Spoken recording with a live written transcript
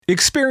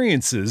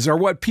Experiences are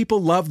what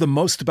people love the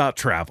most about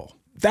travel.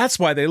 That's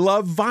why they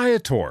love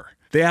Viator.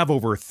 They have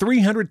over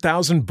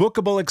 300,000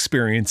 bookable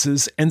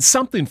experiences and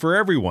something for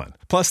everyone.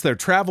 Plus, their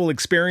travel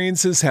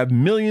experiences have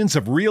millions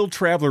of real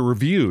traveler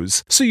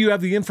reviews, so you have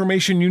the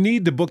information you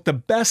need to book the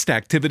best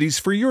activities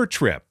for your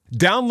trip.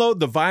 Download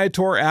the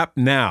Viator app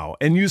now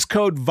and use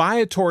code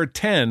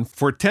Viator10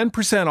 for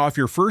 10% off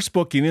your first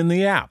booking in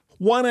the app.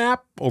 One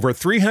app, over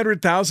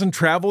 300,000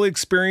 travel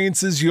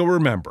experiences you'll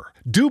remember.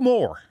 Do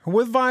more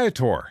with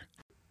Viator.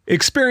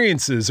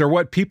 Experiences are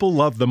what people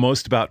love the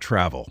most about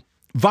travel.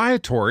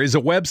 Viator is a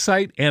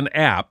website and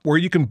app where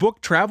you can book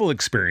travel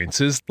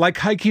experiences like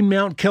hiking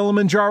Mount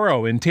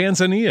Kilimanjaro in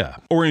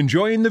Tanzania or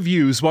enjoying the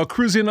views while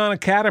cruising on a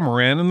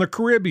catamaran in the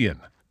Caribbean.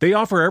 They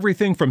offer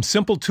everything from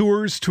simple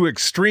tours to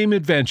extreme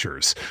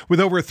adventures. With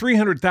over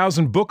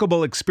 300,000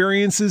 bookable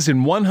experiences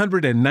in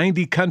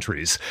 190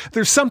 countries,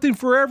 there's something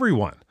for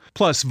everyone.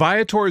 Plus,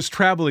 Viator's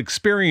travel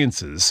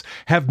experiences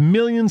have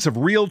millions of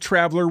real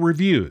traveler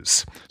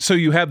reviews, so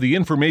you have the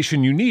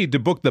information you need to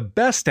book the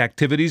best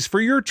activities for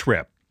your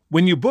trip.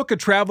 When you book a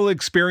travel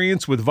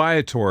experience with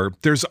Viator,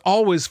 there's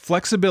always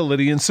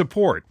flexibility and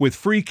support with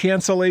free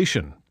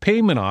cancellation,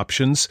 payment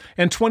options,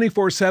 and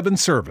 24/7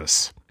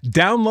 service.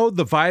 Download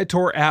the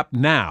Viator app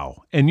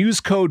now and use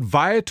code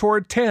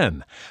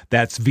Viator10.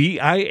 That's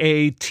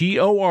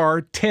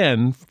Viator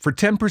 10 for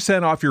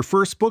 10% off your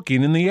first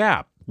booking in the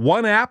app.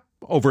 One app,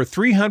 over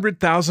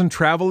 300,000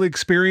 travel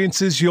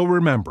experiences you'll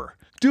remember.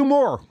 Do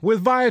more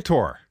with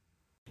Viator.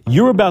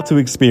 You're about to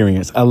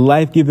experience a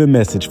life-giving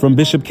message from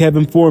Bishop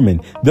Kevin Foreman,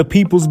 the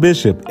People's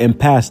Bishop and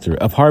Pastor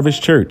of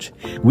Harvest Church.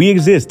 We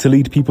exist to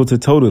lead people to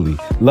totally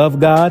love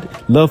God,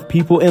 love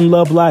people, and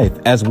love life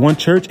as one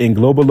church in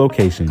global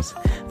locations.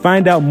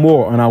 Find out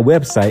more on our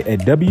website at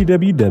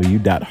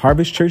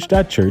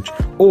www.harvestchurch.church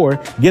or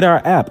get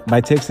our app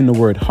by texting the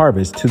word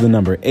harvest to the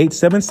number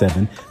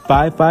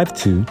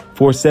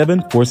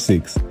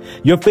 877-552-4746.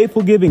 Your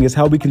faithful giving is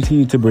how we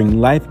continue to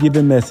bring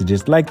life-giving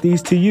messages like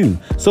these to you.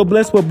 So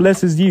bless what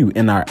blesses you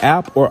in our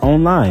app or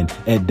online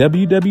at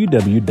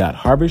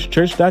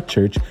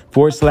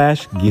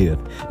www.harvestchurch.church/give.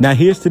 Now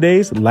here's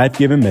today's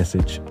life-giving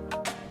message.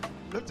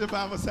 Lift your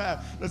Bibles high.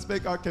 Let's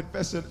make our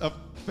confession of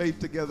faith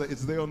together.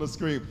 It's there on the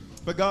screen.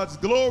 For God's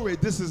glory,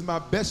 this is my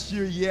best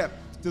year yet.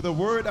 To the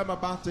word I'm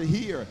about to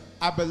hear,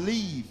 I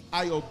believe,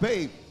 I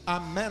obey, I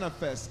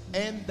manifest,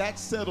 and that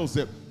settles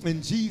it.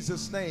 In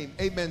Jesus' name,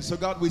 amen. So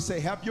God, we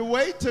say, have your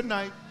way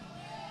tonight.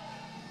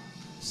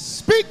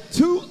 Speak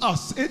to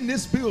us in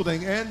this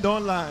building and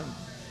online.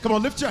 Come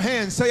on, lift your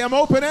hands. Say, I'm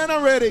open and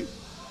I'm ready.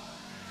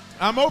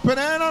 I'm open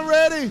and I'm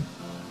ready.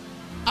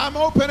 I'm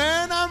open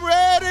and I'm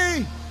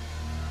ready.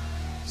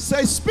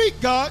 Say, speak,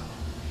 God.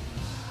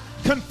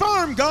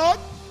 Confirm, God.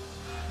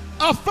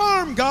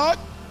 Affirm, God.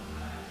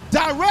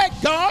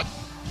 Direct, God.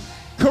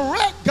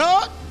 Correct,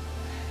 God.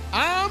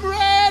 I'm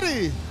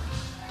ready.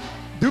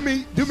 Do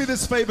me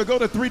this favor. Go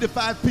to 3 to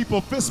 5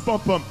 people, fist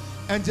bump them,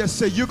 and just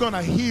say, you're going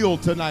to heal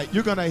tonight.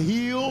 You're going to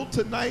heal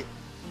tonight.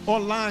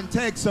 Online,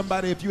 tag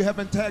somebody. If you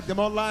haven't tagged them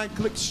online,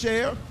 click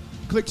share.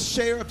 Click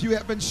share if you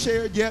haven't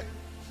shared yet.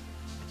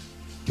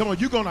 Come on,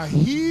 you're going to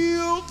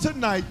heal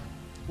tonight.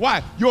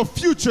 Why? Your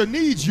future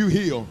needs you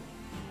healed.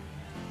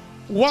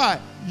 Why?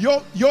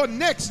 Your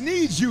next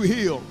needs you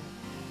healed.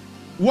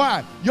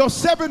 Why? Your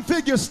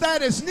 7-figure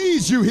status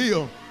needs you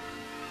healed.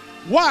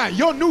 Why?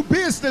 Your new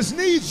business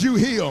needs you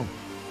healed.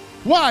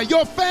 Why?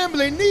 Your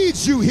family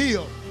needs you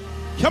healed.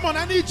 Come on,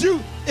 I need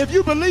you. If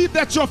you believe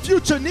that your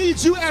future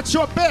needs you at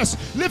your best,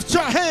 lift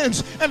your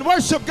hands and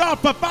worship God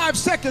for 5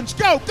 seconds.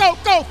 Go, go,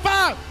 go.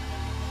 5,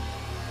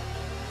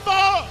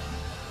 4,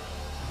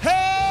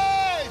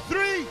 hey,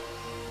 3,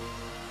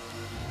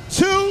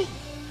 2.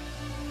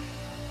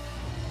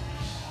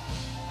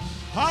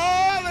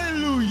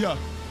 Hallelujah.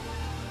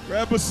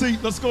 Grab a seat.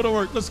 Let's go to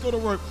work. Let's go to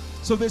work.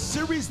 So this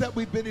series that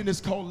we've been in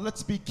is called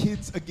Let's Be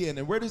Kids Again.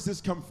 And where does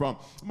this come from?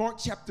 Mark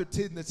chapter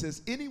 10 that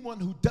says, anyone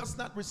who does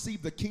not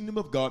receive the kingdom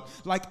of God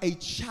like a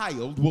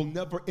child will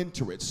never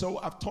enter it. So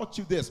I've taught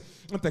you this.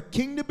 The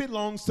kingdom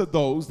belongs to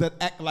those that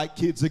act like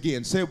kids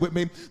again. Say it with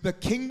me. The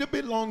kingdom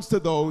belongs to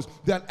those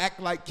that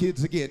act like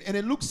kids again. And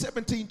in Luke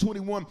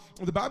 17:21,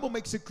 the Bible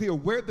makes it clear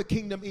where the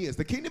kingdom is.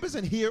 The kingdom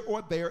isn't here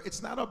or there.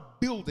 It's not a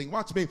building.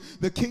 Watch me.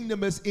 The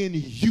kingdom is in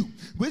you.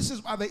 This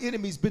is why the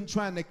enemy's been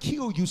trying to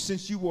kill you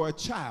since you were a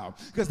child.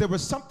 Because there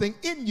was something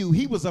in you.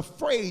 He was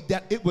afraid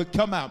that it would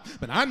come out.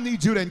 But I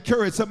need you to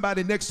encourage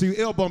somebody next to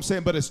your elbow. I'm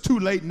saying, but it's too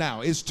late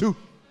now. It's too.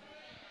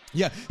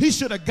 Yeah, he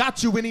should have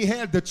got you when he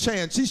had the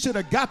chance. He should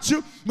have got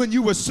you when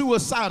you were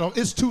suicidal.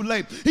 It's too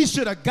late. He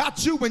should have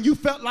got you when you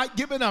felt like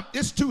giving up.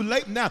 It's too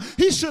late now.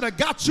 He should have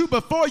got you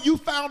before you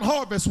found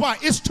harvest. Why?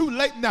 It's too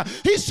late now.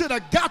 He should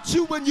have got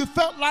you when you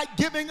felt like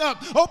giving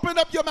up. Open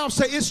up your mouth.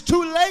 Say, it's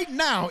too late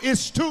now.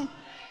 It's too.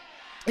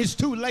 It's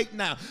too late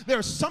now.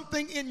 There's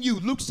something in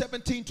you. Luke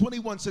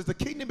 17:21 says the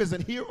kingdom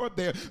isn't here or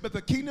there, but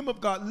the kingdom of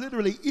God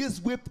literally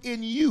is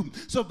within you.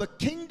 So the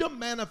kingdom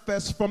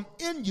manifests from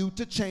in you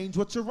to change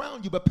what's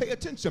around you. But pay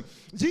attention.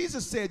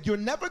 Jesus said you're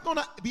never going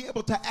to be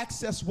able to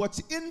access what's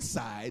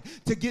inside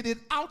to get it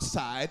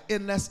outside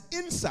unless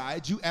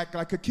inside you act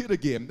like a kid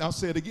again. I'll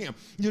say it again.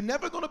 You're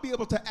never going to be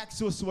able to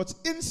access what's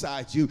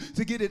inside you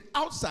to get it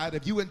outside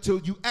of you until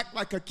you act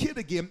like a kid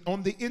again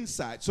on the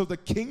inside. So the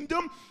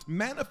kingdom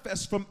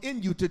manifests from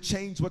in you to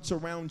change what's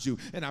around you.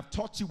 And I've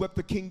taught you what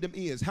the kingdom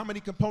is. How many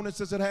components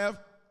does it have?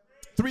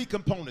 3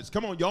 components.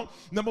 Come on, y'all.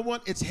 Number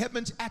 1, it's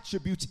heaven's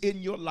attributes in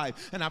your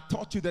life. And I've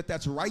taught you that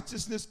that's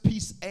righteousness,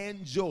 peace,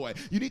 and joy.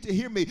 You need to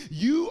hear me.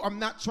 You are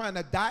not trying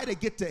to die to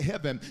get to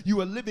heaven. You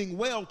are living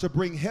well to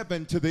bring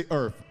heaven to the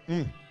earth.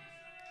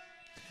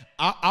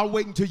 I'll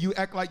wait until you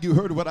act like you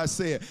heard what I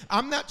said.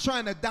 I'm not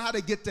trying to die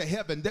to get to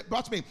heaven.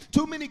 Watch me.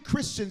 Too many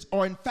Christians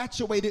are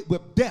infatuated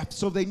with death,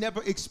 so they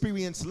never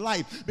experience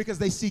life because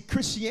they see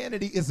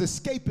Christianity as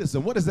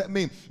escapism. What does that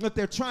mean? That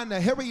they're trying to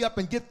hurry up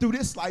and get through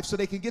this life so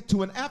they can get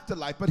to an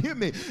afterlife. But hear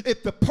me.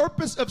 If the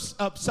purpose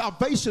of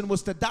salvation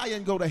was to die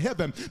and go to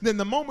heaven, then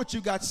the moment you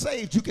got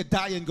saved, you could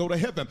die and go to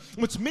heaven.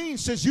 Which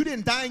means since you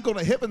didn't die and go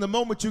to heaven the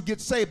moment you get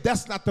saved,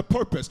 that's not the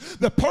purpose.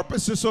 The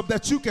purpose is so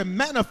that you can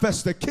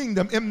manifest the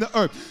kingdom in the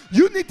earth.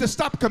 You need to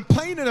stop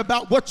complaining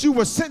about what you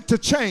were sent to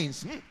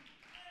change.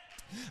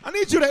 I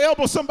need you to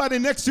elbow somebody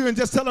next to you and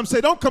just tell them, say,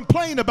 don't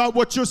complain about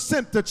what you're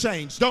sent to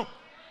change. Don't.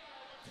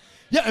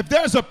 Yeah, if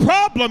there's a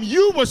problem,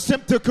 you were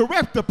sent to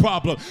correct the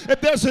problem. If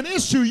there's an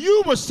issue,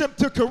 you were sent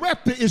to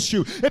correct the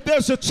issue. If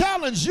there's a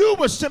challenge, you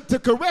were sent to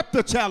correct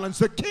the challenge.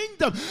 The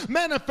kingdom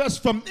manifests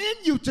from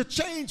in you to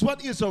change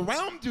what is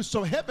around you.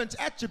 So heaven's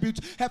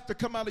attributes have to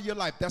come out of your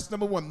life. That's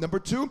number 1. Number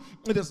 2,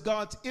 it is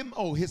God's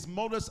M.O., his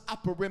modus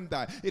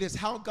operandi. It is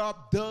how God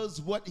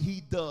does what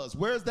he does.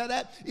 Where is that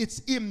at? It's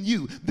in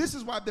you. This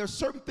is why there's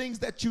certain things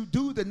that you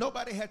do that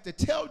nobody had to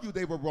tell you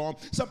they were wrong.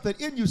 Something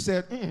in you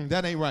said,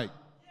 that ain't right.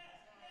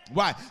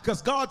 Why?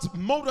 Because God's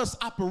modus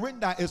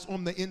operandi is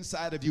on the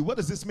inside of you. What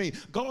does this mean?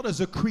 God is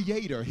a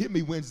creator. Hear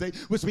me, Wednesday.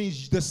 Which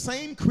means the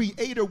same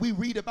creator we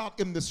read about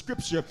in the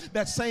scripture,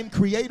 that same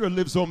creator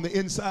lives on the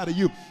inside of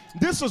you.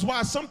 This is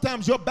why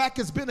sometimes your back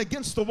has been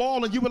against the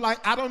wall and you were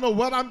like, I don't know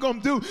what I'm going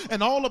to do.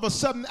 And all of a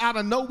sudden, out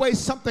of no way,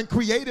 something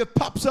creative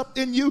pops up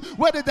in you.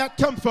 Where did that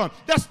come from?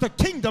 That's the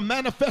kingdom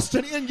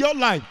manifested in your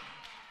life.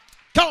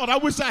 God, I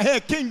wish I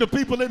had kingdom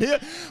people in here.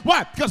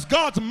 Why? Because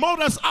God's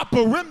modus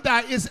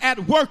operandi is at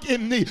work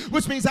in me,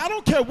 which means I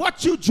don't care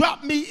what you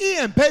drop me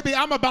in, baby,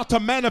 I'm about to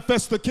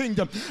manifest the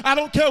kingdom. I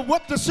don't care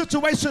what the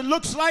situation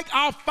looks like,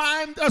 I'll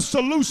find a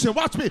solution.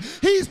 Watch me.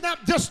 He's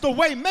not just the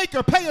way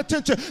maker. Pay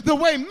attention. The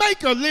way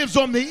maker lives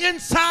on the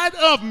inside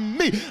of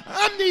me.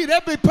 I need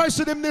every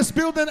person in this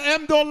building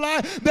and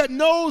online that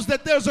knows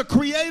that there's a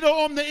creator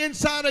on the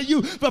inside of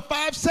you. For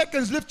 5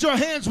 seconds, lift your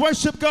hands,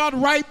 worship God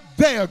right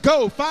there.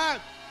 Go.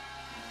 5,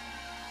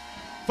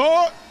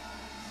 4,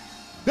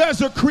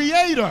 there's a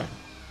creator.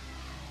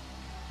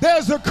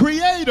 There's a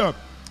creator.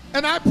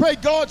 And I pray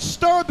God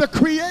stir the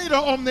creator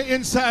on the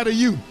inside of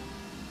you.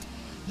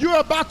 You're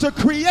about to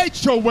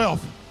create your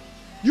wealth.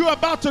 You're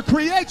about to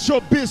create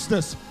your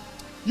business.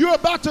 You're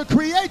about to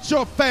create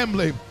your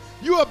family.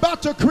 You're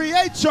about to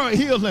create your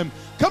healing.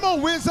 Come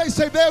on, Wednesday,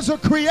 say there's a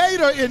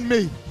creator in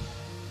me.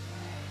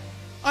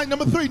 All right,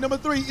 number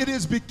three, it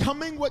is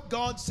becoming what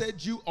God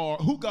said you are,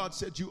 who God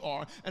said you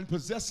are, and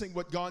possessing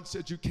what God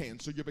said you can.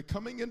 So you're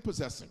becoming and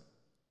possessing.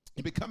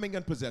 You're becoming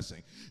and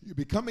possessing. You're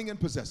becoming and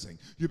possessing.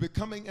 You're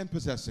becoming and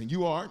possessing.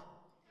 You are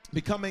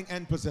becoming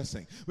and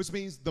possessing, which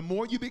means the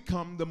more you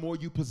become, the more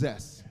you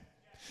possess.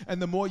 And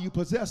the more you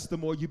possess, the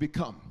more you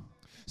become.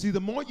 See,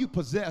 the more you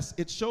possess,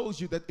 it shows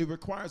you that it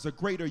requires a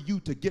greater you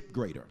to get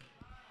greater.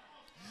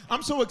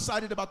 I'm so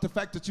excited about the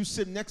fact that you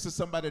sit next to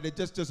somebody that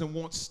just doesn't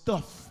want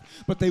stuff,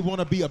 but they want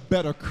to be a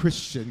better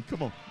Christian.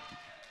 Come on.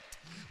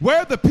 Where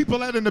are the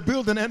people at in the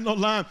building and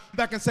online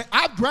that can say,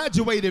 I've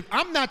graduated.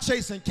 I'm not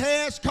chasing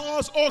cash,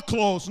 cars, or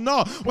clothes.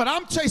 No, what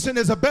I'm chasing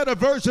is a better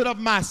version of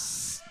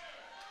myself.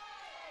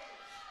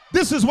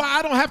 This is why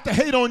I don't have to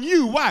hate on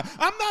you. Why?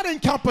 I'm not in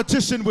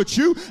competition with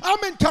you.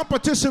 I'm in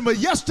competition with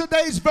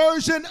yesterday's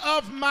version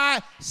of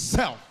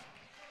myself.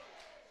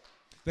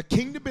 The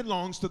kingdom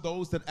belongs to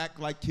those that act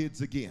like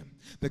kids again.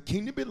 The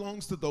kingdom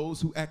belongs to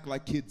those who act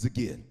like kids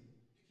again.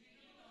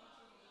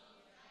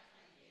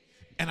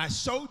 And I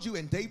showed you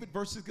in David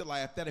versus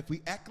Goliath that if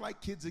we act like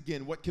kids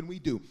again, what can we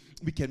do?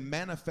 We can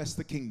manifest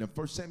the kingdom.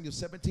 1 Samuel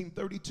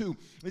 17:32.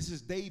 This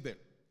is David.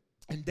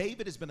 And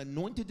David has been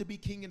anointed to be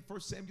king in 1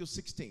 Samuel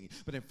 16.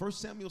 But in 1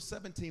 Samuel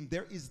 17,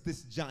 there is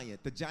this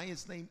giant. The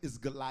giant's name is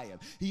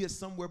Goliath. He is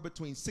somewhere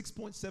between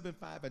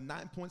 6.75 and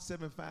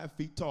 9.75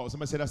 feet tall.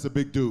 Somebody say that's a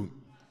big dude.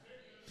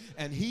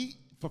 And he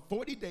For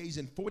 40 days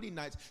and 40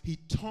 nights, he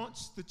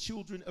taunts the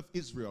children of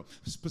Israel,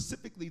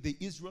 specifically the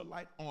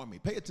Israelite army.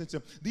 Pay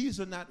attention.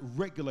 These are not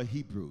regular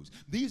Hebrews.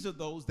 These are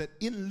those that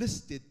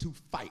enlisted to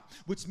fight,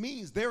 which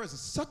means there is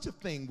such a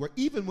thing where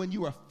even when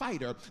you are a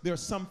fighter, there are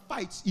some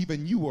fights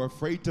even you are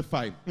afraid to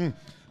fight.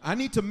 I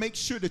need to make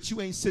sure that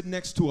you ain't sitting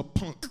next to a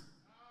punk.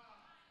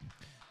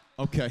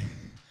 Okay.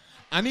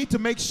 I need to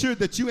make sure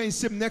that you ain't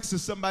sitting next to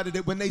somebody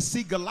that when they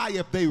see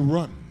Goliath, they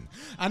run.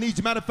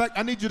 Matter of fact,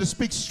 I need you to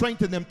speak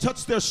strength in them,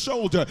 touch their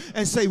shoulder,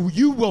 and say,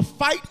 you will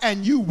fight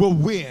and you will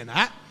win.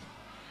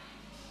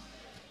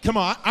 Come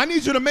on, I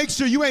need you to make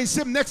sure you ain't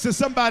sitting next to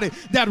somebody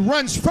that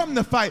runs from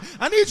the fight.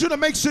 I need you to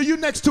make sure you're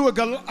next to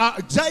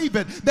a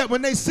David, that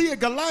when they see a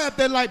Goliath,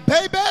 they're like,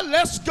 baby,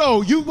 let's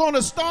go. You want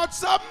to start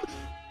something?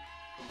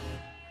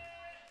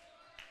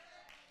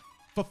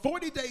 For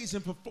 40 days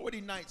and for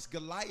 40 nights,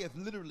 Goliath,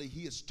 literally,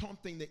 he is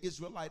taunting the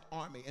Israelite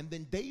army. And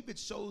then David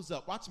shows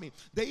up. Watch me.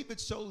 David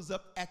shows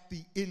up at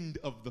the end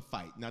of the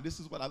fight. Now, this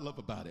is what I love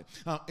about it.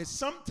 And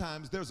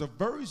sometimes there's a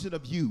version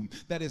of you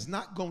that is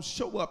not going to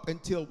show up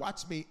until,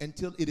 watch me,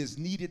 until it is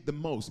needed the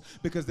most.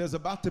 Because there's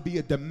about to be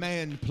a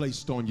demand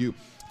placed on you.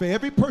 For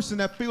every person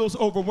that feels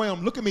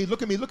overwhelmed, look at me,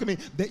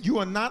 that you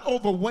are not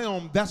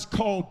overwhelmed, that's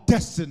called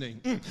destiny.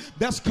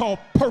 That's called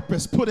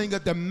purpose, putting a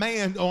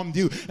demand on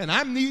you. And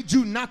I need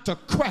you not to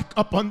crack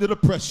up under the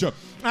pressure.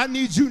 I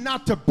need you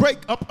not to break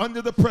up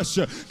under the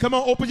pressure. Come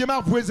on, open your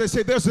mouth, Wiz. They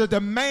say there's a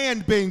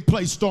demand being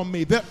placed on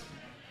me.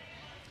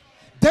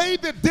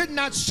 David did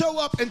not show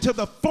up until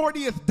the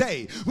 40th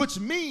day, which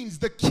means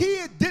the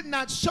kid did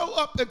not show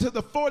up until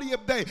the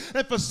 40th day.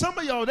 And for some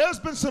of y'all, there's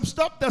been some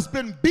stuff that's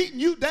been beating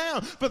you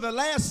down for the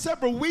last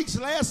several weeks,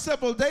 last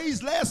several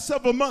days, last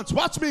several months.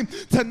 Watch me.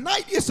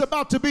 Tonight is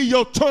about to be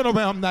your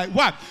turnaround night.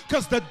 Why?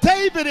 Because the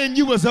David in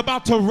you is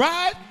about to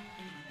ride.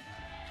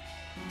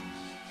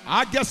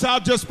 I guess I'll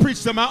just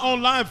preach to my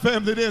online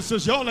family then,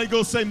 since y'all ain't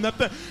going to say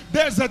nothing.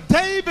 There's a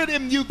David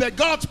in you that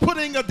God's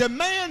putting a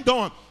demand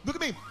on. Look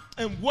at me.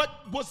 And what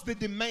was the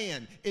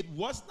demand? It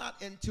was not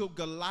until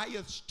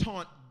Goliath's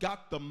taunt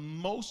got the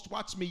most,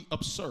 watch me,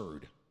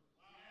 absurd.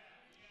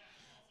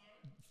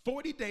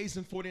 40 days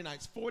and 40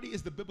 nights. 40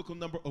 is the biblical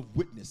number of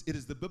witness. It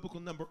is the biblical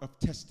number of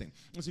testing.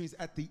 Which means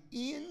at the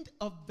end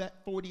of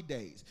that 40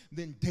 days,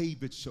 then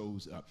David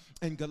shows up.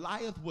 And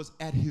Goliath was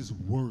at his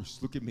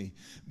worst. Look at me.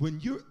 When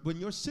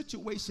your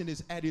situation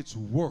is at its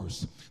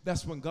worst,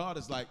 that's when God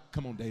is like,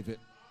 come on, David.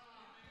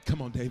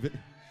 Come on, David.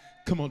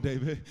 Come on,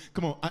 David.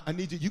 Come on. I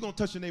need you. You're going to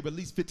touch your neighbor at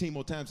least 15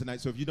 more times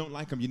tonight. So if you don't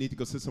like him, you need to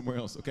go sit somewhere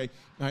else, okay?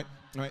 All right?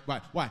 All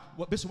right. Why?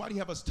 Well, Bishop, why do you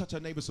have us touch our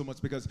neighbor so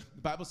much? Because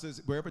the Bible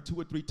says wherever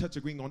 2 or 3 touch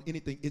agreeing on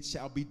anything, it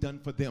shall be done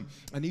for them.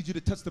 I need you to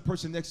touch the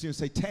person next to you and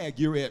say, tag,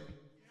 you're it.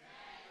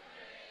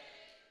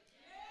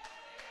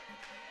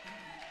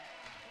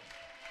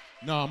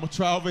 No, I'm going to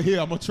try over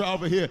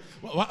here.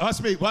 Watch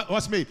me.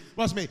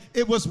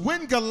 It was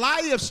when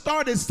Goliath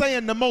started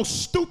saying the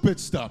most stupid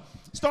stuff,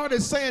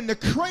 started saying the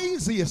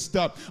craziest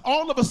stuff,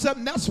 all of a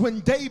sudden that's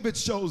when David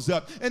shows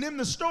up. And in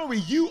the story,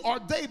 you are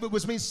David,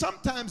 which means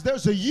sometimes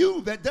there's a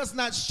you that does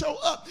not show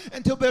up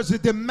until there's a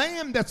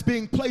demand that's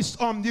being placed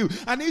on you.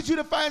 I need you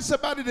to find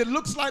somebody that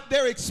looks like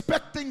they're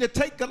expecting to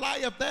take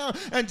Goliath down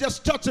and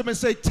just touch him and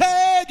say,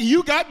 tag,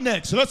 you got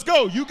next. Let's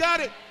go. You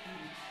got it.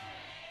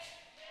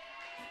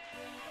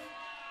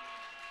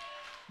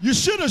 You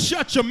should have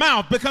shut your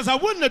mouth, because I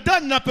wouldn't have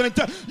done nothing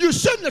until you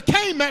shouldn't have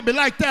came at me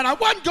like that. I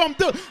wasn't going to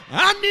do it.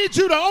 I need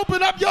you to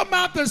open up your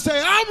mouth and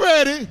say, I'm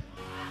ready.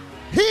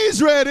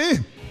 He's ready.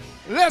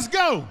 Let's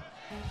go.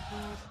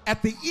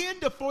 At the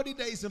end of 40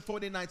 days and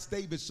 40 nights,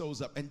 David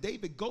shows up, and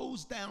David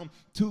goes down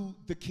to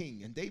the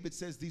king. And David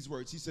says these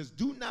words. He says,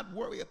 do not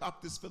worry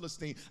about this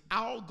Philistine.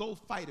 I'll go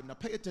fight him. Now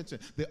pay attention.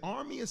 The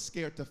army is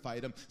scared to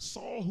fight him.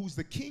 Saul, who's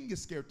the king,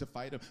 is scared to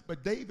fight him.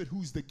 But David,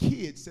 who's the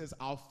kid, says,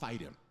 I'll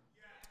fight him.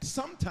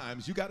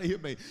 Sometimes, you got to hear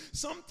me,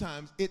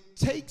 sometimes it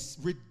takes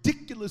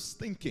ridiculous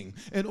thinking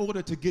in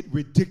order to get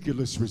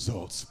ridiculous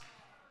results.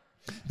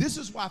 This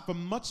is why for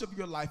much of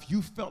your life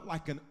you felt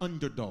like an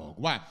underdog.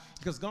 Why?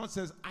 Because God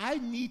says, I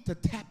need to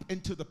tap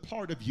into the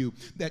part of you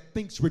that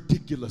thinks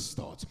ridiculous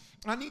thoughts.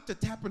 I need to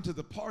tap into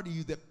the part of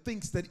you that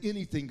thinks that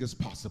anything is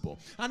possible.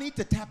 I need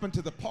to tap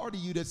into the part of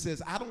you that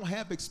says, I don't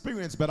have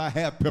experience, but I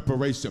have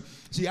preparation.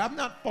 See, I've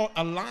not fought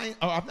a lion,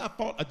 or I've not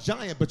fought a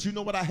giant, but you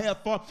know what I have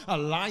fought? A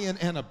lion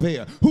and a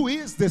bear. Who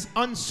is this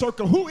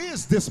who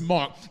is this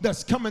Mark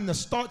that's coming to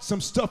start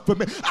some stuff for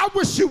me? I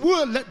wish you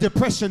would let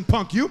depression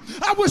punk you.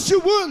 I wish you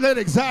would let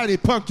anxiety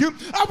punk you.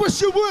 I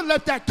wish you would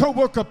let that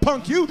coworker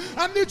punk you.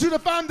 I need you to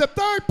find the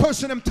third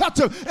person and touch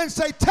him and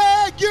say,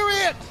 tag, you're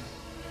it.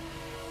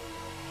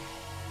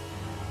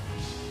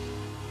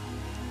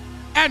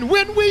 And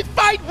when we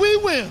fight, we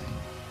win.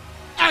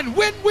 And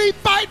when we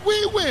fight,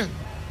 we win.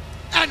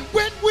 And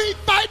when we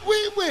fight,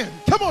 we win.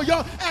 Come on,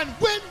 y'all. And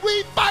when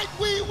we fight,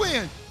 we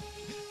win.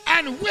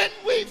 And when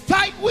we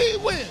fight, we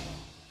win.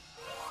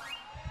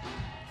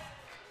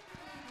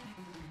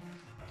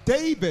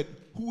 David,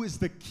 who is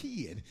the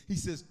kid, he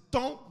says,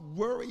 don't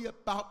worry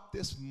about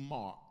this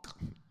Mark.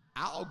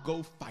 I'll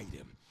go fight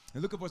him.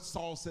 And look at what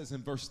Saul says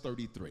in verse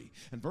 33.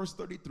 In verse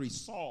 33,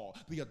 Saul,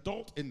 the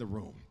adult in the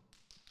room,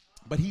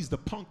 but he's the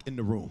punk in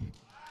the room.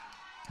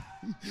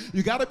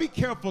 You got to be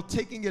careful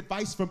taking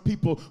advice from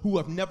people who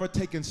have never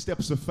taken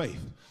steps of faith.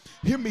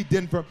 Hear me,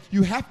 Denver.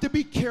 You have to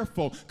be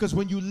careful because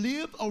when you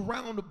live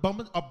around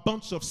a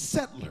bunch of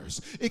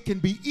settlers, it can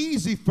be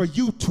easy for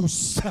you to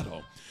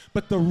settle.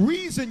 But the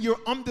reason you're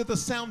under the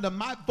sound of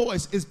my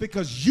voice is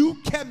because you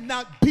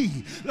cannot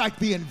be like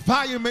the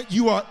environment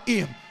you are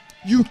in.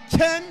 You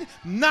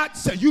cannot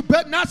settle. You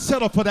better not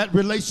settle for that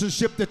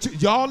relationship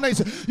that y'all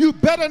say. You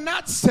better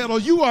not settle.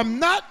 You are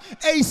not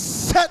a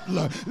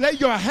settler. Lay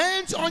your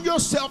hands on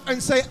yourself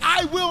and say,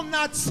 I will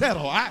not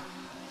settle.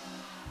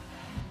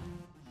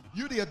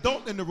 You're the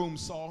adult in the room,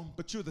 Saul,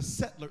 but you're the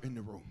settler in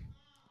the room.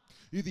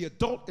 You're the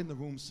adult in the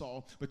room,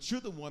 Saul, but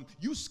you're the one,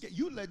 you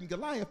letting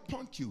Goliath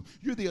punk you.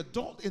 You're the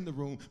adult in the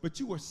room,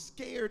 but you were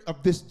scared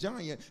of this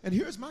giant. And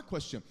here's my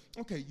question.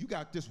 Okay, you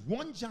got this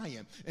one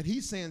giant, and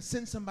he's saying,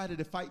 send somebody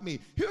to fight me.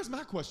 Here's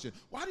my question.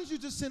 Why did you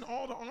just send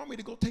all the army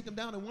to go take him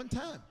down at one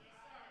time?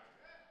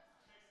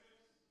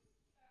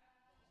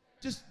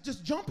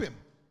 Just jump him.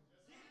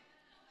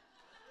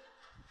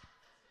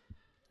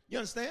 You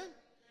understand?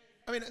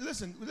 I mean,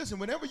 listen,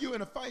 whenever you're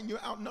in a fight and you're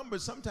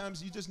outnumbered,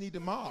 sometimes you just need to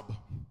mob.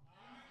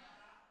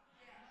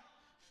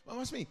 Well,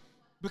 watch me.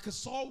 Because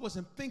Saul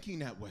wasn't thinking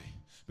that way.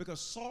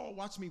 Because Saul,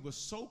 watch me, was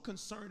so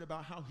concerned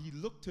about how he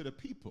looked to the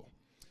people.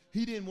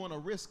 He didn't want to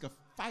risk of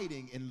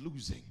fighting and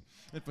losing.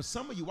 And for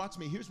some of you, watch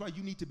me, here's why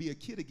you need to be a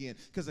kid again.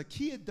 Because a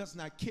kid does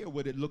not care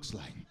what it looks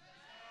like.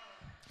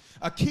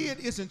 A kid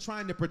isn't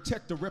trying to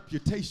protect a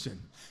reputation.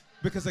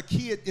 Because a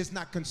kid is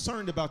not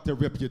concerned about their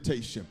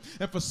reputation.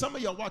 And for some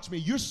of y'all, watch me,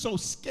 you're so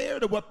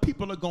scared of what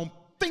people are going to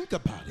think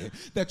about it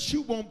that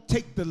you won't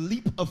take the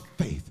leap of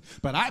faith.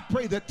 But I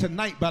pray that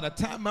tonight, by the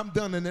time I'm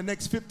done in the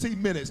next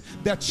 15 minutes,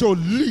 that your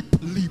leap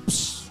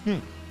leaps.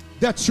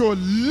 That your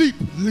leap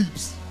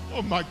leaps.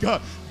 Oh my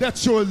God,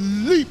 that your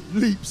leap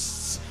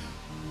leaps.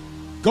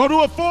 Go to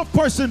a fourth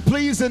person,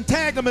 please, and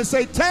tag them and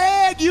say,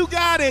 tag, you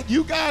got it,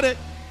 you got it.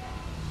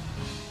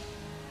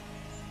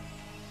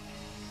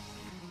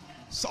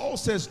 Saul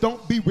says,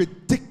 don't be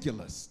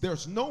ridiculous.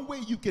 There's no way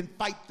you can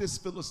fight this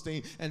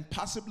Philistine and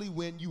possibly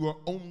win. You are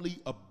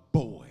only a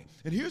boy.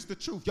 And here's the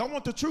truth. Y'all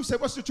want the truth? Say,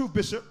 what's the truth,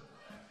 Bishop?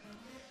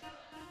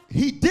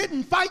 He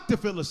didn't fight the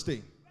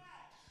Philistine.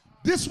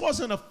 This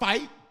wasn't a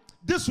fight.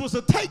 This was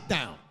a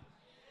takedown.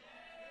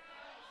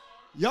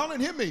 Y'all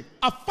didn't hear me.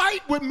 A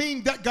fight would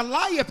mean that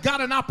Goliath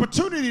got an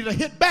opportunity to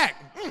hit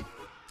back.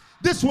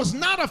 This was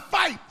not a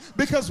fight,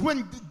 because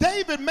when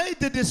David made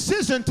the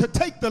decision to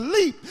take the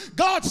leap,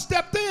 God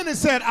stepped in and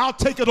said, I'll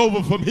take it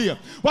over from here.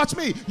 Watch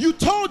me. You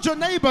told your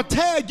neighbor,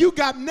 tag, you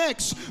got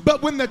next.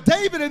 But when the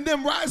David and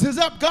them rises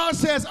up, God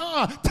says,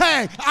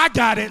 tag, I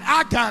got it.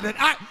 I got it.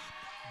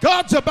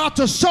 God's about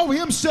to show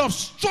himself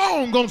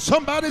strong on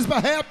somebody's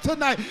behalf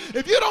tonight.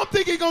 If you don't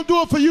think he's going to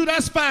do it for you,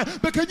 that's fine.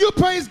 But can you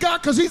praise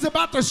God because he's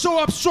about to show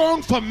up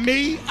strong for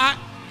me?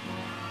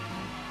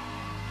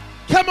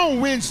 Come on,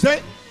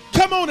 Wednesday.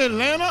 Come on,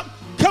 Atlanta.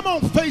 Come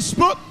on,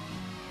 Facebook.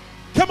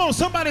 Come on,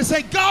 somebody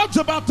say, God's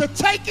about to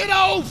take it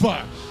over.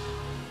 All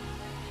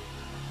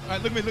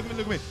right, look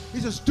at me.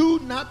 He says, do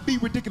not be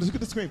ridiculous. Look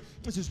at the screen.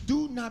 He says,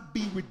 do not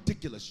be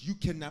ridiculous. You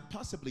cannot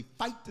possibly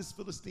fight this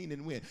Philistine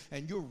and win.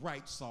 And you're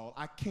right, Saul.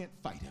 I can't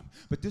fight him.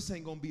 But this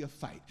ain't going to be a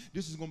fight.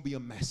 This is going to be a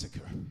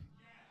massacre.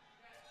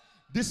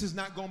 This is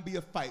not going to be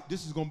a fight.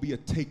 This is going to be a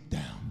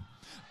takedown.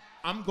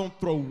 I'm going to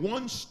throw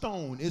one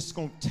stone. It's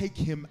going to take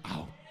him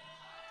out.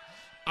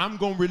 I'm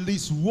going to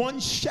release one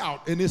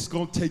shout, and it's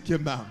going to take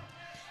him out.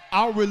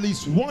 I'll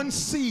release one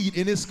seed,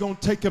 and it's going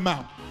to take him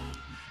out.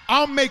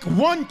 I'll make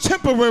one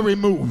temporary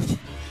move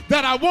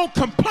that I won't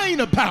complain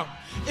about,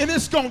 and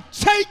it's going to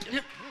take.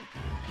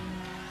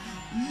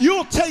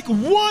 You'll take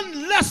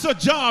one lesser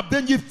job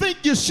than you think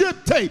you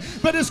should take,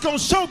 but it's going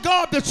to show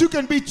God that you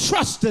can be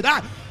trusted.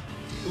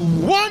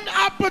 One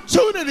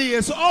opportunity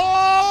is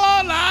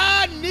all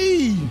I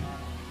need.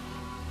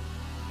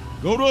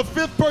 Go to a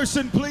fifth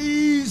person,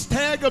 please.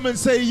 Tag them and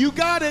say, you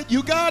got it,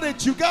 you got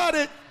it, you got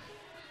it.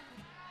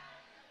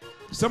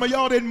 Some of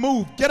y'all didn't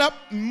move. Get up,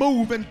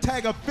 move, and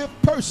tag a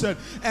fifth person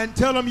and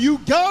tell them, you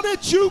got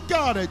it, you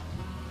got it.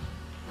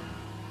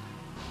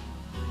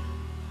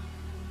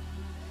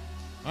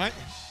 All right?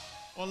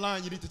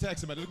 Online, you need to tag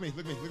somebody. Look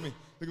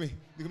at me.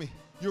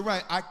 You're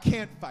right, I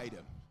can't fight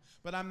him,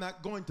 but I'm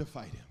not going to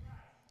fight him.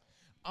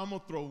 I'm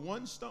going to throw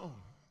one stone,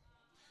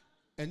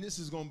 and this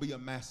is going to be a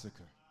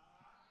massacre.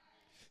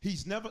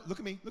 He's never, look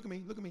at me.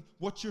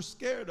 What you're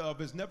scared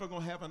of is never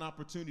going to have an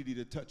opportunity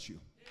to touch you.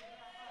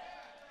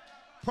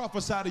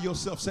 Prophesy to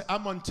yourself. Say,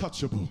 I'm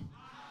untouchable.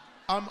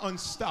 I'm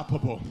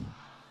unstoppable.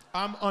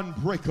 I'm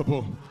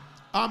unbreakable.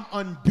 I'm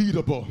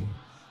unbeatable.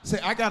 Say,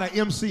 I got an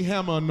MC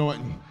Hammer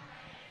anointing.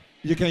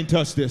 You can't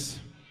touch this.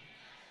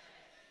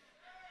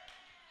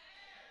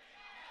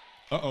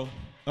 Uh-oh.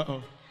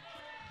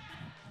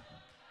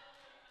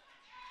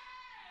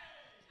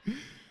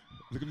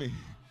 Look at me.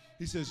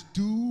 He says,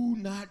 do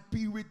not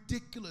be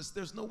ridiculous.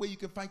 There's no way you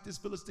can fight this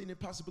Philistine and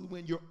possibly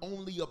win. You're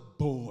only a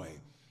boy.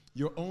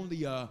 You're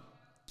only a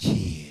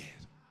kid.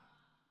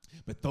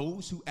 But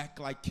those who act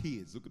like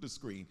kids, look at the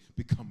screen,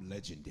 become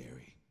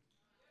legendary.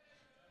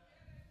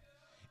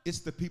 It's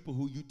the people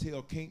who you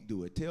tell can't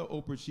do it. Tell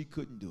Oprah she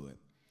couldn't do it.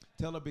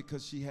 Tell her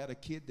because she had a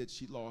kid that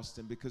she lost,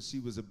 and because she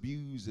was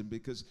abused, and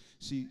because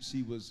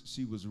she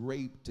was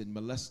raped and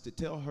molested.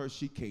 Tell her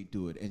she can't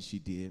do it, and she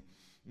did.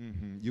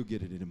 You'll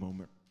get it in a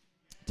moment.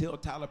 Tell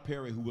Tyler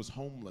Perry, who was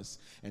homeless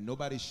and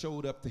nobody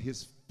showed up to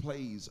his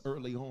plays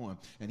early on,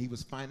 and he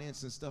was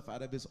financing stuff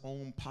out of his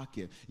own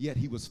pocket, yet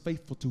he was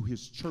faithful to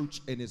his church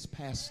and his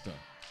pastor.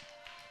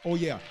 Oh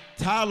yeah,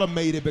 Tyler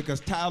made it because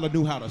Tyler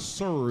knew how to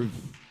serve.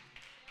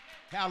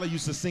 Tyler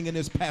used to sing in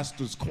his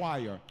pastor's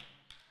choir.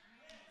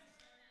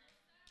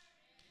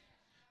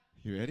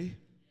 You ready?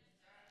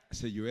 I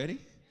said, you ready?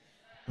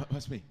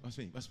 Watch me.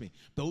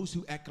 Those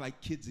who act like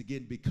kids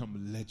again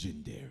become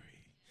legendary.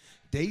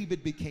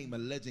 David became a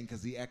legend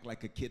because he acted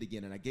like a kid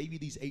again. And I gave you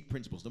these 8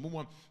 principles. Number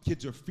 1,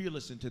 kids are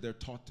fearless until they're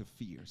taught to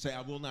fear. Say,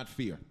 I will not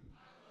fear.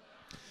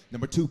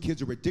 Number 2,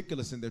 kids are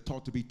ridiculous and they're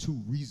taught to be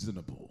too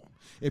reasonable.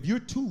 If you're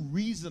too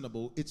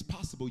reasonable, it's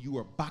possible you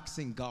are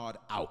boxing God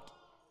out.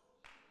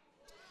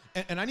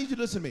 And I need you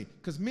to listen to me,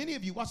 because many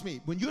of you, watch me,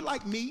 when you're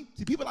like me,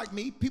 see, people like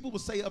me, people will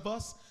say of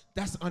us,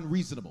 that's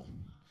unreasonable.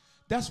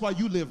 That's why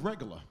you live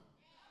regular.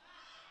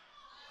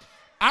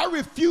 I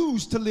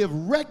refuse to live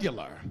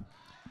regular.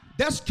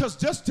 That's because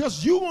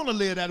just you want to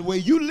live that way,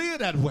 you live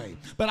that way.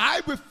 But I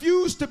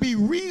refuse to be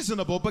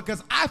reasonable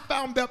because I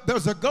found that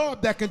there's a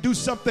God that can do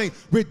something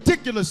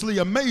ridiculously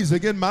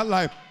amazing in my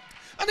life.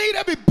 I need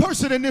every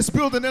person in this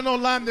building and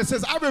online that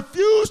says, I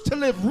refuse to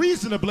live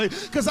reasonably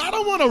because I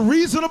don't want a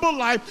reasonable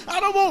life.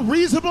 I don't want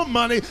reasonable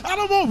money. I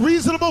don't want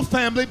reasonable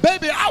family.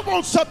 Baby, I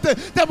want something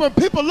that when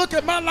people look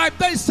at my life,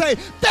 they say,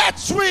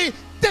 that's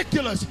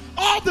ridiculous.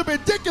 All the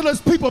ridiculous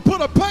people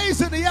put a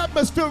praise in the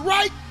atmosphere,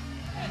 right?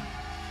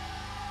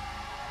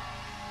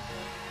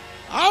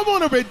 I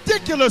want a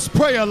ridiculous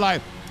prayer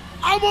life.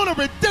 I want a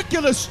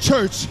ridiculous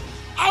church.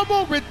 I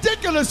want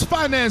ridiculous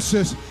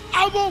finances.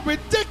 I want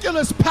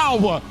ridiculous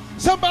power.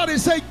 Somebody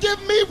say,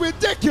 give me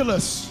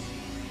ridiculous.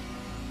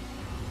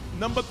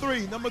 Number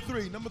three.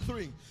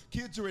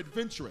 Kids are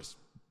adventurous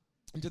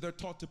until they're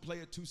taught to play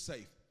it too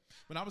safe.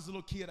 When I was a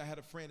little kid, I had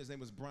a friend. His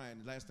name was Brian.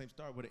 His last name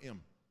started with an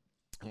M.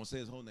 I won't say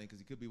his whole name because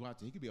he could be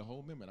watching. He could be a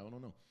whole member. I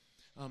don't know.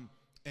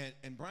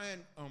 And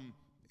Brian,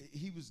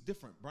 he was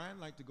different.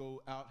 Brian liked to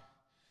go out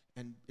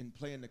and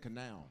play in the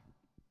canal,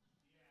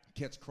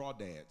 catch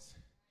crawdads,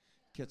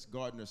 catch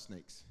gardener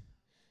snakes,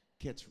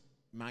 catch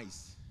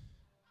mice.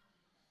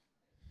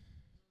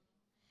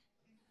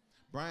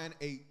 Brian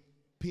ate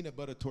peanut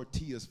butter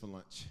tortillas for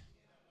lunch.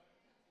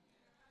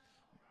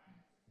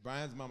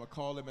 Brian's mama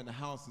called him in the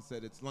house and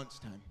said, it's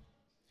lunchtime.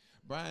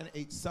 Brian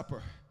ate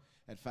supper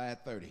at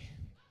 5:30.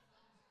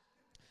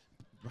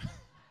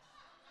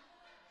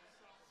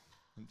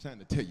 I'm trying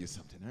to tell you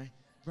something, right?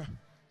 Brian,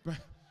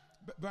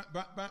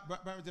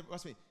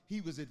 watch me.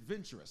 He was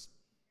adventurous.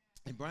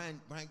 And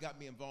Brian got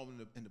me involved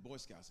in the Boy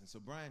Scouts. And so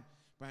Brian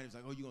was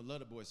like, oh, you're going to love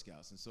the Boy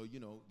Scouts. And so,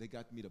 they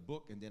got me the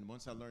book. And then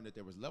once I learned that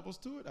there was levels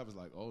to it, I was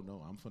like, oh,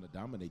 no, I'm going to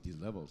dominate these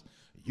levels.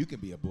 You can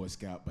be a Boy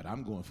Scout, but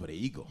I'm going for the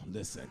eagle.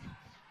 Listen.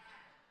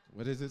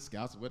 What is it?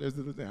 Scouts? What is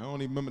it? I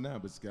don't even remember now,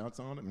 but Scouts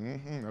on it.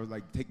 I was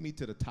like, take me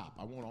to the top.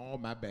 I want all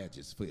my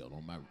badges filled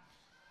on my.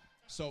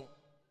 So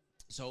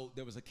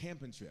there was a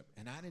camping trip.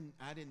 And I didn't,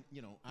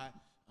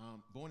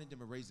 born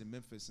and raised in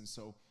Memphis. And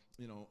so,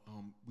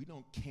 we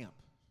don't camp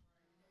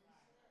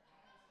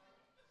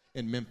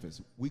in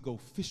Memphis. We go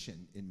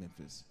fishing in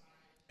Memphis,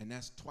 and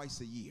that's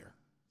twice a year.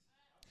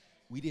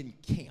 We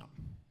didn't camp.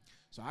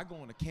 So I go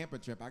on a camping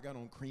trip. I got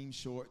on cream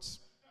shorts.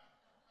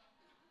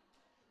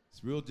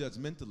 It's real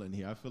judgmental in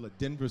here. I feel a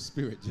Denver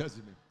spirit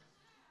judging me.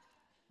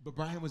 But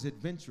Brian was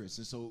adventurous,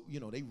 and so,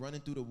 they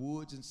running through the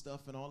woods and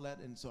stuff and all that,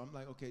 and so I'm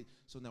like, okay,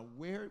 so now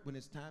when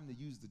it's time to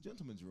use the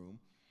gentleman's room,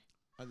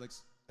 I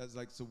was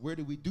like, so where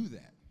do we do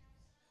that?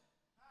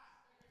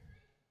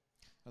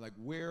 I'm like,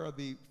 where are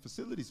the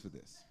facilities for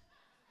this?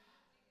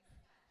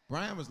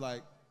 Brian was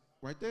like,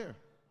 right there.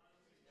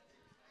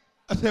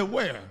 I said,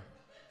 where?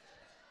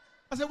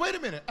 I said, wait a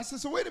minute. I said,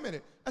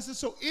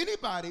 so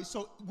anybody,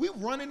 so we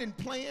running and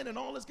playing and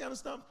all this kind of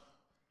stuff,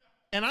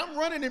 and I'm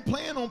running and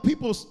playing on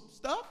people's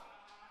stuff?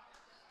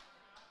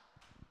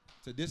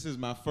 So this is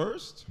my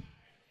first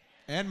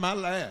and my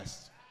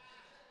last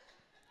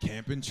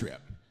camping trip.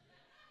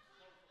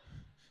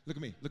 Look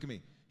at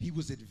me. He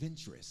was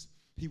adventurous.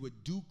 He would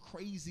do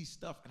crazy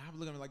stuff, and I was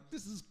looking at him like,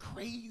 this is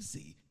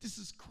crazy.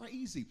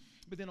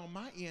 But then on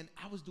my end,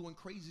 I was doing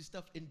crazy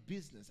stuff in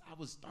business. I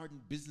was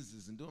starting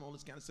businesses and doing all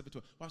this kind of stuff.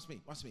 Watch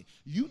me.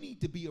 You need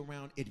to be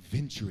around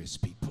adventurous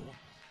people.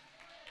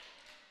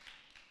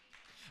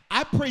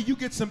 I pray you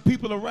get some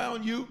people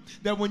around you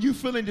that when you're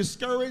feeling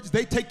discouraged,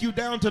 they take you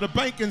down to the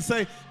bank and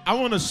say, I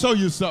want to show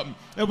you something.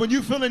 And when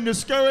you're feeling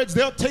discouraged,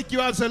 they'll take you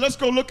out and say, let's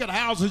go look at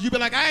houses. You be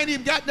like, I ain't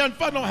even got nothing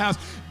for no house.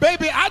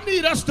 Baby, I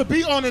need us to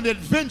be on an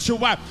adventure.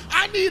 Why?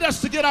 I need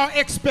us to get our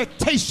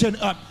expectation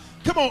up.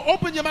 Come on,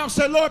 open your mouth and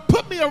say, Lord,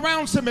 put me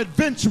around some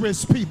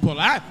adventurous people.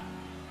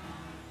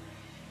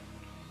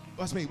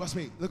 Watch me.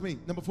 Look at me.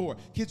 Number 4,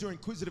 kids are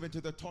inquisitive until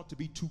they're taught to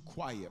be too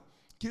quiet.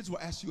 Kids will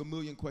ask you a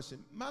million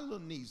questions. My little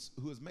niece,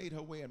 who has made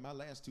her way in my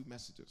last 2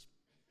 messages.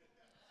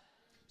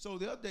 So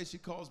the other day she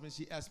calls me and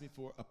she asked me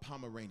for a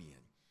Pomeranian.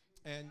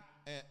 And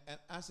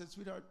I said,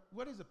 sweetheart,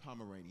 what is a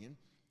Pomeranian?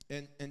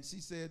 And she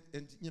said,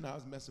 and I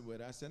was messing with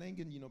her. I said, I ain't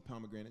getting you no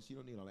pomegranates. You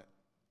don't need all that.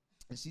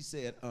 And she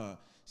says,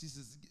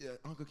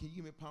 Uncle, can you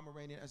give me a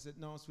Pomeranian? I said,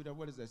 no, sweetheart,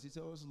 what is that? She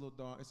said, oh, it's a little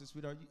dog. I said,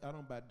 sweetheart, I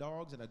don't buy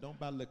dogs and I don't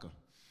buy liquor.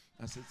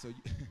 I said,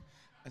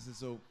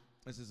 so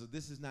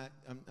this is not,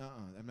 I'm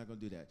not going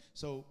to do that.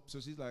 So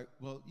she's like,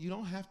 well, you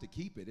don't have to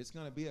keep it. It's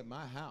going to be at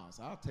my house.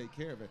 I'll take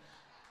care of it.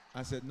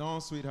 I said, no,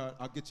 sweetheart,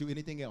 I'll get you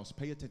anything else.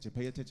 Pay attention.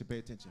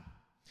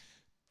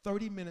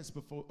 30 minutes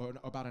before, or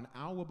about an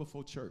hour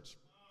before church,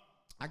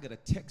 I get a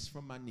text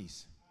from my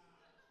niece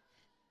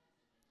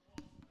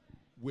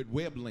with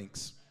web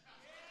links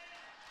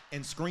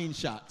and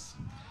screenshots.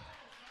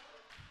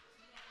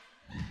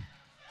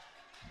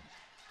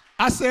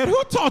 I said,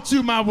 who taught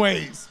you my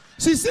ways?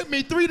 She sent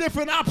me 3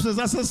 different options.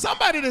 I said,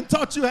 somebody done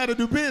taught you how to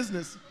do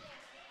business.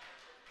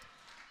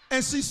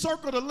 And she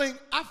circled a link.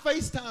 I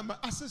FaceTimed her.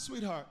 I said,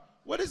 sweetheart,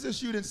 what is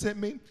this you done sent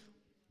me?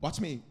 Watch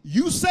me.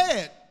 You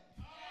said.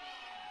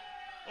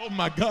 Oh,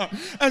 my God.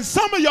 And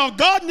some of y'all,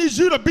 God needs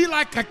you to be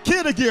like a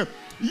kid again.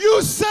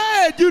 You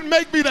said you'd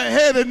make me the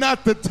head and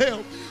not the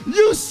tail.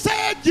 You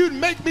said you'd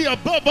make me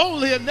above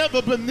only and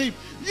never beneath.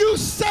 You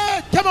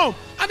said, come on,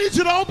 I need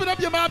you to open up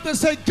your mouth and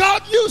say,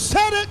 God, you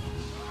said it.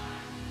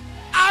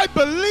 I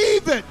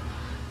believe it.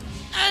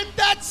 And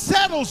that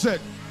settles it.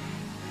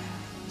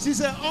 She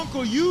said,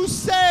 Uncle, you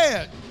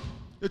said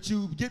that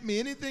you'd get me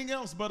anything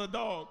else but a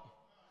dog.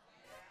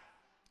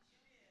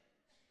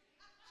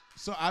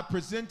 So I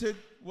presented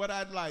what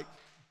I'd like,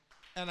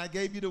 and I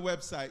gave you the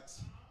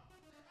websites.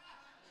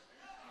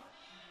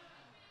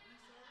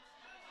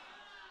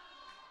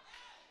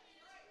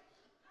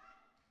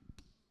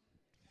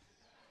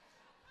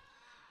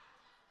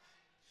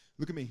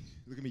 Look at me.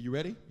 You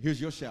ready?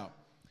 Here's your shout.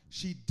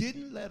 She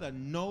didn't let a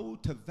no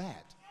to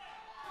that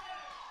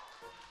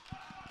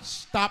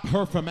stop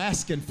her from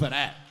asking for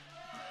that.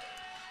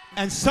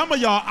 And some of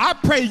y'all, I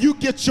pray you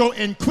get your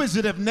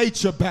inquisitive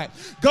nature back.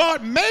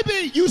 God,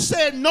 maybe you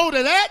said no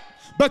to that,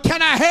 but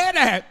can I have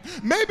that?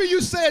 Maybe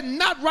you said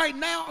not right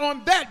now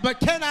on that, but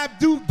can I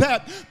do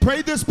that?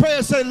 Pray this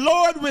prayer. Say,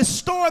 Lord,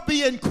 restore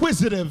the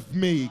inquisitive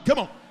me. Come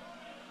on.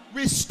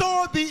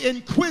 Restore the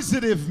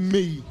inquisitive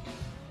me.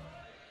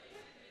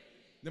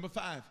 Number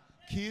 5,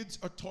 kids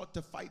are taught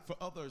to fight for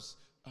others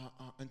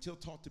until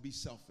taught to be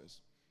selfish.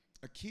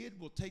 A kid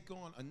will take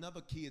on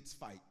another kid's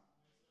fight,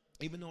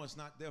 even though it's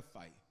not their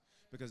fight,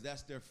 because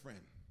that's their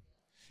friend.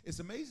 It's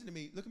amazing to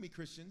me. Look at me,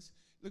 Christians.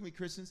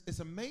 It's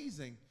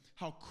amazing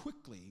how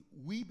quickly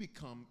we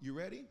become, you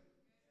ready?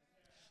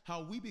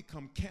 How we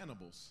become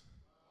cannibals.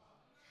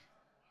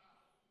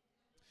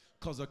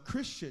 Because a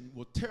Christian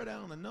will tear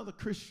down another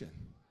Christian.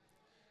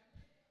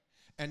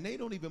 And they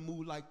don't even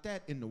move like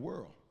that in the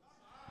world.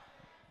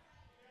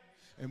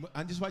 And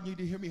I just want you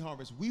to hear me,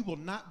 Harvest. We will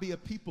not be a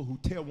people who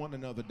tear one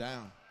another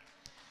down.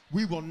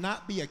 We will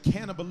not be a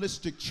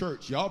cannibalistic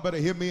church. Y'all better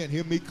hear me and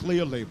hear me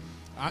clearly.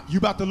 You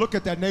about to look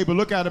at that neighbor,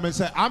 look at him and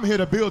say, I'm here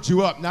to build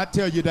you up, not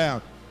tear you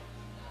down.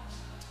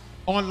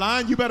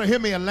 Online, you better hear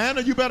me.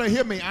 Atlanta, you better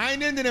hear me. I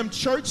ain't into them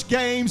church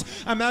games.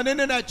 I'm not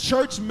into that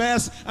church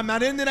mess. I'm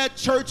not into that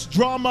church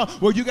drama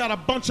where you got a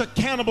bunch of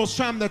cannibals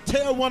trying to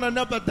tear one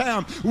another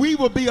down. We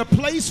will be a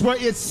place where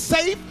it's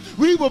safe.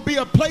 We will be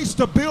a place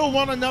to build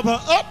one another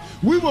up.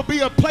 We will be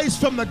a place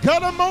from the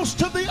guttermost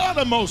to the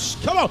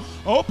uttermost. Come on,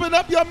 open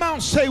up your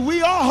mouth. Say,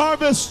 we are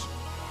Harvest.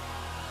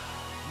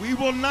 We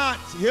will not,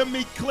 hear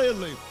me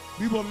clearly,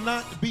 we will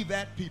not be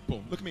that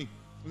people. Look at me.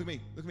 Look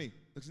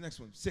at the next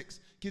one. 6,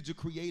 kids are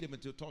creative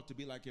until taught to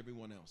be like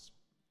everyone else.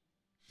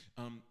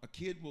 A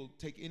kid will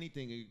take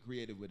anything and get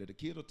creative with it. A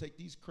kid will take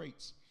these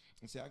crates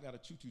and say, I got a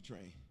choo-choo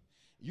train.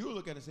 You'll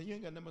look at it and say, you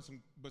ain't got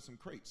nothing but some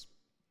crates.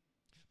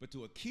 But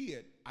to a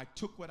kid, I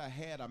took what I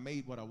had, I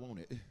made what I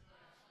wanted.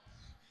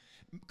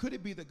 Could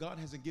it be that God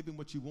hasn't given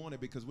what you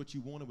wanted because what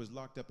you wanted was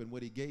locked up in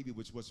what he gave you,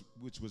 which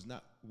was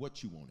not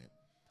what you wanted?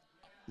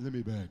 Let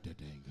me back that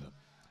thing up.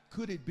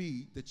 Could it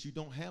be that you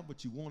don't have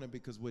what you wanted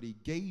because what he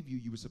gave you,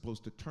 you were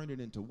supposed to turn it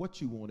into what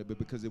you wanted, but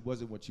because it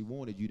wasn't what you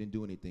wanted, you didn't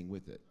do anything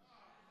with it?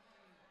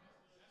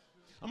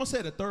 I'm going to say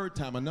it a third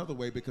time another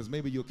way because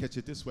maybe you'll catch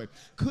it this way.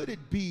 Could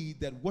it be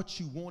that what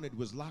you wanted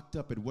was locked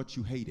up in what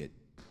you hated?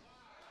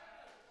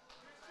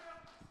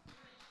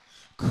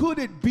 Could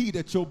it be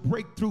that your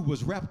breakthrough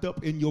was wrapped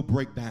up in your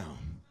breakdown?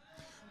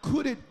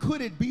 Could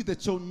it be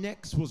that your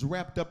next was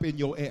wrapped up in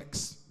your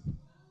ex?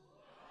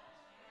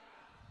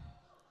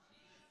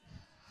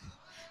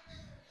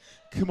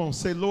 Come on,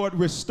 say, Lord,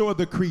 restore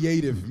the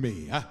creative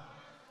me.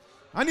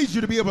 I need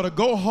you to be able to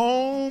go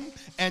home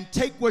and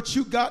take what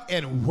you got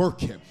and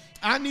work it.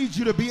 I need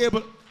you to be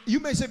able, you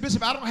may say,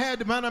 Bishop, I don't have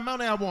the amount of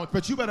money I want,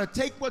 but you better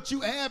take what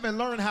you have and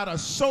learn how to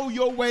sow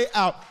your way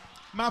out.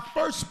 My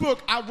first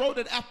book, I wrote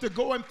it after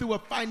going through a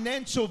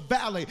financial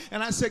valley.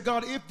 And I said,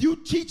 God, if you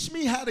teach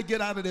me how to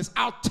get out of this,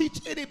 I'll teach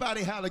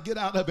anybody how to get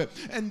out of it.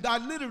 And I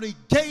literally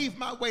gave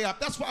my way up.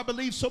 That's why I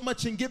believe so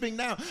much in giving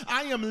now.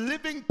 I am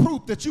living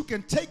proof that you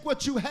can take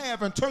what you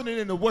have and turn it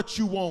into what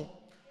you want.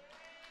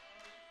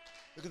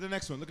 Look at the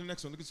next one. Look at the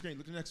next one. Look at the screen.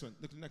 Look at the next one.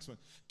 Look at the next one.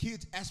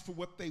 Kids ask for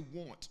what they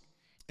want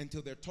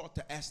until they're taught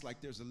to ask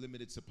like there's a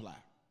limited supply.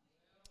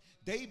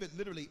 David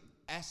literally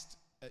asked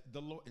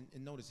the Lord,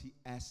 and notice he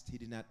asked, he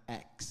did not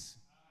ask.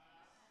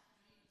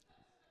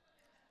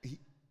 He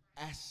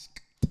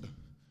asked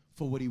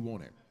for what he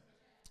wanted.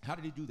 How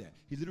did he do that?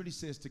 He literally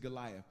says to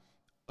Goliath,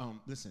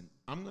 listen,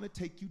 I'm going to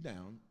take you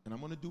down, and I'm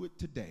going to do it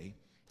today.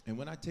 And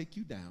when I take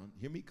you down,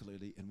 hear me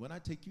clearly, and when I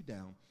take you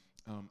down,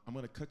 I'm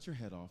going to cut your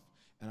head off,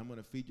 and I'm going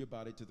to feed your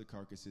body to the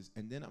carcasses,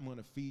 and then I'm going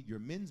to feed your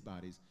men's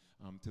bodies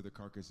to the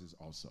carcasses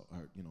also,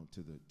 or,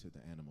 to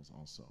the animals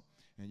also.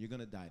 And you're going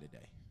to die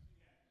today.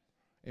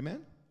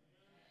 Amen?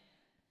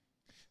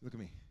 Look at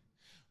me.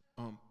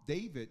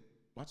 David,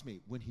 watch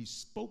me, when he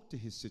spoke to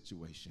his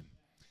situation,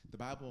 the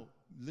Bible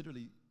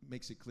literally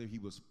makes it clear he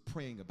was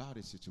praying about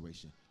his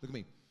situation. Look at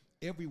me.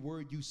 Every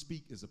word you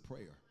speak is a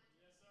prayer.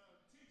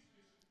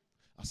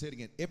 I'll say it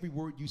again. Every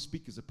word you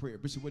speak is a prayer.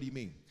 Bishop, what do you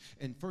mean?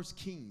 In 1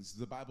 Kings,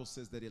 the Bible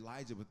says that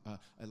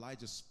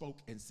Elijah spoke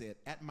and said,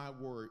 at my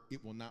word,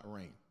 it will not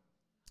rain.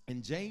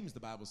 In James, the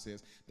Bible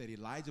says that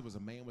Elijah was a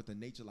man with a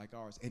nature like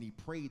ours, and he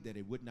prayed that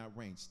it would not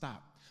rain.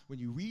 Stop. When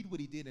you read what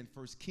he did in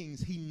 1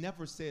 Kings, he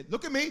never said,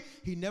 look at me,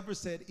 he never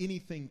said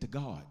anything to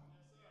God.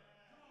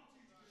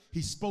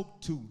 He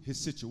spoke to his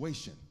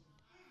situation,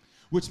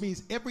 which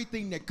means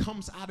everything that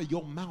comes out of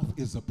your mouth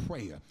is a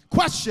prayer.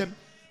 Question,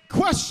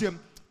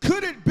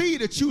 could it be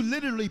that you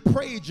literally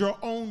prayed your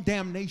own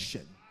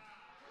damnation?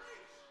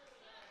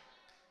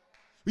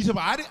 You said,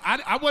 well,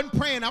 I wasn't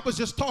praying, I was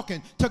just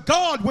talking. To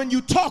God, when you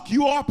talk,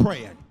 you are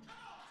praying.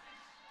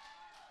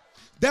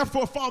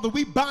 Therefore, Father,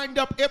 we bind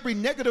up every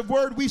negative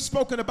word we've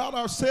spoken about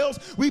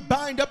ourselves. We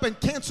bind up and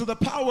cancel the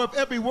power of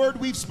every word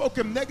we've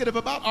spoken negative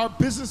about our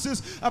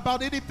businesses,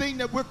 about anything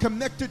that we're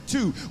connected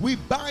to. We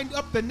bind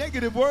up the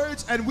negative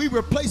words and we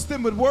replace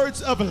them with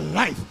words of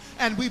life.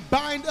 And we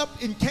bind up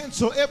and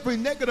cancel every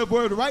negative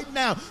word right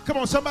now. Come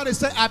on, somebody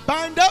say, I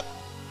bind up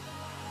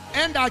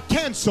and I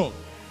cancel.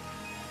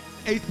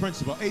 Eighth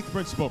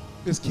principle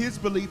is kids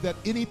believe that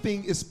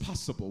anything is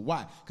possible.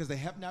 Why? Because they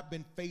have not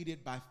been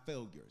faded by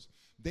failures.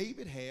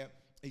 David had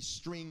a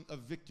string of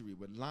victory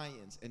with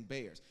lions and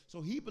bears. So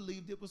he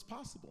believed it was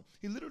possible.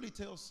 He literally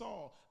tells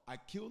Saul, I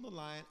killed the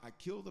lion, I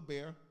killed the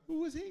bear.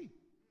 Who is he?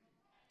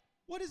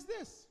 What is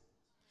this?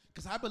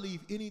 Because I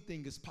believe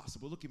anything is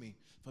possible. Look at me.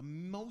 For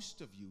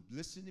most of you,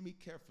 listen to me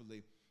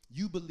carefully,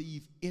 you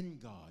believe in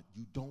God.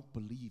 You don't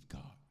believe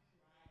God.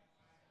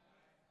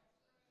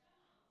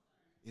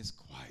 It's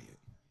quiet.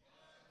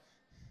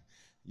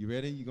 You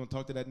ready? You're going to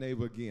talk to that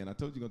neighbor again. I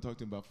told you you're going to talk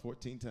to him about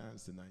 14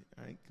 times tonight.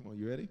 All right, come on,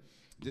 you ready?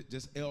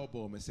 Just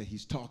elbow him and say,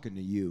 he's talking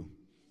to you.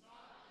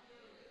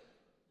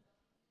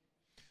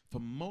 For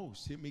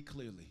most, hear me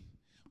clearly,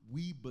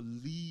 we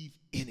believe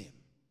in him.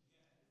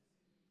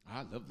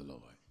 I love the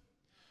Lord.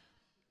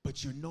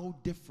 But you're no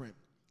different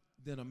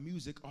than a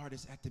music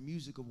artist at the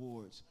music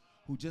awards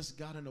who just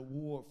got an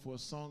award for a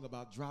song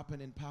about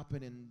dropping and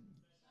popping and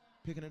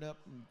picking it up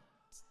and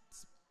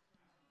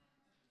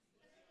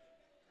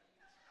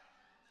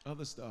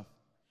other stuff.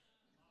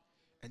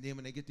 And then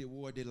when they get the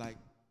award, they're like,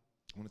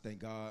 I want to thank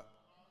God,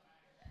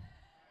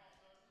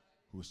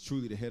 who is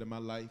truly the head of my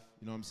life.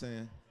 You know what I'm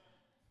saying?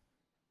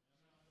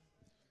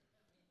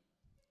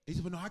 He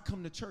said, well, no, I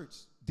come to church.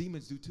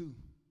 Demons do too.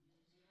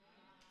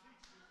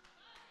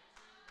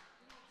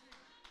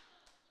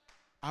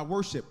 I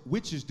worship.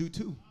 Witches do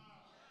too.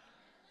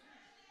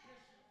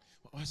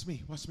 Watch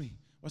me.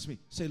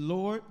 Say,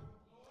 Lord,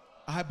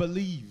 I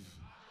believe.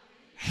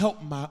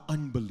 Help my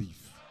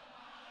unbelief.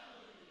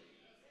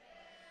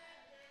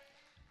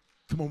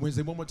 Come on,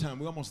 Wednesday, one more time.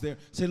 We're almost there.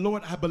 Say,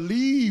 Lord, I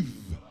believe.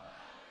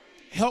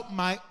 Help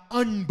my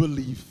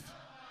unbelief.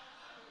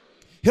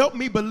 Help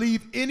me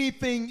believe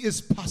anything is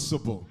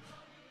possible.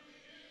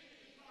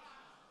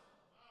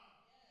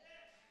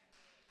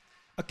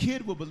 A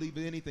kid will believe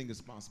that anything is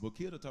possible. A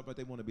kid will talk about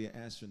they want to be an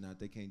astronaut,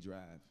 they can't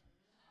drive.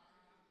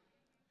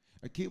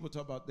 A kid will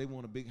talk about they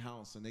want a big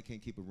house and they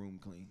can't keep a room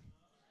clean.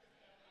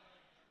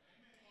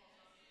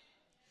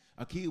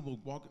 A kid will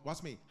walk,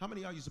 watch me. How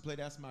many of y'all used to play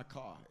That's My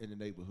Car in the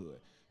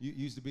neighborhood? You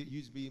used to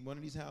be in one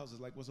of these houses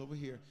like what's over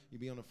here.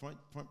 You'd be on the front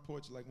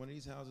porch like one of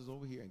these houses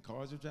over here, and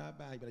cars would drive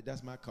by. You'd be like,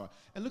 that's my car.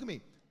 And look at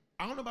me.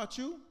 I don't know about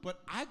you,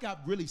 but I got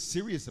really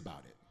serious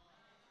about it.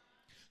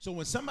 So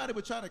when somebody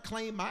would try to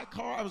claim my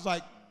car, I was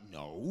like,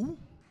 no.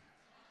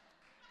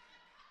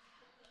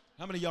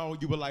 How many of y'all,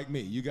 you were like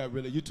me? You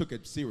took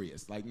it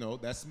serious. Like, no,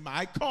 that's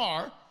my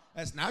car.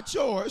 That's not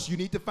yours. You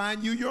need to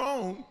find you your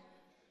own.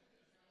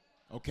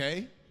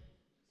 Okay?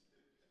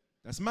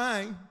 That's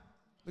mine.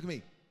 Look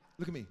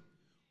at me.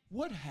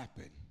 What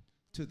happened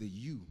to the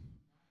you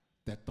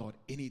that thought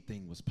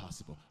anything was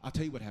possible? I'll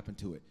tell you what happened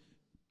to it.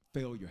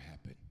 Failure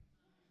happened.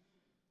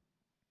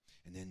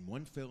 And then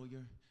one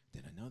failure,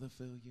 then another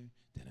failure,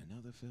 then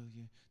another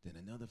failure, then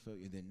another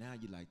failure. And then now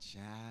you're like,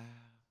 child.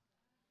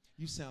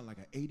 You sound like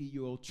an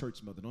 80-year-old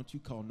church mother. Don't you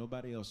call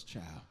nobody else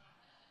child.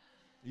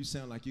 You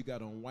sound like you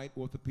got on white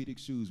orthopedic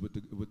shoes with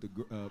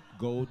the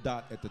gold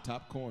dot at the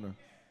top corner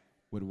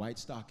with white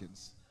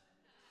stockings.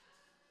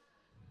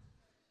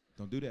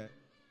 Don't do that.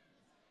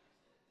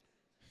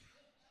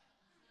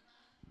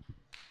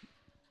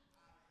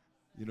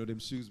 You know them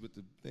shoes with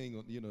the thing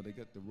on, you know, they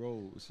got the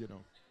rolls, you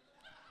know.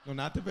 No,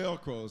 not the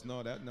Velcros.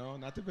 No,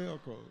 not the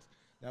Velcros.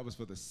 That was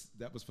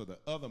for the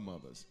other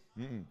mothers.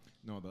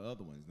 No, the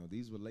other ones. No,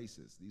 these were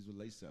laces. These were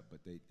lace up, but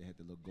they had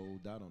the little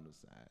gold dot on the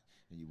side,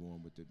 and you wore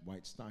them with the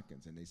white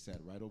stockings, and they sat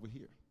right over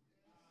here.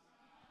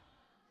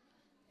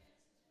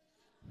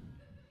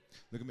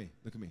 Look at me.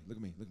 Look at me. Look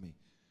at me. Look at me.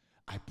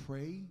 I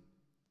pray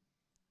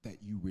that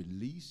you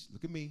release.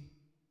 Look at me.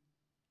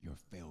 Your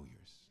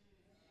failures.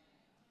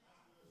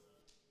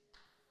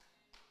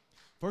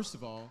 First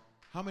of all,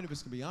 how many of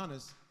us can be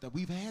honest that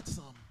we've had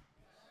some?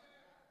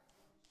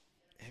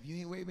 If you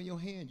ain't waving your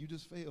hand, you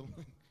just failed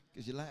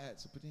because you lied.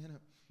 So put your hand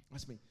up.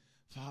 Watch me.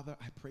 Father,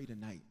 I pray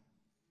tonight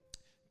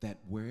that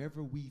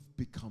wherever we've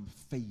become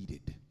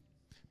faded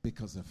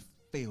because of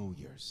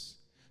failures,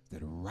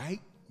 that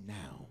right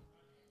now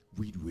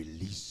we'd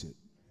release it.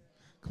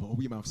 Come on,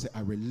 open your mouth. Say,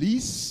 I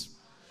release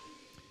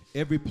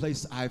every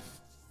place I've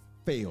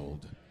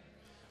failed.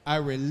 I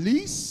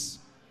release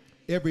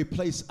every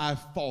place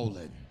I've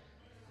fallen.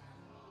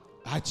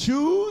 I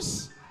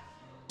choose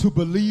to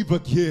believe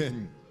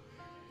again.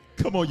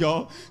 Come on,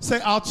 y'all. Say,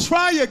 I'll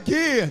try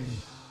again.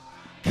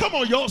 Come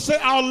on, y'all. Say,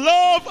 I'll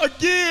love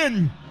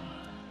again.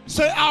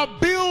 Say, I'll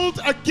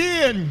build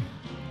again.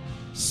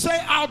 Say,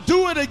 I'll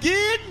do it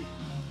again.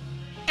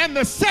 And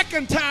the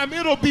second time,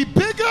 it'll be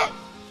bigger.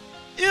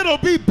 It'll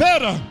be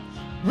better.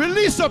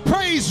 Release a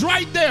praise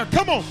right there.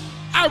 Come on.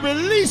 I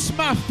release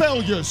my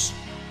failures.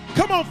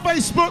 Come on,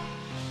 Facebook.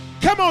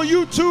 Come on,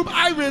 YouTube.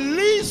 I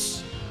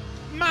release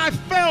my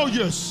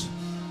failures.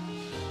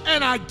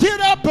 And I get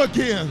up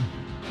again.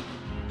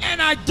 And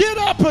I get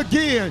up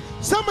again.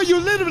 Some of you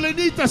literally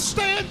need to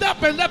stand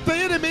up and let the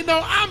enemy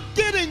know, I'm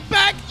getting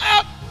back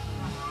up.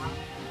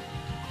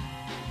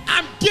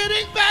 I'm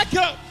getting back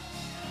up.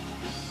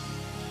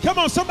 Come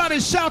on, somebody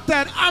shout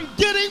that. I'm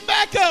getting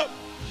back up.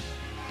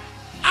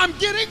 I'm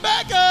getting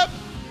back up.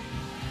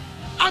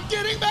 I'm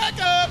getting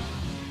back up.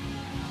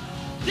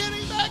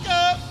 Getting back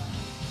up.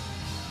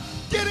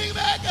 Getting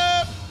back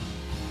up.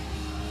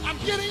 I'm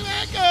getting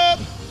back up.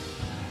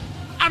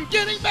 I'm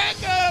getting back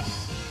up.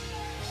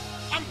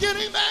 I'm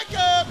getting back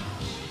up.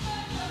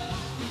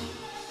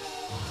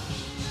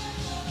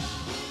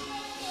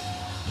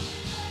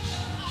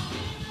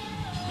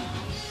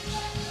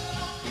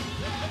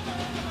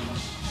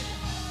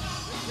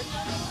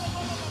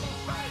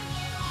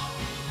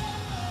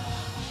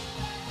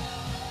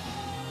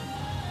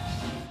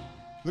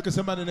 Look at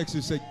somebody next to you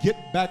and say,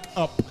 get back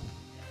up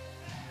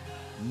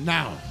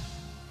now.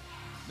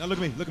 Now look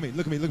at me, look at me,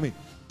 look at me, look at me.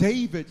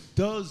 David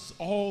does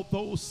all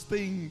those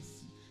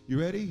things. You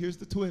ready? Here's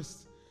the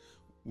twist.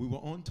 We were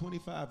on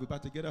 25. We're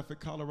about to get off at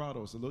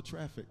Colorado. It's a little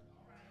traffic.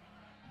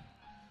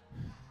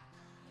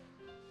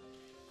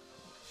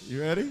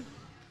 You ready?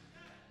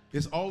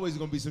 It's always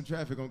going to be some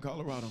traffic on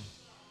Colorado.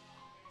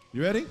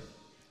 You ready?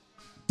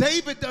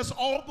 David does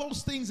all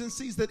those things and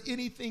sees that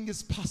anything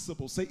is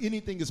possible. Say,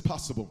 anything is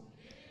possible.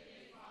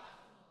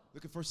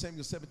 Look at 1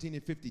 Samuel 17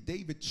 and 50.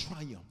 David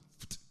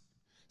triumphed.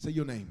 Say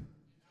your name.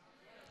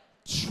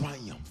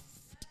 Triumphed.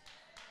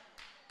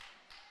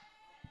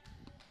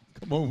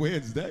 Come on,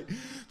 Wednesday.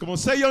 Come on,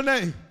 say your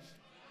name.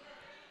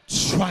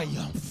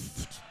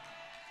 Triumphed.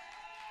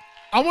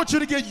 I want you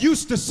to get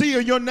used to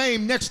seeing your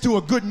name next to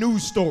a good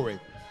news story.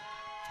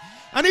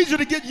 I need you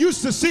to get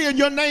used to seeing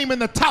your name in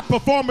the top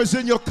performers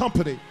in your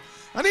company.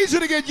 I need you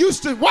to get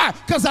used to, why?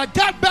 Because I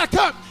got back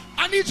up.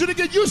 I need you to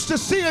get used to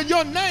seeing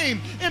your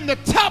name in the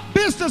top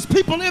business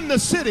people in the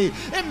city,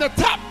 in the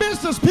top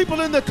business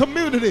people in the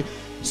community.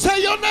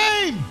 Say your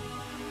name.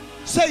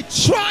 Say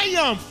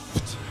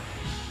triumphed.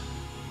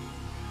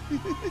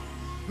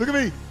 Look at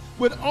me.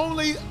 With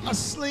only a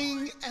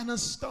sling and a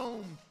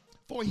stone,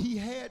 for he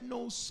had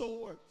no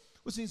sword.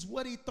 Which means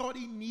what he thought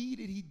he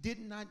needed, he did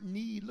not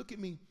need. Look at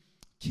me.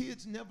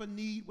 Kids never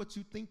need what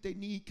you think they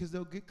need because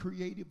they'll get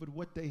creative with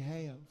what they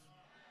have.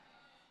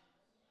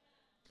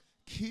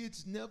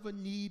 Kids never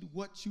need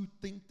what you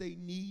think they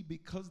need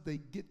because they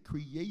get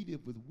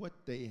creative with what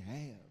they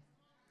have.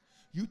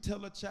 You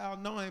tell a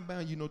child, no, I ain't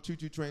buying you no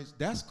choo-choo trains.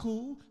 That's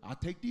cool. I'll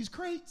take these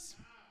crates.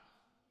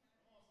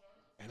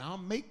 And I'll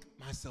make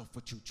myself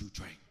a choo-choo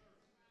train.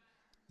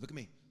 Look at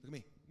me. Look at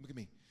me. Look at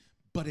me.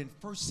 But in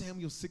 1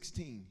 Samuel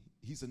 16,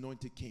 he's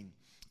anointed king.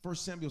 1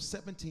 Samuel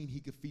 17, he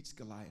defeats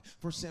Goliath.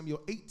 1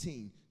 Samuel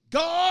 18,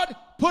 God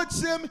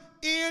puts him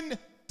in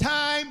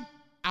time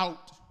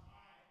out.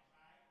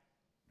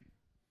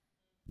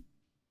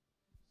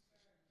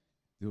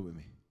 Do it with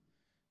me.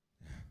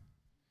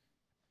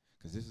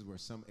 Because this is where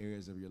some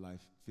areas of your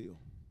life feel.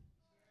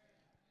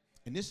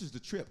 And this is the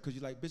trip, because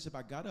you're like, Bishop,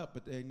 I got up,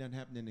 but there ain't nothing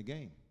happening in the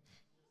game.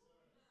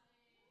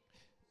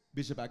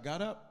 Bishop, I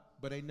got up,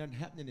 but ain't nothing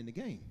happening in the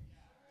game.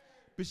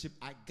 Bishop,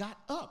 I got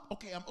up.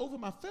 Okay, I'm over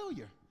my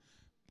failure.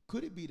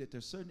 Could it be that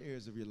there's certain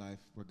areas of your life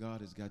where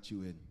God has got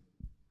you in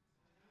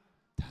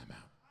timeout?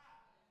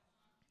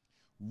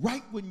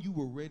 Right when you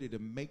were ready to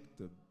make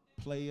the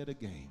play of the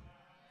game.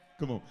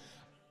 Come on.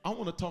 I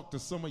want to talk to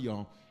some of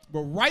y'all.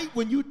 But right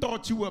when you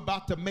thought you were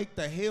about to make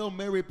the Hail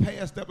Mary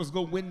pass that was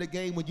going to win the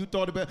game, when you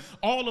thought about it,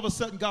 all of a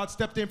sudden God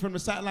stepped in from the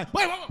sideline.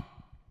 Wait.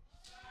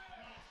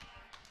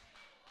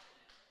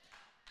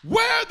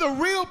 Where are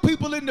the real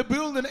people in the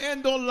building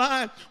and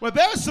online? Well,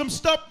 there's some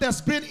stuff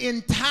that's been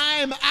in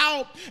time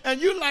out, and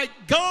you're like,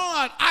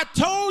 God, I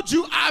told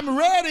you I'm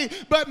ready,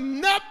 but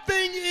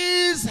nothing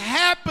is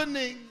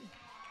happening.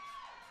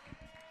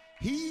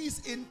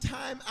 He's in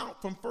time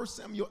out from 1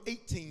 Samuel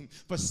 18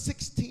 for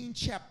 16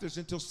 chapters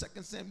until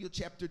 2 Samuel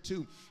chapter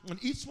 2.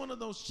 And each one of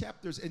those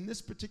chapters in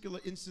this particular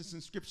instance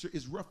in Scripture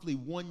is roughly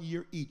 1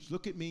 year each.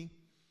 Look at me.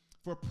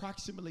 For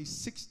approximately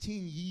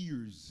 16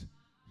 years.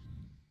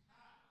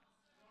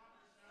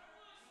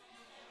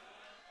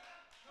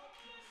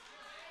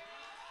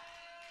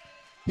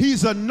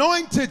 He's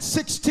anointed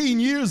 16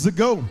 years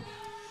ago.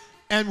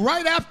 And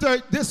right after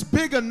this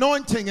big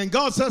anointing, and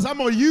God says, I'm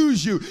going to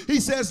use you.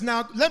 He says,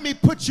 now let me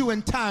put you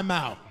in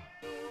timeout.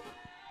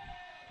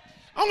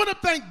 I want to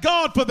thank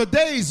God for the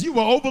days you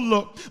were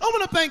overlooked. I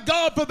want to thank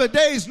God for the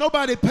days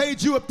nobody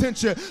paid you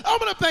attention. I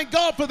want to thank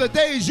God for the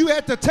days you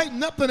had to take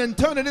nothing and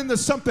turn it into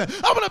something.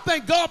 I want to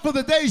thank God for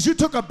the days you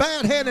took a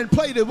bad hand and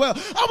played it well.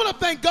 I want to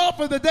thank God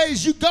for the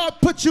days God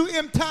put you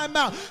in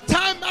timeout.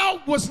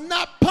 Timeout was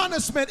not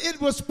punishment.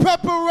 It was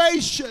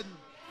preparation.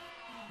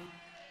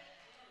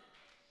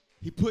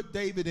 He put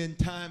David in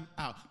time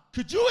out.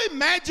 Could you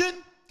imagine?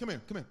 Come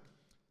here.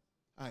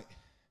 All right.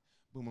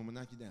 Boom, I'm going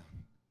to knock you down.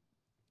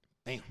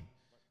 Bam.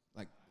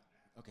 Like,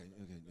 okay.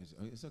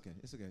 It's okay.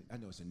 I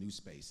know it's a new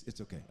space.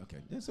 It's okay.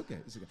 It's okay.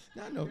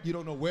 Now, I know you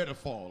don't know where to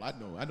fall. I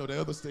know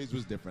the other stage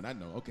was different. I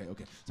know. Okay. So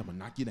I'm going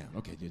to knock you down.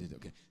 Okay. I'm going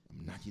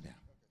to knock you down.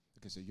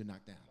 Okay, so you're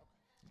knocked down.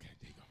 Okay,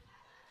 there you go.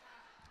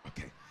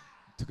 Okay.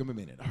 Took him a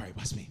minute. All right,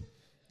 watch me.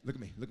 Look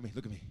at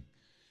me.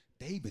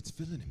 David's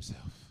feeling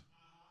himself.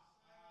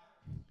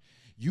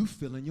 You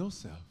feeling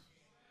yourself.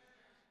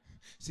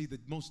 See, the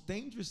most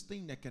dangerous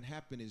thing that can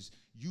happen is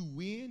you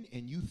win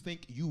and you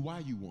think why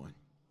you won.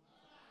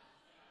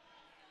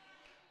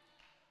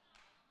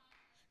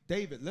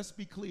 David, let's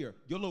be clear.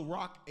 Your little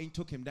rock ain't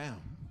took him down.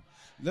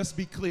 Let's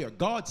be clear.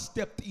 God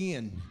stepped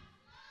in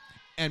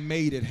and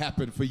made it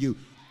happen for you.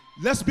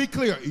 Let's be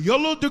clear. Your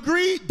little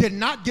degree did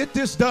not get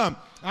this done.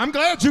 I'm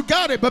glad you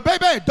got it, but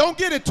baby, don't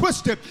get it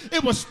twisted.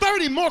 It was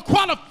 30 more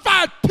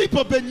qualified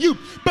people than you,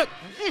 but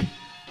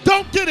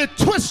don't get it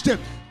twisted.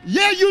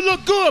 Yeah, you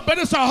look good, but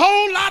it's a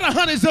whole lot of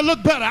honeys that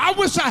look better. I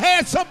wish I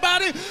had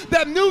somebody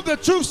that knew the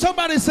truth.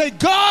 Somebody say,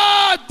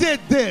 God did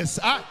this.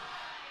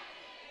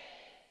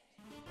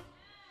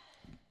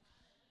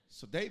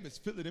 So David's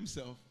feeling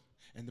himself,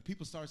 and the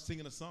people start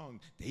singing a song.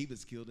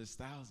 David's killed his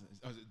thousands.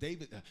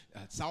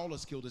 Saul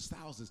has killed his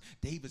thousands.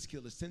 David's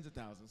killed his tens of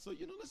thousands. So,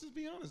 let's just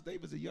be honest.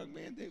 David's a young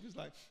man. David's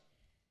like,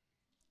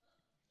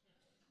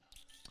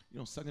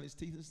 sucking his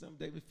teeth and stuff.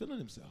 David feeling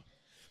himself.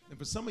 And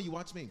for some of you,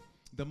 watch me.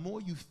 The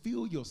more you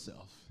feel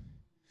yourself,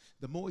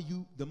 the more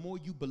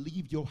you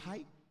believe your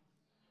hype,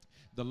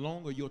 the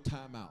longer your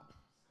time out.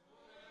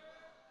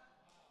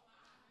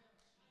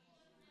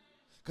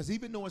 Because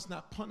even though it's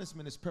not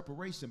punishment, it's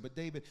preparation. But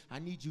David, I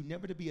need you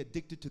never to be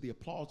addicted to the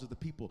applause of the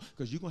people,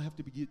 because you're going to have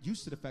to get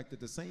used to the fact that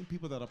the same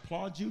people that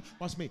applaud you,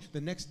 watch me,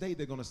 the next day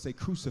they're going to say,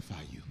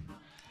 crucify you.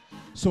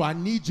 So I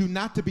need you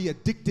not to be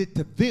addicted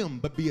to them,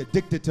 but be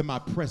addicted to my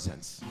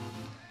presence.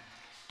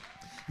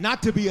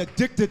 Not to be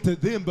addicted to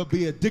them, but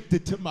be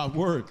addicted to my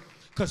word.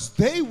 Because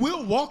they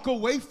will walk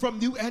away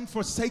from you and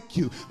forsake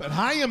you. But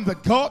I am the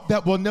God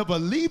that will never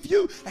leave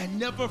you and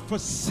never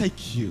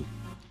forsake you.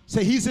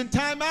 Say, he's in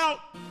time out.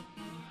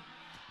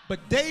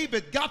 But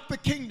David got the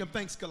kingdom,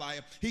 thanks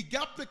Goliath. He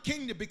got the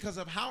kingdom because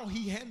of how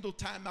he handled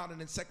time out.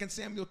 And in 2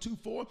 Samuel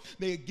 2:4,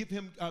 they give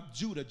him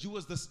Judah.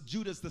 Judah's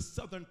the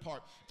southern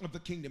part of the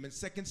kingdom. In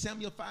 2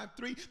 Samuel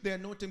 5:3, they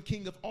anoint him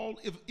king of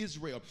all of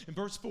Israel. In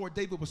verse 4,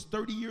 David was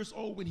 30 years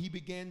old when he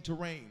began to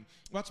reign.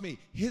 Watch me.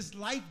 His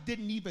life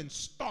didn't even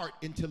start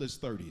until his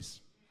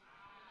 30s.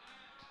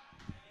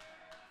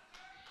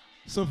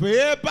 So for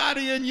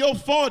everybody in your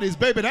 40s,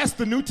 baby, that's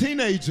the new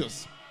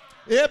teenagers.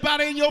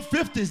 Everybody in your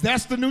 50s,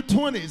 that's the new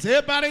 20s.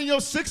 Everybody in your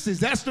 60s,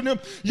 that's the new.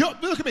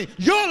 Look at me.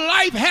 Your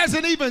life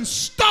hasn't even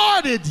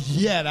started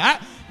yet.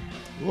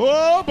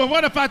 But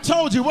what if I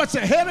told you what's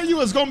ahead of you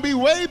is going to be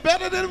way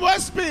better than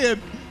what's been?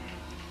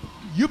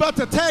 You about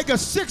to tag a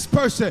 6th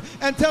person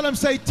and tell them,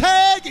 say,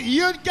 tag,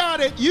 you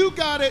got it, you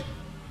got it.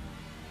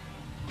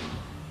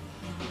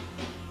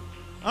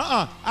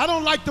 I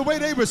don't like the way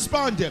they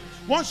responded.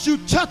 Once you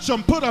touch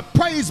them, put a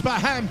praise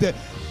behind it.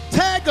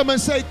 Tag them and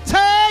say,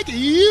 tag,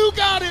 you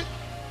got it.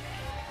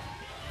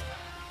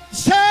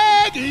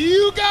 Tag,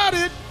 you got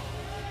it.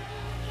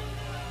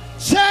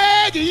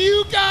 Tag,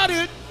 you got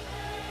it.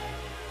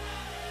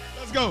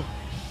 Let's go.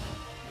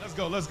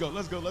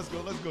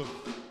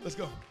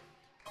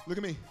 Look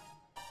at me.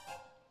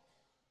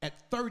 At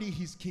 30,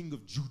 he's king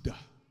of Judah.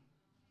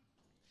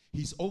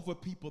 He's over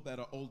people that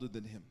are older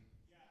than him.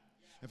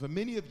 And for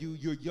many of you,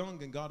 you're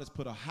young and God has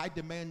put a high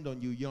demand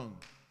on you young.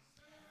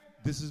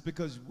 This is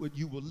because what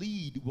you will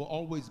lead will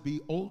always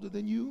be older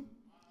than you,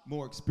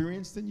 more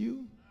experienced than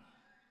you.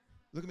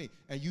 Look at me.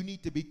 And you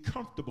need to be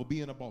comfortable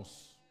being a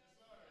boss.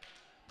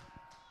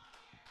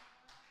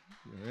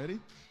 You ready?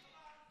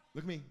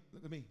 Look at me.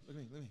 Look at me. Look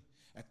at me. Look at me.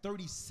 At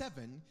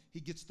 37, he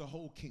gets the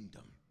whole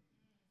kingdom.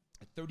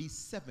 At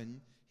 37,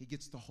 he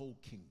gets the whole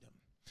kingdom.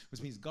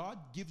 Which means God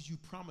gives you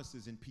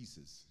promises in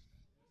pieces.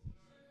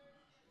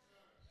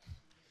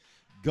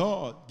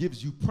 God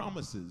gives you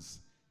promises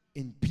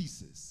in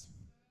pieces.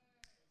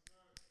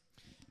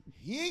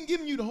 He ain't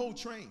giving you the whole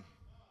train.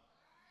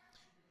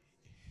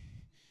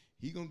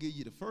 He gonna give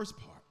you the first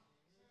part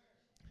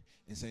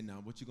and say,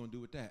 now what you gonna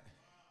do with that?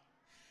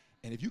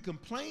 And if you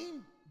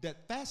complain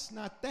that that's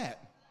not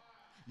that,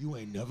 you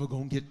ain't never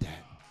gonna get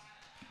that.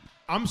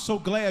 I'm so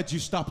glad you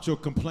stopped your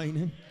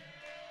complaining.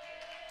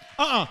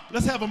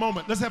 Let's have a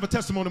moment. Let's have a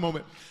testimony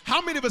moment.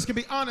 How many of us can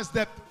be honest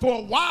that for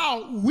a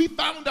while we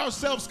found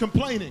ourselves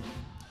complaining,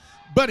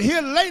 but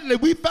here lately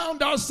we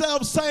found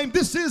ourselves saying,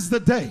 this is the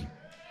day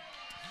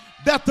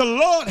that the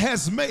Lord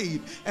has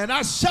made, and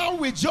I shall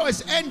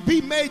rejoice and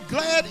be made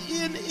glad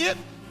in it.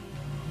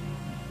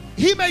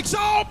 He makes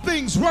all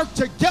things work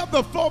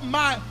together for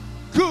my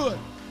good.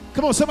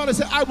 Come on, somebody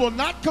say, I will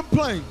not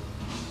complain.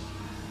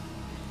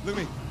 Look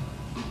at me.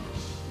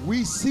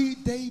 We see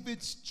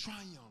David's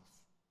triumph.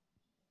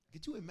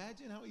 Could you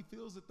imagine how he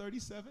feels at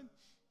 37?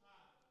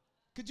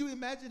 Could you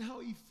imagine how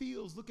he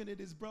feels looking at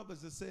his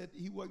brothers that said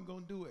he wasn't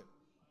going to do it?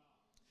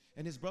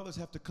 And his brothers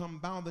have to come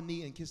bow the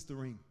knee and kiss the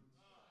ring.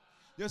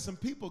 There's some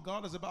people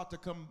God is about to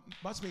come,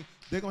 watch me,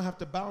 they're going to have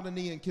to bow the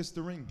knee and kiss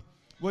the ring.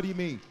 What do you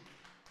mean?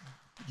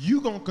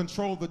 You're going to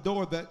control the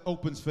door that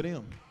opens for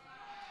them.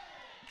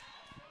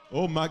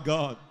 Oh my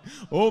God.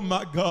 Oh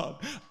my God.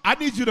 I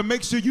need you to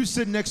make sure you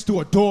sit next to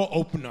a door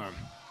opener.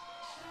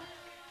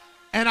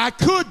 And I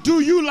could do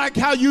you like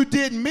how you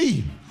did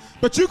me,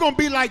 but you're going to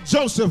be like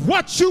Joseph.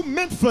 What you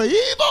meant for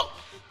evil,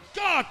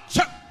 God,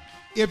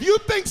 if you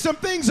think some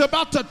things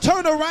about to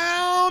turn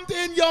around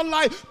in your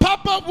life,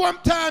 pop up one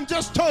time,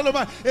 just turn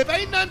around. If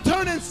ain't nothing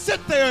turning,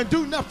 sit there and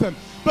do nothing.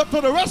 But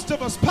for the rest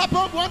of us, pop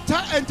up one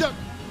time and just,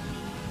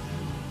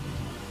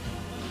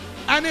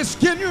 and it's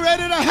getting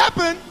ready to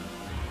happen.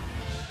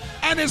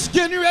 And it's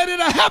getting ready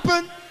to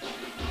happen.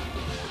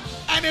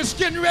 And it's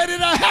getting ready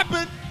to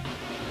happen.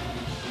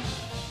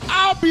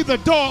 I'll be the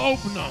door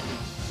opener.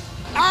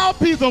 I'll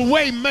be the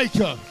way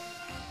maker.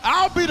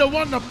 I'll be the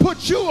one to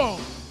put you on.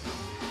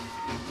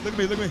 Look at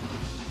me, look at me.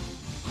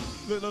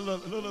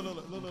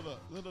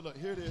 Look.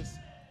 Here it is.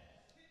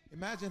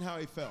 Imagine how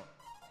he felt.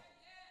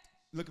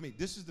 Look at me.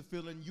 This is the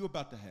feeling you're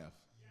about to have.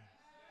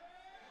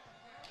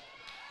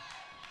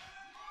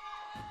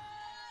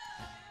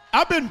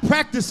 I've been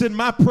practicing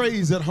my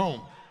praise at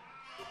home.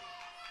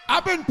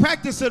 I've been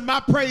practicing my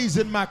praise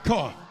in my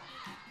car.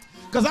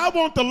 Because I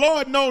want the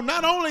Lord to know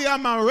not only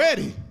am I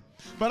ready,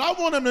 but I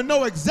want him to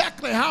know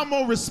exactly how I'm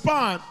going to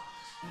respond.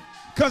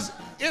 Because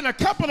in a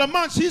couple of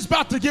months, he's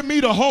about to give me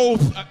the whole.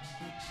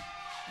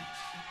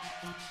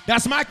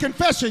 That's my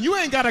confession. You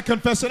ain't got to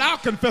confess it. I'll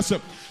confess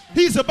it.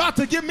 He's about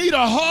to give me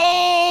the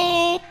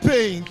whole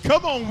thing.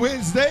 Come on,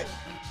 Wednesday.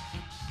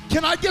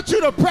 Can I get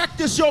you to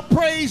practice your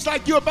praise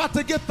like you're about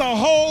to get the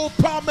whole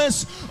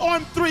promise?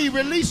 On 3,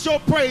 release your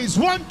praise.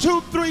 1,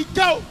 2, 3,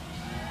 go.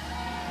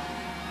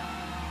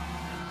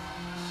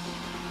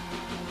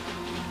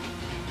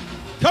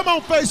 Come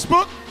on,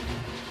 Facebook.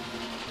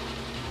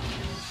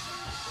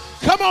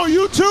 Come on,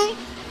 YouTube.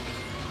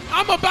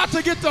 I'm about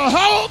to get the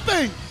whole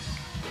thing.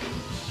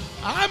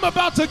 I'm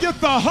about to get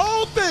the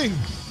whole thing.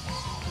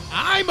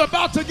 I'm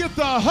about to get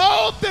the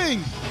whole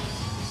thing.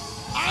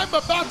 I'm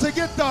about to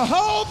get the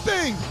whole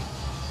thing.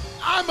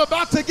 I'm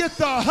about to get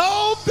the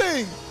whole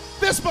thing.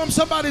 Fist bump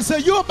somebody, say,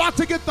 you're about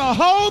to get the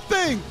whole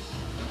thing.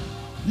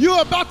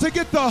 You're about to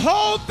get the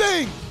whole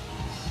thing.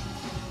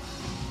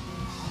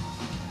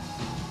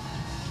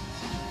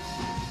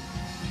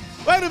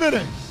 Wait a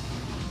minute.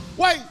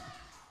 Wait.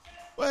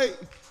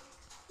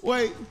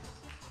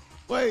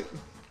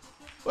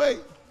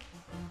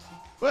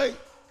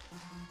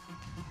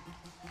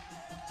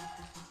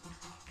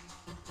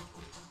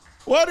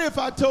 What if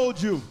I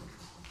told you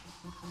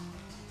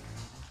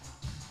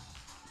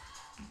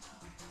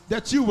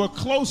that you were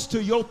close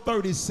to your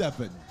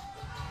 37?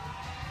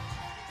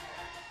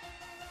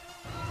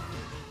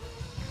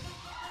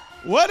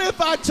 What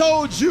if I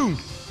told you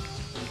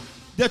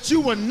that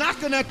you were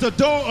knocking at the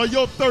door of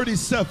your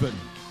 37?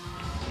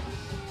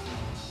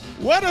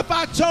 What if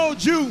I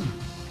told you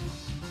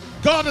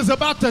God is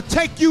about to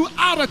take you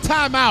out of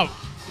timeout?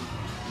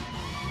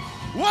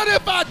 What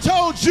if I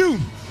told you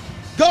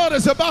God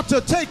is about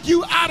to take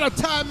you out of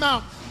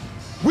timeout?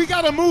 We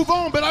got to move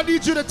on, but I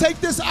need you to take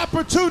this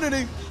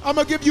opportunity. I'm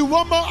going to give you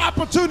one more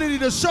opportunity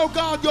to show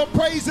God your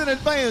praise in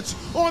advance.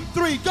 On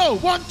 3, go.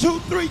 1, 2,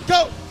 3,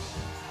 go.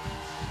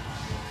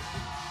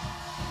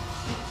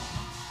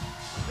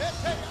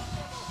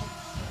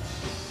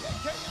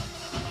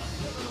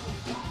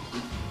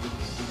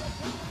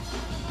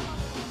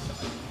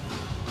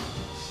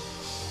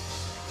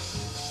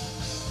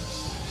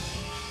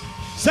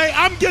 Say,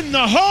 I'm getting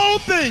the whole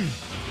thing.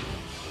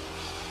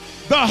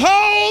 The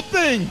whole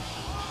thing.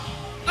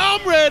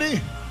 I'm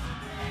ready.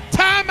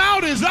 Time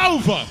out is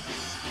over.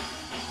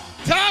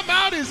 Time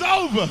out is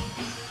over.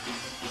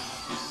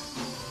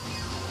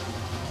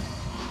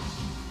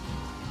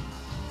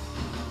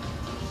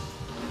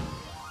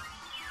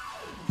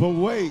 But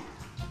wait.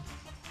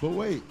 But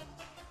wait.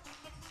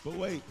 But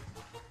wait.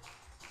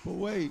 But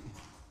wait.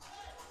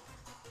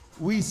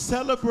 We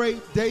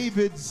celebrate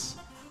David's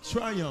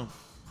triumph.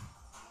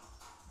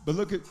 But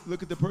look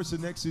at the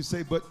person next to you,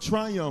 say, but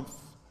triumph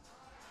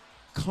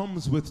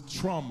comes with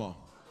trauma.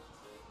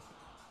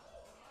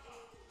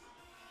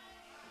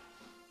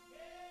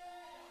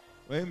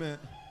 Wait a minute.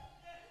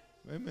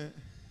 Wait a minute.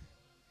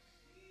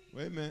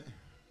 Wait a minute.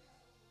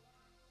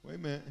 Wait a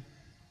minute.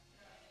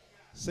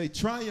 Say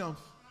triumph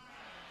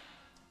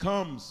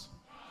comes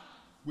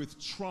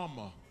with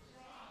trauma.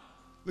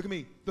 Look at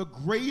me. The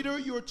greater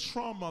your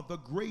trauma, the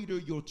greater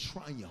your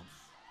triumph.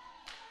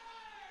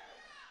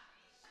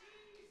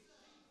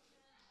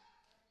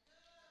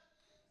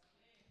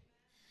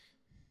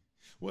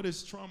 What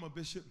is trauma,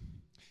 Bishop?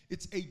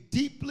 It's a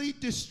deeply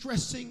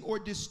distressing or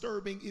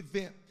disturbing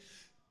event.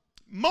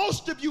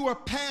 Most of you are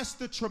past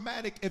the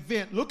traumatic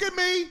event. Look at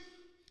me.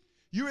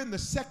 You're in the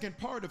second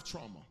part of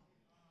trauma.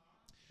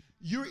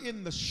 You're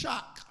in the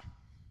shock.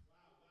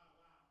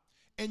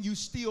 And you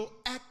still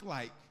act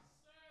like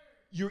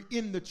you're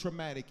in the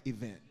traumatic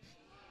event.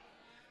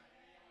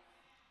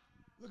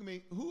 Look at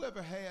me.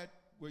 Whoever had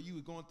where you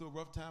were going through a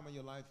rough time in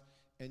your life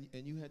and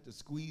you had to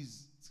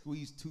squeeze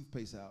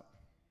toothpaste out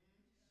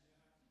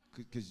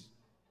because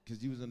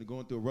you was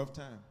going through a rough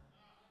time?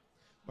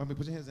 I mean,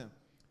 put your hands down.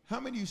 How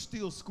many of you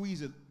still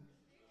squeeze it?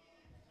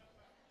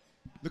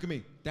 Look at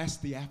me. That's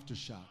the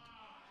aftershock.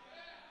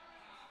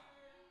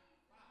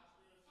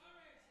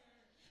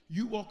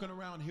 You walking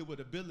around here with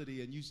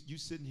ability and you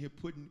sitting here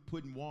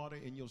putting water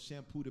in your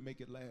shampoo to make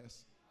it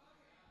last.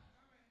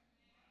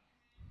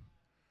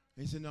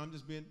 And he said, no, I'm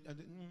just being,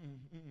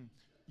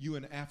 you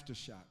an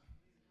aftershock.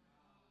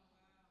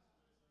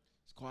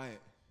 It's quiet.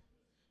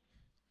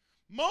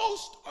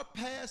 Most are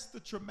past the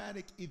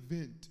traumatic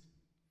event.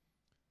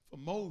 For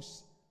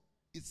most,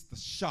 it's the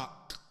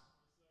shock.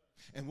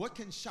 And what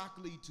can shock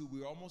lead to?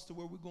 We're almost to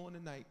where we're going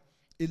tonight.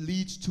 It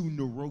leads to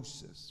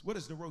neurosis. What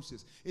is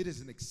neurosis? It is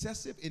an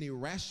excessive and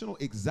irrational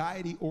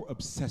anxiety or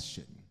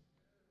obsession.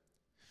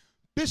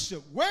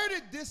 Bishop, where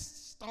did this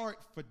start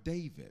for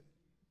David?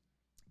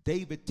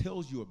 David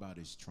tells you about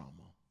his trauma.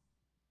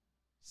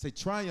 Say,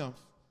 triumph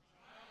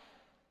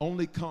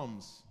only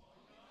comes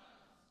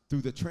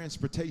through the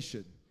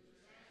transportation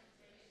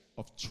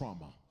of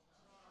trauma.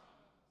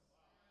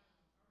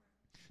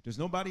 There's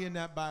nobody in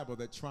that Bible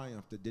that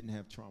triumphed that didn't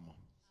have trauma.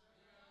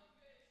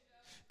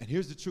 And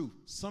here's the truth.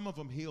 Some of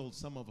them healed,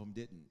 some of them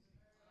didn't.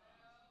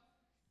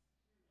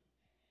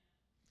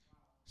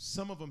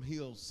 Some of them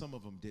healed, some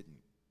of them didn't.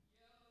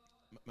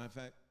 Matter of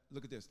fact,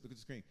 look at this. Look at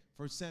the screen.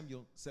 1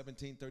 Samuel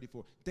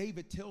 17:34.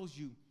 David tells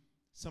you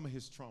some of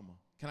his trauma.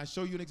 Can I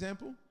show you an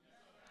example?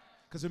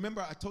 Because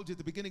remember, I told you at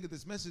the beginning of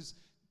this message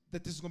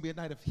that this is going to be a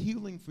night of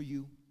healing for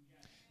you.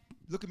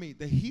 Look at me.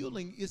 The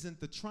healing isn't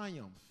the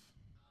triumph.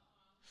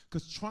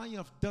 Because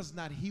triumph does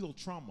not heal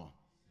trauma.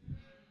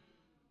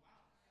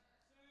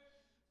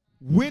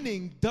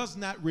 Winning does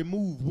not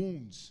remove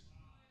wounds.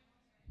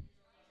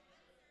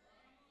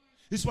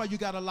 This is why you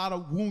got a lot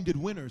of wounded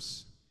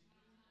winners.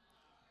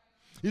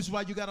 This is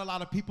why you got a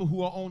lot of people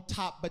who are on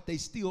top, but they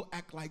still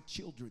act like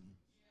children.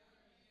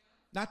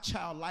 Not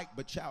childlike,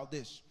 but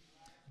childish.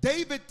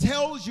 David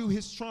tells you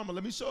his trauma.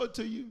 Let me show it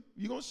to you.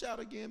 You're going to shout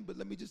again, but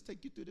let me just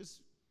take you through this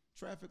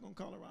traffic on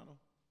Colorado.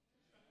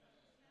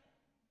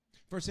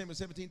 1 Samuel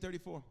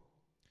 17:34.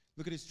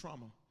 Look at his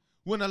trauma.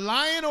 When a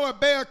lion or a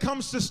bear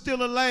comes to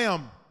steal a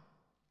lamb,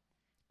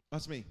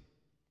 that's me.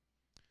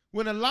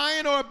 When a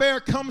lion or a bear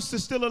comes to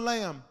steal a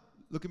lamb,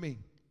 look at me.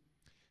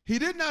 He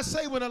did not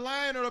say when a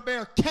lion or a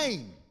bear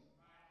came.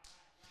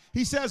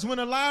 He says when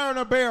a lion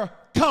or a bear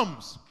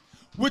comes,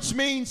 which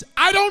means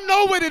I don't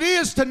know what it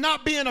is to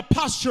not be in a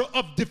posture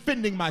of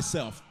defending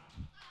myself.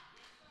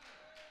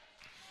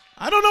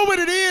 I don't know what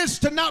it is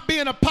to not be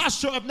in a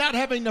posture of not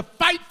having to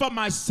fight for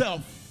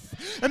myself.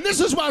 And this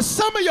is why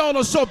some of y'all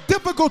are so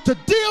difficult to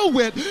deal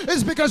with,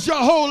 is because your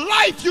whole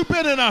life you've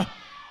been in a,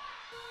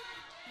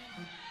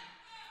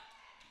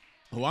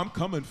 oh, I'm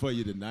coming for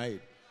you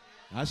tonight.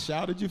 I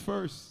shouted you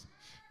first.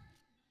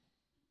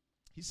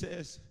 He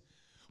says,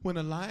 when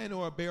a lion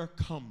or a bear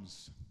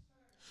comes,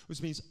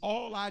 which means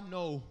all I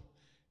know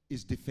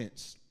is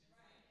defense.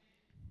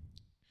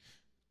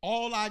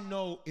 All I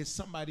know is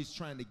somebody's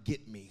trying to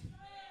get me.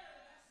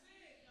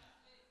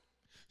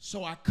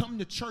 So I come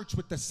to church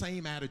with the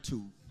same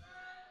attitude.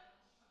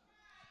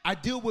 I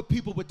deal with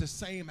people with the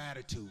same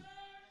attitude.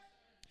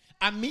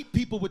 I meet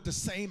people with the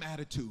same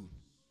attitude.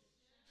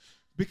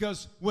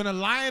 Because when a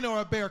lion or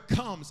a bear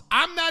comes,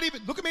 I'm not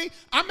even, look at me,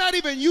 I'm not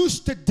even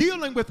used to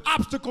dealing with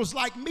obstacles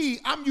like me.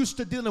 I'm used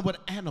to dealing with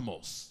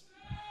animals.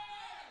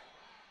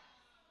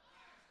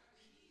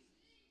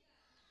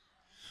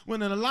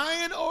 When a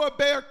lion or a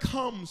bear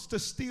comes to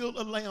steal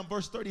a lamb,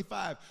 verse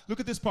 35, look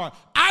at this part.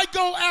 I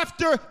go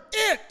after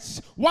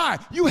it. Why?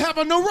 You have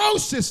a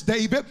neurosis,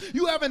 David.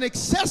 You have an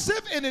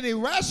excessive and an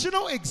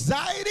irrational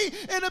anxiety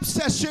and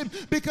obsession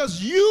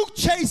because you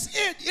chase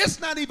it. It's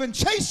not even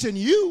chasing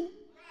you.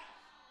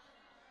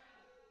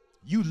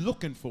 You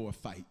looking for a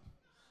fight.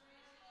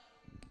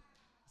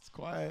 It's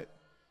quiet.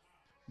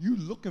 You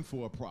looking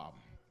for a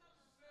problem.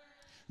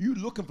 You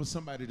looking for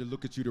somebody to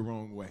look at you the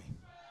wrong way.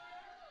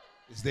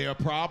 Is there a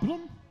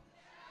problem?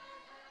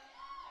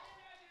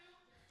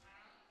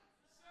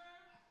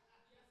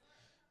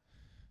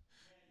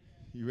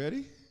 You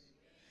ready?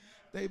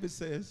 David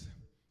says,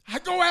 I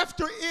go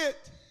after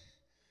it.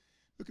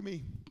 Look at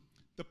me.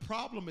 The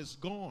problem is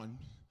gone,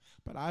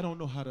 but I don't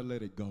know how to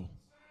let it go.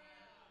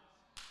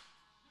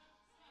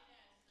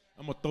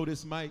 I'm going to throw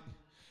this mic,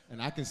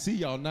 and I can see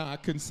y'all now. I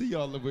couldn't see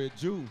y'all over at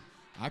Jewel.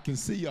 I can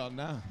see y'all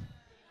now.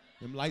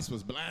 Them lights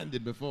was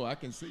blinded before. I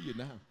can see you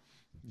now.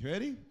 You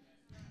ready?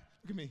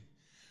 Look at me.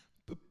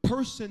 The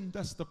person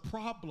that's the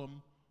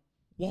problem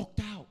walked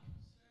out.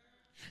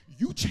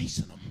 You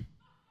chasing them.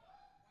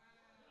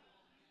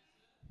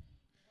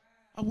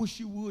 I wish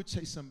you would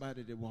chase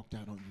somebody that walked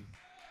out on you.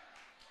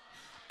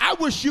 I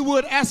wish you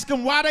would ask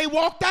them why they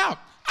walked out.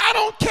 I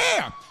don't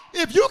care.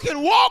 If you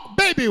can walk,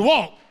 baby,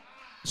 walk.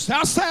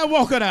 South side,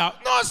 walk it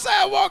out. North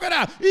side, walk it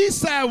out. East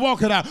side,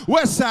 walk it out.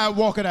 West side,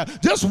 walk it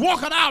out. Just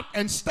walk it out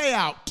and stay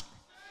out.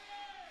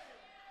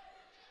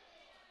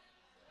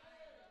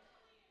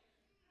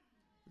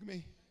 Look at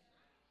me.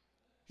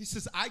 He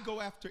says, I go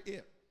after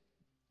it,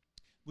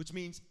 which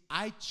means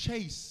I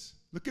chase.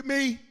 Look at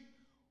me.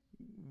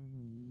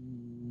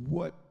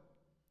 What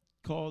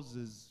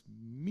causes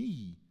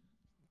me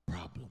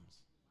problems?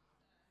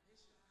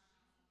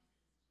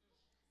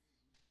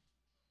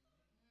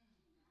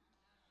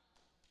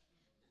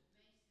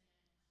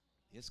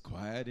 It's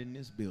quiet in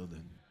this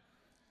building.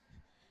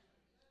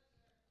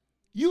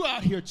 You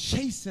out here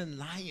chasing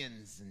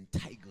lions and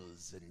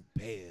tigers and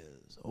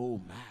bears. Oh,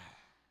 my.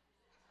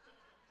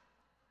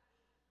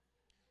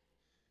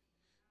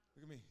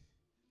 Look at me.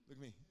 Look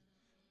at me.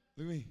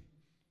 Look at me.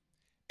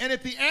 And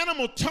if the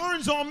animal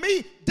turns on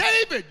me,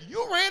 David,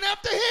 you ran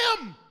after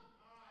him.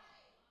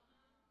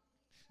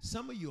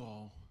 Some of you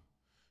all,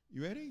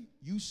 you ready?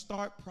 You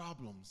start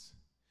problems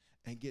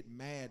and get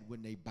mad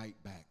when they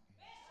bite back.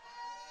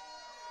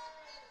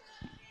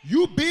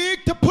 You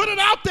big to put it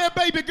out there,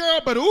 baby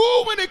girl, but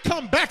ooh, when it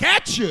come back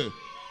at you,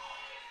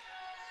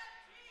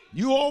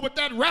 you all with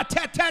that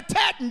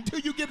rat-tat-tat-tat until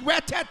you get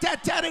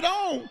rat-tat-tat-tatted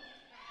on.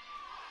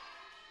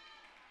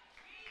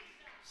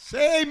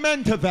 Say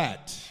amen to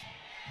that.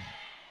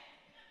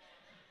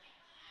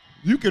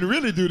 You can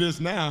really do this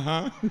now,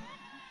 huh?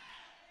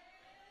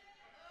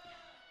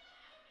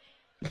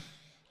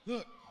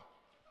 Look,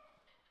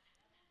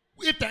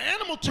 if the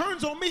animal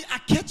turns on me, I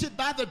catch it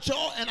by the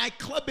jaw and I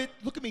club it,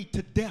 look at me,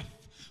 to death,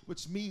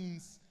 which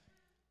means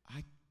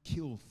I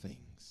kill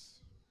things.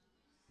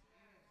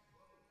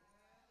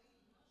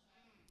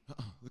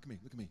 Look at me,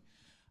 look at me.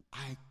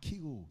 I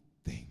kill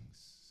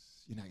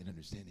things. You're not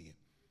understanding it.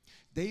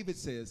 David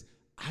says,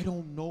 I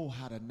don't know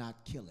how to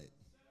not kill it.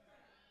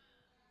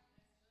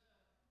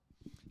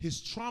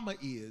 His trauma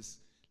is,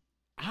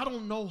 I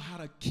don't know how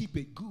to keep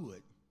it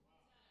good.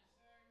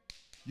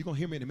 You're going to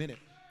hear me in a minute.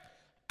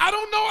 I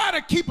don't know how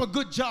to keep a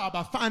good job.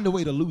 I find a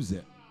way to lose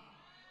it.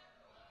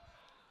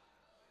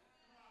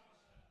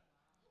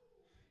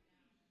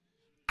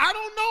 I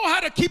don't know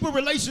how to keep a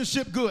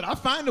relationship good. I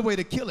find a way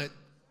to kill it.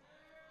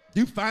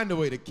 You find a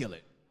way to kill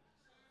it.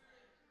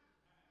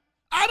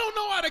 I don't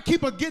know how to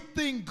keep a good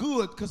thing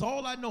good because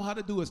all I know how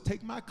to do is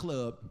take my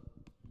club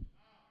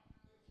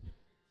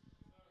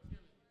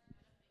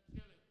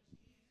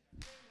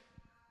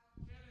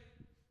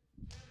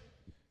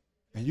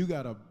and you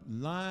got a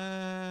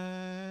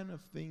line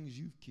of things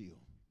you've killed.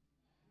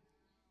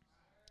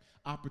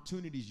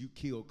 Opportunities you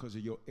killed because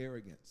of your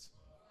arrogance.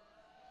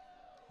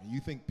 And you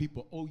think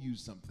people owe you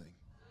something.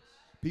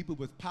 People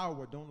with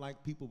power don't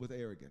like people with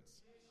arrogance.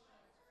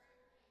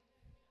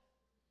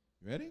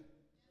 Ready?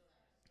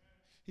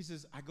 He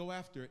says, I go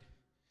after it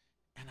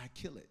and I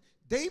kill it.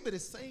 David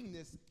is saying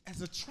this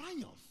as a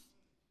triumph,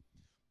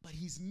 but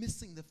he's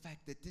missing the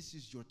fact that this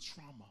is your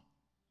trauma.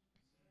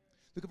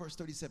 Look at verse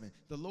 37.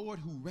 The Lord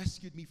who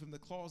rescued me from the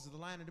claws of the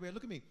lion and the bear.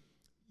 Look at me.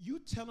 You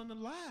telling a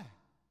lie.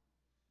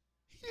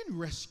 He didn't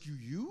rescue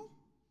you.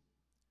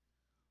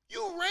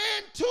 You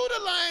ran to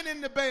the lion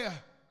and the bear,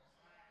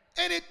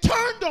 and it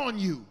turned on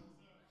you.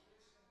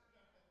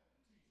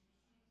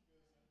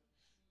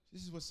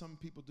 This is what some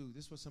people do.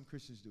 This is what some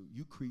Christians do.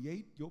 You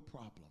create your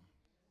problem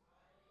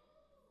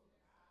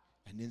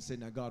and then say,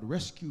 now, God,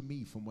 rescue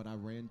me from what I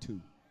ran to.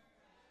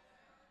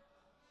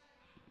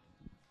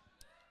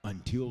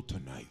 Until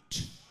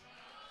tonight.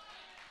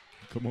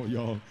 Come on,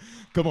 y'all.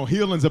 Come on,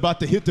 healing's about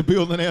to hit the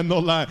building and no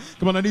lie.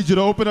 Come on, I need you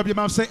to open up your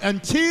mouth and say,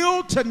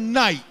 until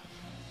tonight.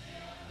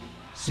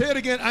 Say it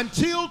again,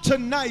 until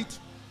tonight.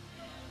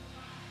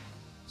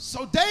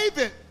 So,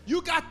 David,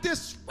 you got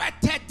this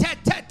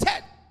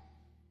rat-tat-tat-tat-tat.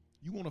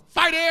 You want to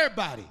fight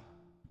everybody.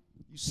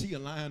 You see a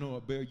lion or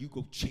a bear, you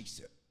go chase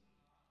it.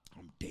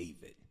 I'm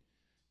David.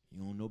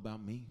 You don't know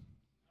about me?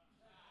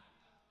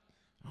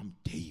 I'm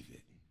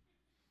David.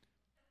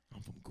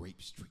 I'm from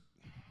Grape Street.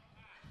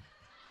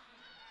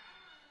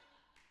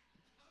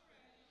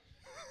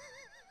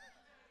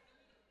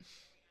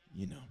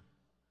 You know,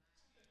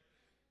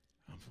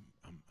 I'm from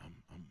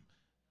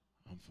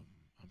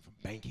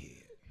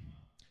Bankhead.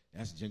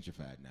 That's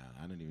gentrified now.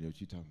 I don't even know what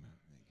you're talking about.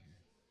 Bankhead.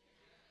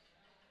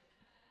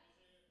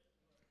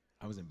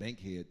 I was in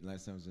Bankhead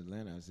last time I was in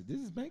Atlanta. I said, "This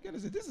is Bankhead." I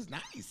said, "This is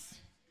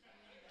nice.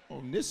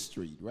 On this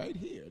street right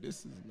here,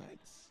 this is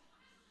nice.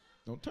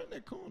 Don't turn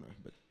that corner,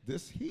 but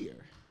this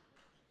here.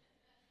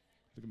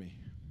 Look at me."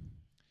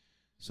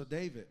 So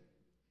David,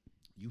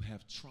 you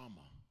have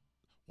trauma.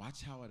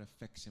 Watch how it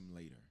affects him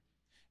later.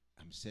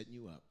 I'm setting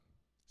you up.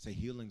 Say,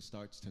 healing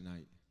starts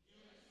tonight.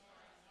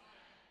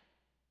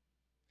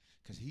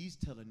 Because he's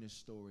telling this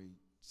story,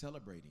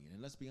 celebrating it.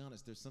 And let's be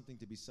honest, there's something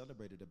to be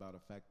celebrated about the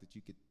fact that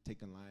you could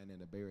take a lion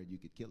and a bear and you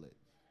could kill it.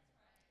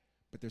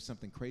 But there's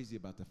something crazy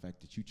about the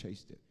fact that you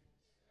chased it.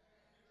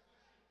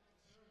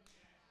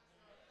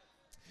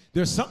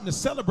 There's something to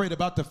celebrate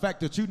about the fact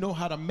that you know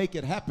how to make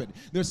it happen.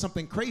 There's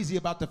something crazy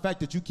about the fact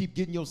that you keep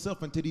getting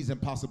yourself into these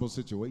impossible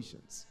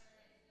situations.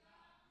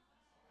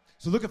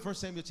 So look at 1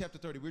 Samuel chapter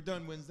 30. We're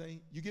done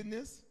Wednesday. You getting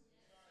this?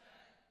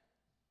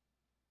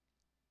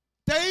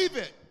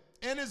 David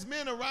and his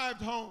men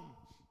arrived home,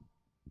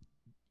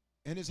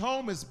 and his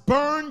home is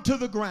burned to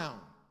the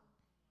ground.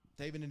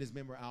 David and his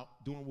men were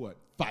out doing what?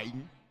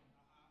 Fighting.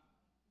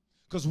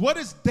 Because what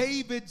is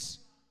David's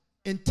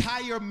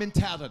entire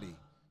mentality?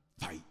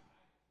 Fight.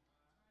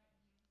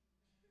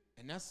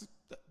 And that's,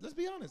 let's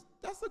be honest,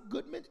 that's a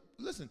good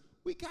listen,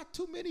 we got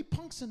too many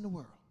punks in the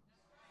world.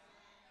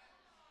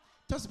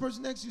 Touch the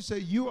person next to you, say,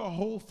 you're a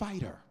whole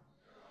fighter.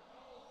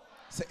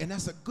 Say, and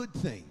that's a good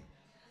thing.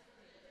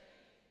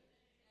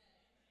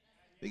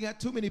 We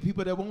got too many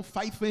people that won't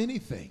fight for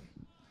anything.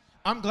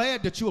 I'm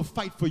glad that you'll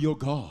fight for your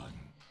God.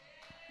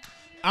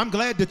 I'm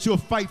glad that you'll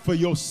fight for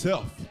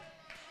yourself.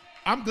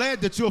 I'm glad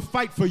that you'll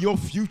fight for your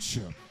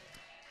future.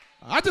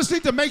 I just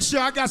need to make sure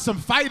I got some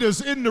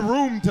fighters in the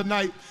room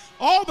tonight.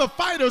 All the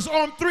fighters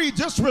on 3,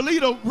 just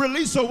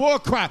release a war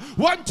cry.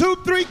 1, 2,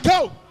 3,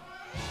 go.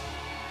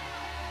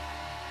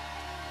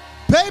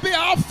 Baby,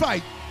 I'll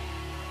fight.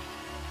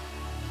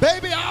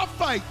 Baby, I'll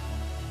fight.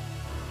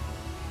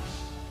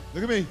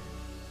 Look at me.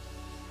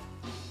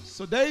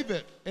 So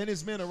David and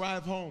his men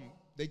arrive home.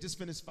 They just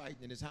finished fighting,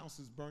 and his house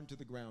is burned to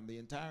the ground. The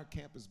entire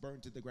camp is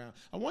burned to the ground.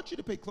 I want you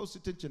to pay close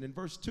attention. In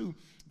verse 2,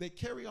 they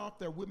carry off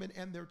their women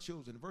and their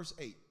children. Verse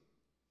 8,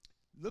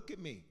 look at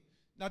me.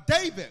 Now,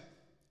 David,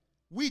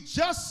 we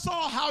just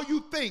saw how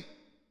you think.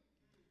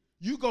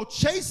 You go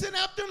chasing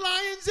after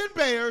lions and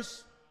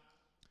bears.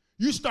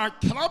 You start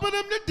clubbing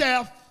them to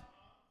death.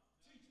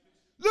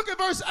 Look at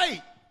verse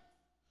 8.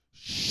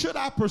 Should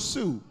I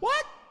pursue?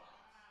 What?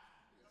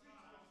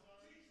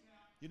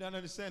 You're not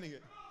understanding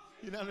it.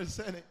 You're not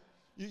understanding it.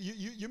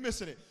 You're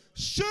missing it.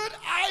 Should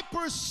I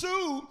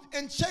pursue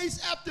and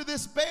chase after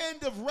this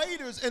band of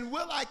raiders, and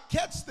will I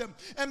catch them?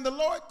 And the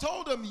Lord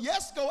told him,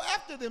 yes, go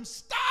after them.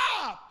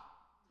 Stop.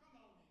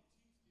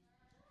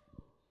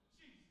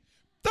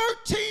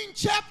 13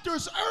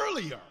 chapters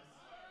earlier,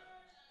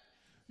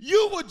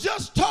 you were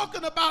just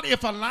talking about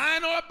if a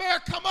lion or a bear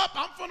come up,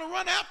 I'm going to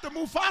run after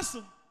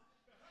Mufasa.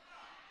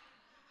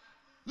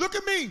 Look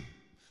at me.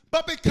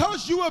 But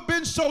because you have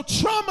been so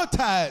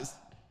traumatized,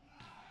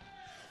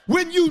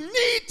 when you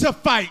need to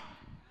fight,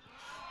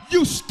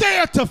 you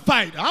scared to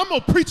fight. I'm going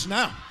to preach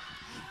now.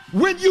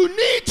 When you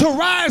need to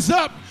rise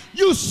up,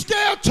 you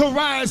scared to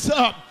rise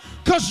up.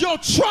 Because your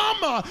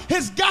trauma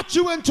has got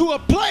you into a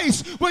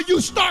place where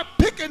you start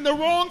picking the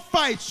wrong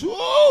fights.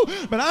 Ooh,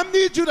 but I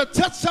need you to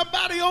touch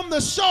somebody on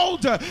the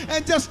shoulder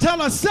and just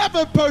tell a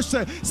 7th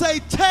person,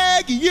 say,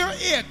 tag, you're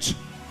it.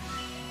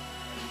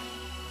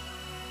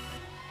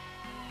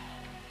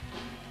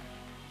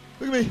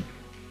 Look at me.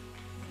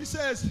 He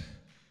says,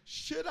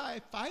 should I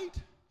fight?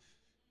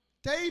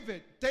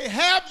 David, they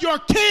have your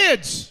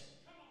kids.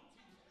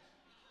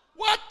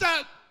 What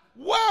the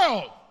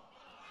world?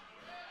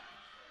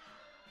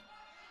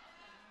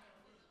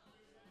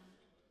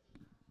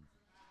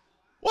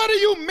 What do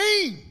you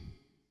mean?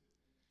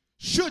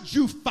 Should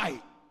you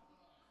fight?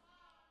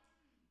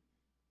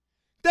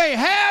 They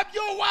have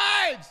your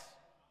wives.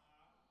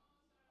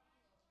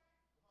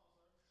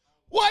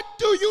 What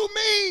do you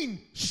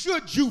mean?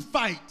 Should you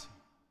fight?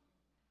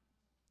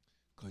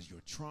 Because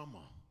your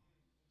trauma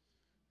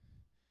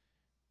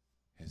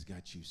has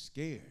got you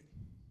scared.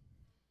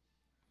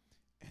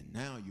 And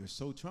now you're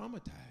so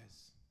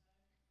traumatized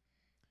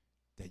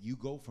that you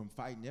go from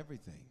fighting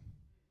everything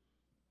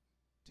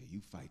to you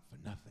fight for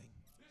nothing.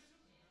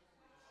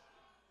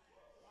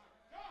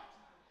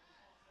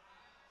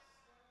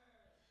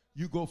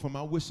 You go from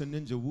I wish a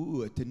ninja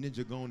would to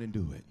ninja going and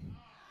do it.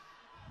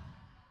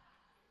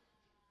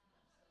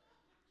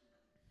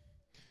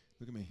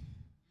 Look at me.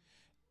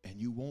 And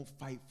you won't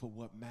fight for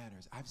what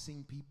matters. I've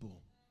seen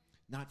people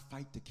not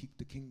fight to keep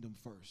the kingdom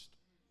first.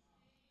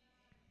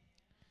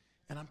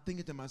 And I'm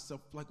thinking to myself,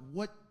 like,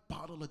 what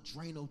bottle of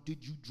Drano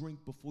did you drink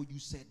before you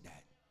said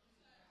that?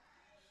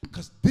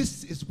 Because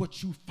this is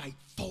what you fight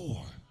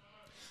for.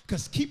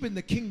 Because keeping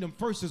the kingdom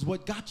first is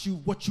what got you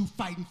what you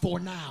fighting for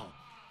now.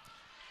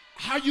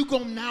 How you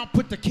gonna now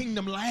put the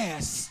kingdom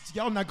last?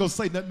 Y'all not gonna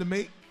say nothing to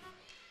me.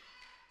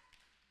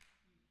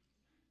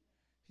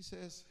 He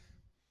says,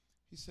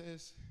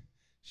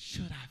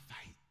 should I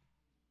fight?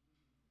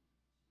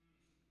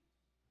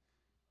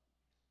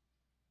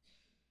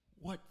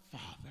 What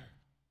father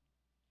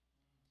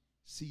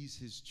sees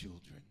his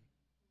children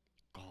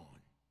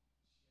gone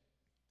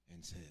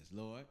and says,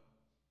 Lord,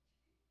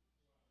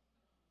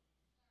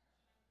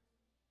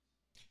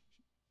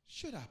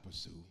 should I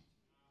pursue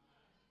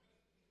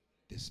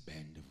this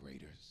band of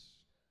raiders?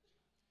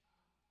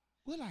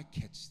 Will I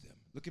catch them?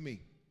 Look at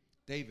me.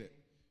 David,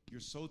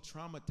 you're so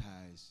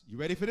traumatized. You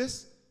ready for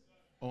this?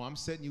 Oh, I'm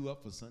setting you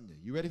up for Sunday.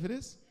 You ready for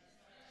this?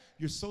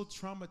 You're so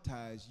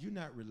traumatized, you're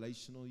not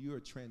relational. You're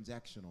a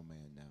transactional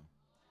man now.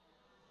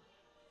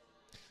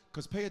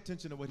 Because pay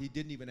attention to what he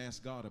didn't even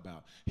ask God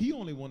about. He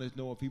only wanted to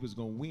know if he was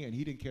going to win.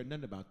 He didn't care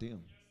nothing about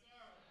them.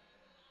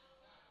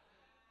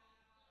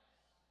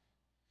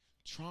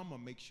 Trauma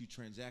makes you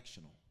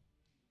transactional.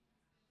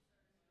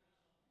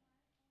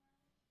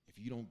 If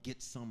you don't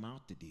get some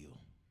out the deal.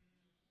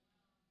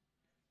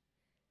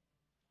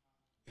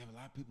 We have a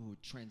lot of people who are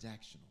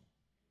transactional.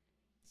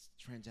 It's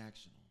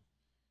transactional.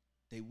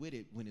 They with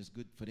it when it's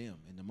good for them.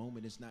 And the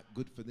moment it's not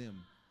good for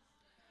them,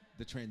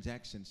 the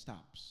transaction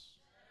stops.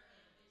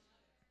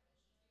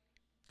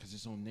 Because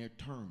it's on their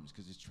terms,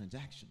 because it's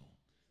transactional.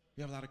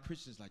 We have a lot of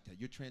Christians like that.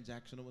 You're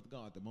transactional with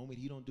God. The moment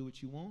he don't do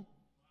what you want,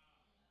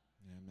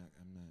 yeah,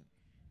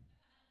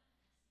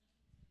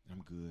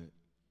 I'm good.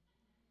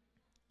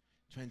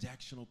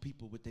 Transactional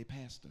people with their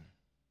pastor.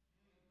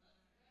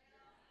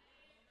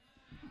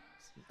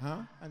 Huh?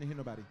 I didn't hear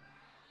nobody.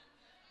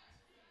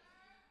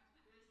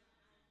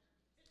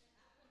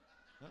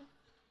 Huh?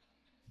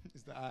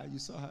 It's the eye. You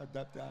saw how I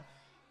dipped the eye.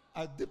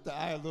 I dipped the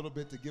eye a little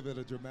bit to give it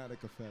a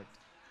dramatic effect.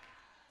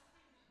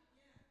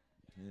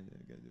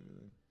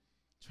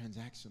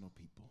 Transactional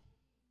people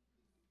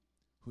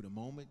who the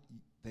moment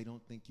they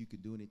don't think you can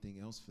do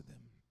anything else for them.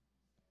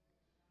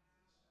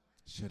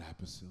 Should I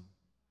pursue?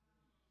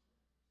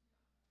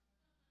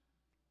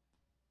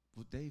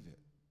 Well, David,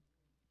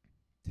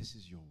 this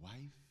is your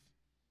wife.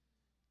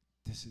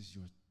 This is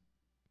your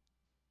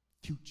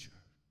future.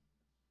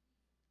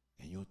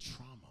 And your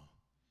trauma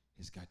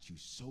has got you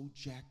so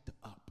jacked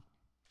up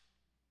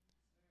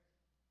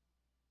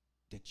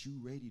that you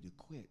ready to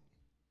quit.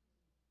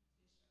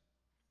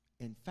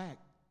 In fact,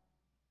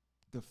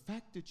 the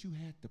fact that you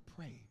had to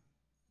pray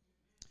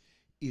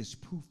is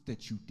proof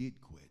that you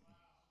did quit.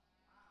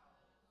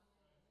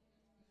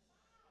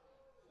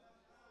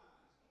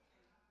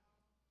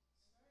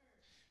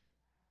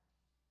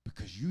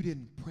 Because you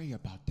didn't pray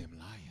about them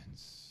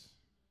lions.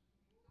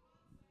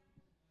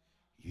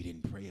 You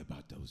didn't pray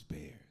about those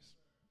bears.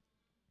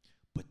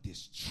 But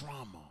this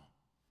trauma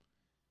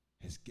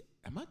has...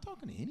 Am I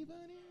talking to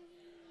anybody?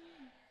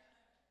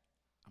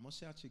 I'm going to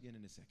shout you again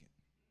in a second.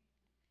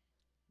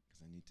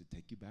 Because I need to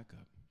take you back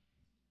up.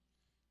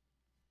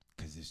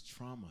 Because this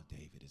trauma,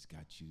 David, has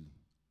got you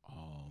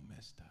all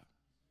messed up.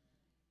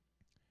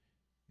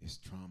 This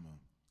trauma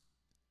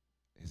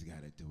has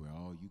got it to where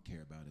all you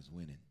care about is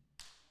winning.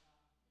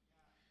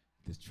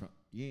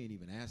 You ain't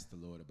even asked the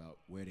Lord about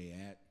where they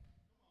at.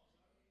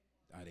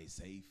 Are they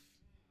safe?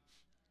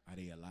 Are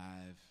they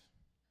alive?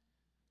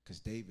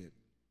 Because David,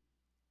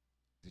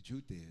 the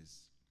truth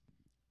is,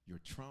 your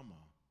trauma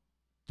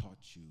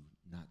taught you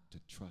not to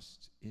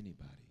trust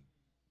anybody.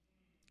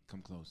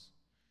 Come close.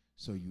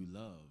 So you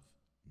love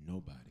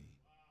nobody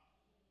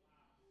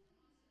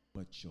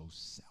but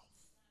yourself.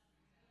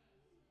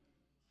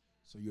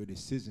 So your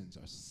decisions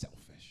are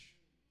selfish.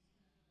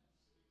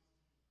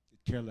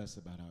 Care less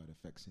about how it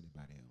affects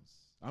anybody else.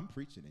 I'm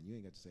preaching and you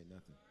ain't got to say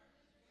nothing.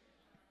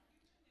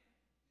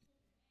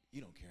 You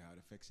don't care how it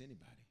affects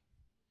anybody.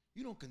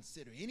 You don't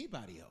consider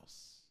anybody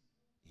else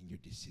in your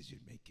decision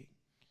making.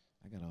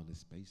 I got all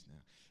this space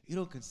now. You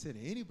don't consider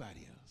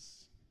anybody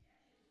else.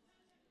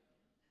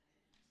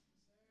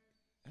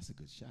 That's a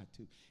good shot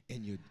too.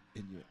 In your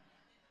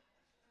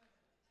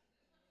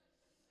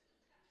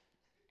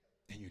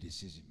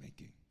decision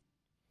making.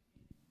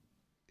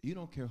 You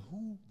don't care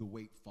who the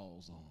weight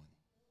falls on.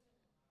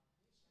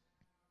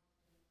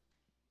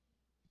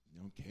 You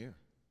don't care.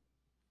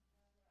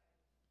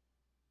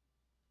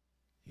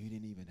 You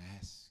didn't even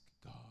ask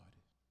God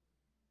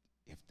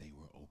if they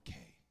were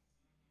okay.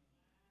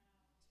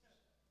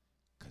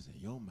 Because in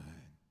your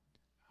mind,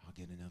 I'll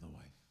get another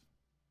wife.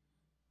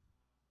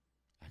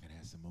 I can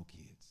have some more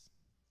kids.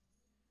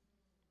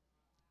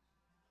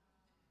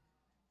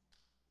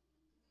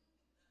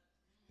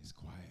 It's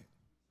quiet.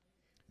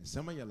 And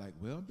some of you are like,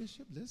 well,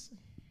 Bishop, listen.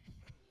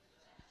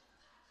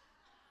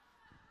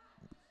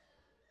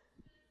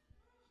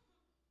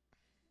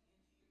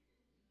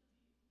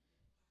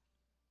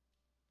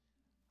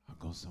 I'll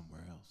go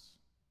somewhere else.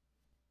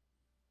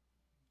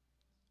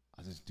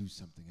 I'll just do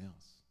something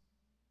else.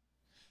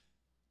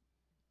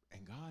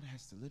 And God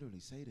has to literally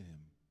say to him,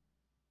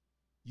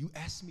 you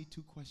ask me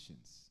 2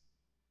 questions.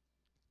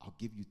 I'll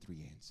give you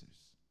 3 answers.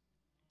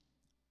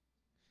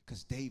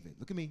 Because David,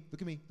 look at me.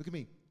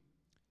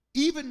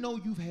 Even though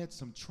you've had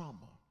some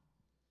trauma,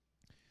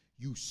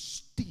 you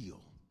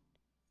still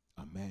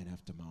a man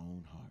after my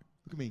own heart.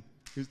 Look at me.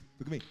 Here's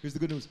the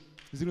good news.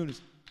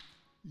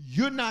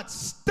 You're not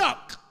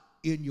stuck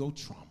in your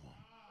trauma.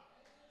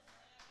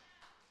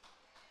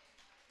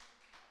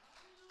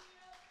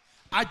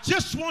 I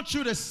just want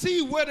you to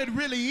see what it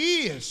really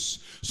is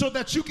so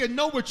that you can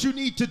know what you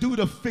need to do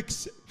to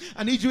fix it.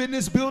 I need you in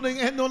this building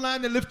and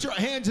online to lift your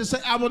hands and say,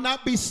 I will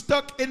not be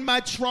stuck in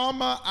my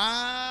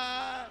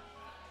trauma.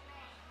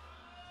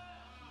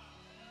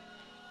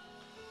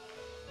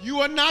 You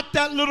are not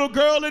that little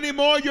girl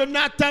anymore. You're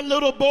not that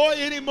little boy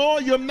anymore.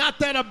 You're not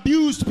that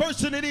abused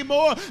person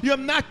anymore. You're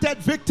not that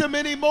victim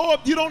anymore.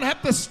 You don't have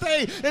to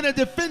stay in a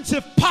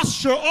defensive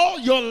posture all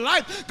your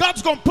life.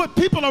 God's going to put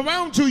people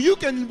around you. You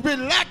can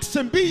relax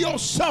and be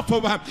yourself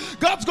around.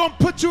 God's going to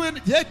put you in.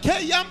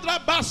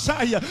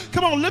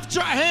 Come on, lift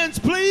your hands,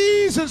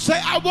 please, and say,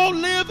 I won't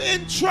live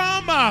in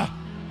trauma.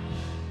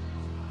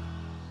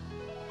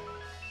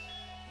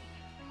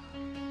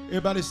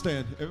 Everybody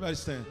stand. Everybody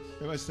stand.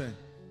 Everybody stand.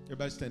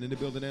 Everybody stand in the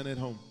building and at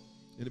home.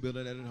 In the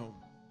building and at home.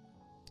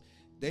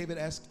 David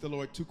asked the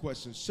Lord 2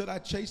 questions. Should I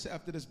chase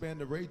after this band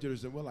of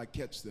raiders and will I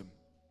catch them?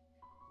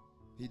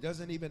 He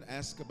doesn't even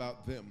ask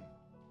about them.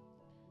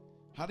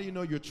 How do you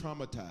know you're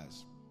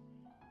traumatized?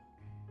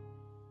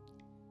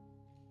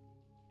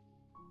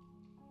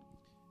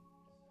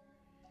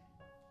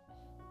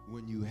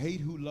 When you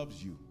hate who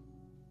loves you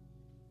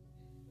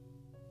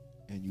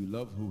and you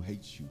love who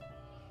hates you.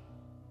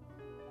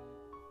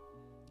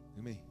 Look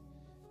at me.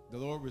 The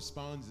Lord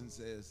responds and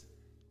says,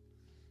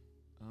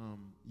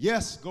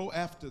 yes, go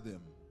after them.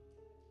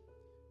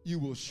 You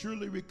will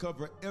surely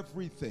recover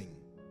everything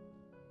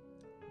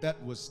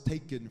that was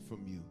taken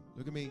from you.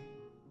 Look at me.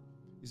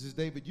 He says,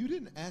 David, you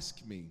didn't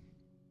ask me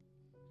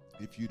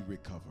if you'd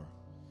recover.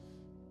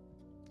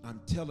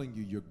 I'm telling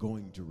you, you're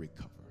going to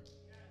recover.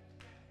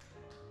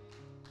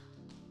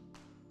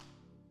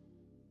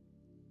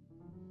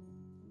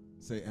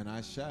 Say, and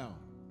I shall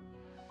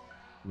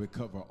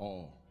recover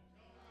all.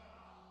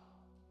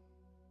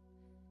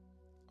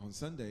 On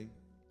Sunday,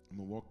 I'm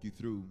going to walk you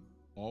through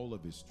all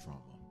of his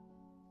trauma.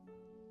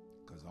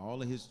 Because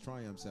all of his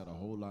triumphs had a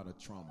whole lot of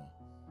trauma.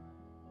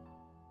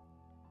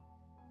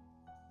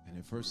 And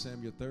in 1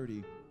 Samuel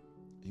 30,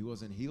 he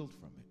wasn't healed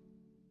from it.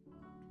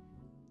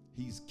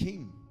 He's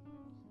king,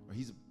 or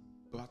he's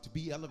about to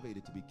be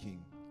elevated to be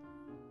king.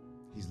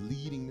 He's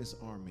leading this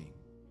army,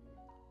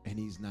 and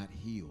he's not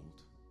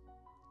healed.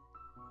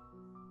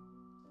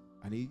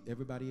 I need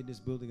everybody in this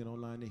building and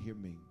online to hear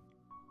me.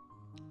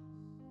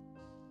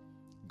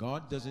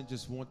 God doesn't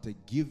just want to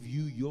give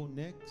you your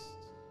next.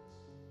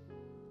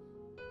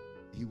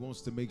 He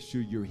wants to make sure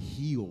you're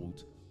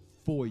healed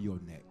for your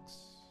next.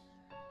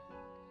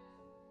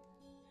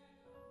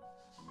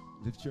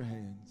 Lift your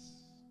hands.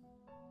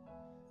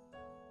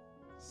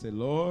 Say,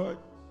 Lord,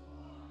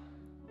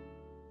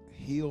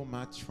 heal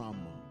my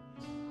trauma.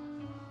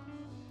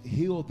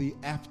 Heal the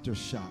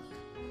aftershock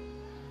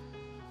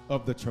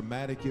of the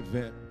traumatic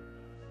event.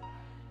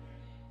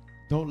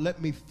 Don't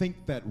let me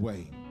think that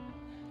way.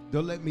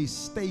 Don't let me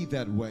stay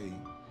that way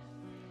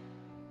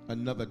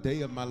another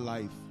day of my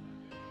life.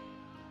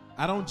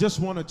 I don't just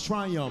want to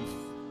triumph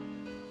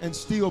and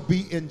still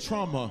be in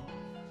trauma.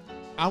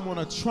 I want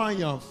to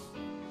triumph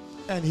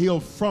and heal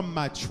from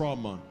my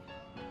trauma.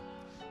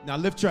 Now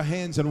lift your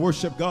hands and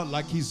worship God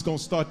like he's going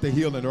to start the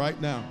healing right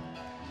now.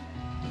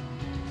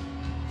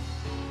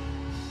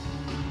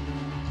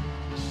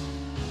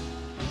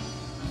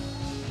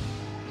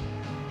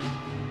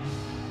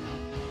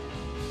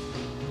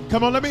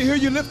 Come on, let me hear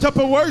you lift up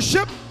a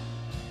worship.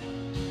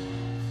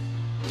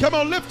 Come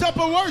on, lift up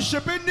a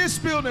worship in this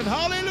building.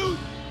 Hallelujah.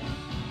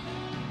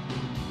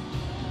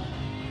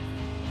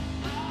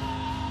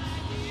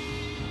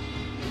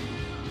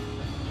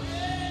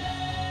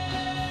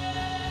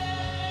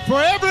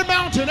 For every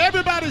mountain,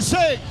 everybody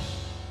say.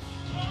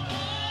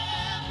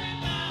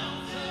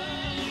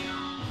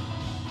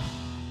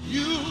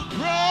 You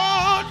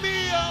brought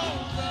me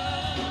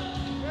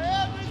over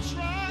every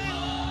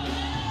trial.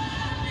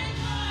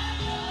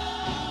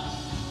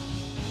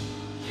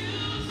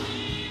 You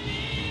see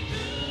me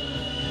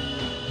through.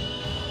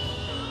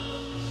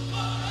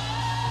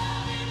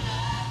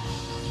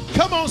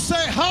 Come on,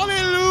 say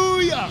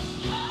hallelujah.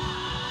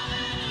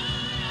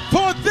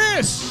 For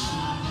this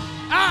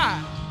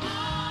I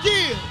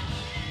give.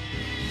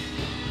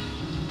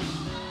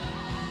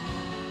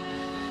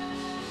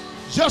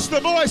 Just the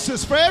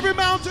voices for every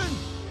mountain.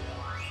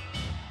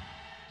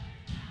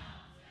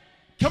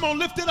 Come on,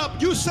 lift it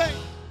up. You say.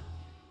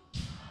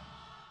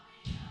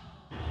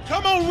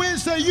 Come on,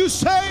 Wednesday. You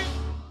say.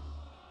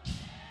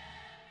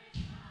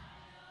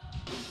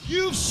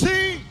 You've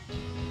seen.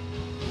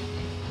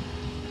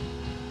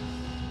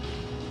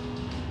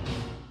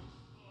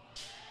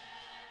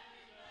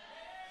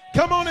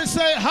 Come on and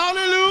say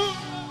hallelujah.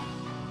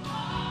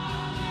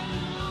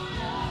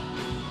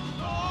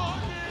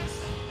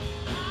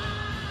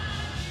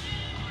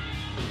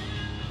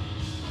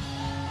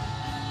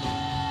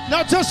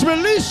 Now just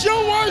release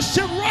your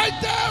worship right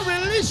there.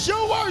 Release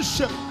your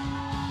worship.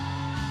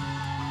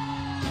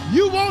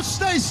 You won't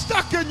stay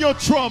stuck in your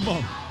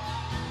trauma.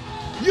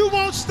 You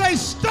won't stay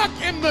stuck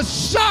in the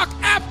shock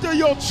after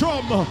your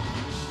trauma.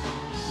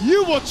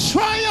 You will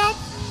triumph.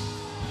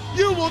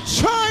 You will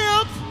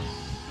triumph.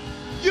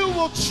 You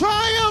will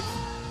triumph.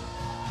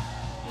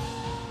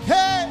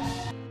 Hey.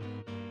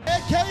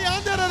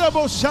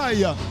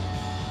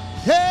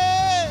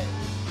 Hey.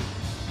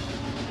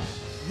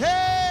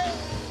 Hey.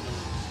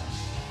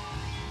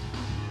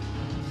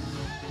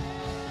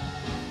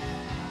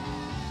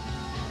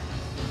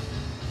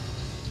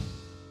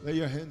 Lay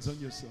your hands on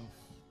yourself.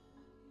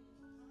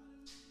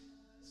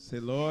 Say,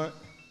 Lord,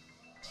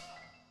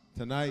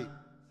 tonight,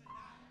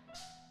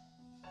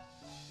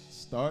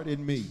 start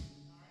in me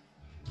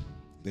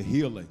the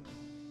healing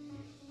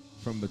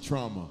from the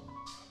trauma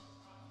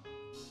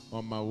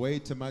on my way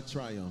to my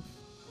triumph.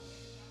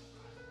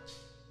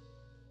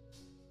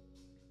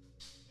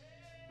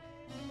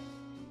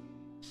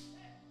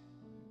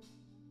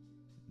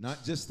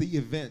 Not just the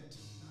event,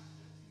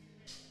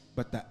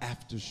 but the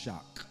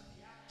aftershock.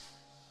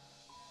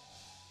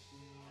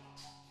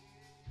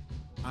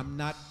 I'm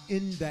not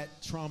in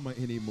that trauma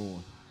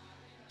anymore.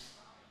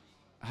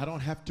 I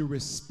don't have to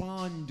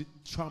respond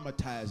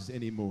traumatized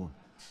anymore.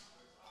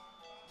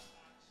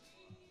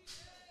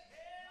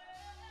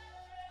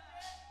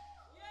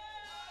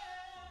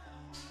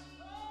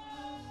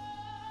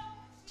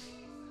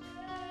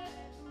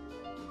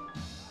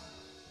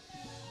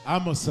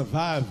 I'm a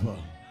survivor.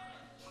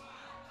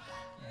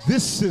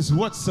 This is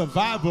what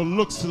survival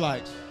looks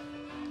like.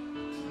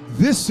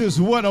 This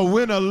is what a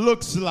winner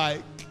looks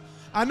like.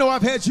 I know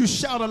I've had you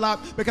shout a lot,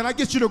 but can I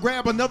get you to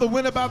grab another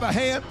winner by the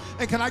hand?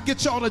 And can I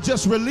get y'all to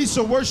just release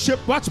a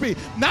worship? Watch me.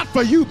 Not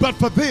for you, but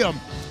for them.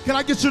 Can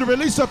I get you to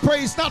release a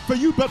praise? Not for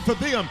you, but for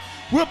them.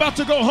 We're about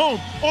to go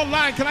home.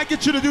 Online, can I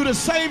get you to do the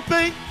same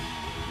thing?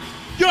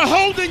 You're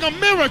holding a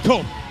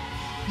miracle.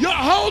 You're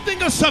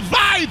holding a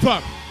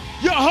survivor.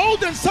 You're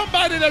holding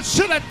somebody that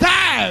should have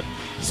died.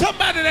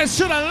 Somebody that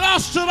should have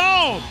lost it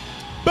all.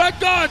 But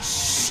God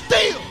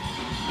still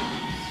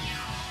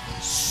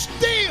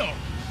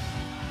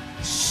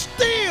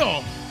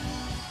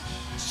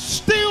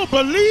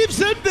believes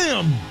in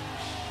them.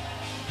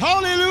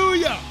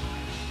 Hallelujah.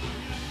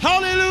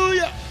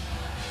 Hallelujah.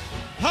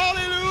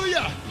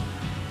 Hallelujah.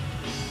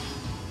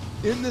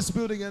 In this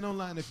building and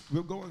online, if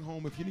we're going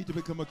home, if you need to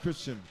become a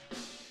Christian,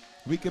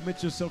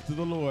 recommit yourself to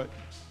the Lord.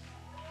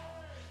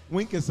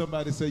 Wink at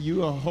somebody, say,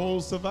 you a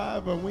whole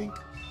survivor, wink.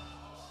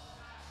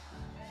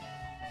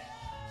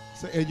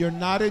 Say, and you're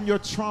not in your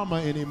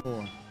trauma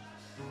anymore.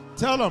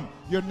 Tell them,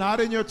 you're not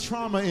in your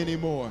trauma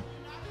anymore.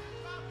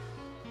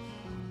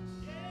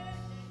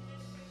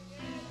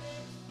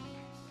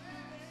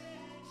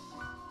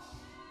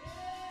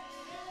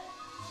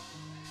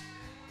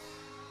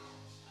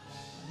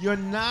 You're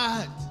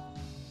not.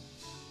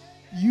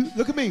 You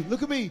look at me,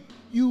 look at me.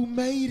 You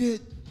made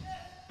it.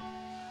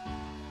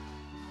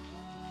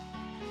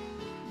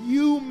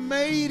 You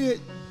made it.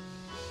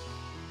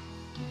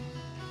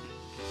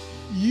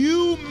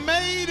 You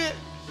made it.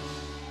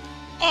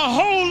 A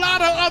whole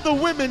lot of other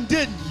women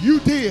didn't. You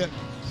did.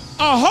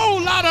 A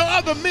whole lot of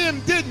other men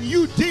didn't.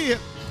 You did.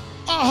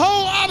 A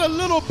whole lot of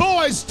little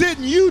boys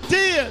didn't. You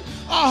did.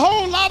 A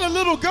whole lot of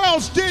little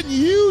girls didn't.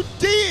 You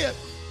did.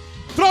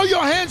 Throw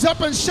your hands up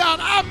and shout,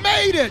 I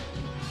made it.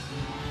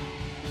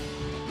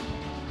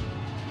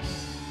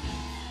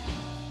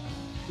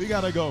 We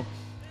got to go.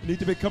 You need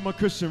to become a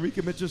Christian.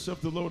 Recommit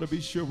yourself to the Lord, to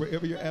be sure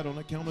wherever you're at on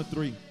the count of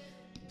 3. I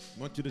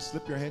want you to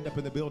slip your hand up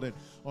in the building.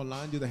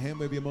 Online, do the hand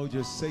wave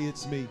emoji. Say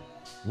it's me.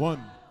 1,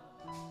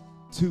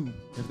 2.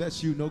 If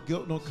that's you, no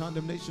guilt, no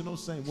condemnation, no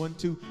shame. 1,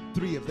 2,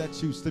 3. If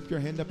that's you, slip your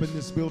hand up in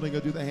this building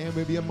or do the hand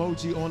wave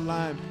emoji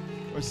online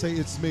or say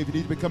it's me. If you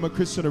need to become a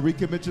Christian or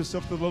recommit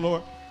yourself to the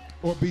Lord,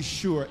 or be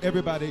sure.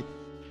 Everybody,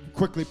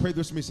 quickly pray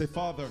this with me. Say,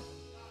 Father,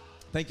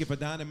 thank you for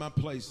dying in my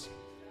place.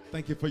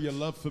 Thank you for your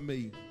love for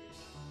me.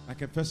 I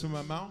confess with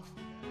my mouth,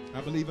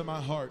 I believe in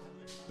my heart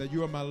that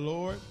you are my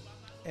Lord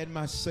and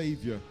my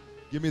Savior.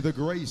 Give me the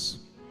grace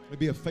to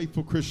be a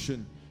faithful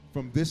Christian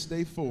from this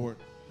day forward.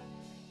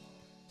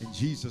 In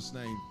Jesus'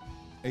 name,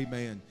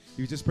 amen.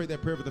 You just prayed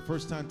that prayer for the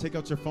first time. Take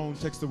out your phone,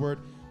 text the word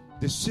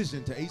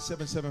decision to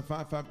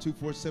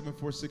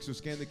 877-552-4746 or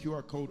scan the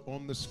QR code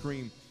on the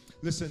screen.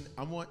 Listen,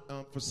 I want,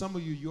 for some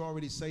of you, you're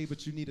already saved,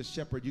 but you need a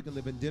shepherd. You can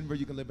live in Denver,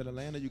 you can live in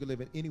Atlanta, you can live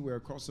in anywhere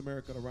across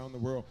America and around the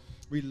world.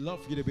 We'd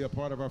love for you to be a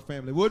part of our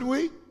family, wouldn't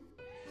we?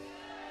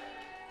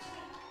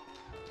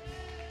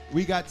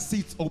 We got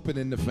seats open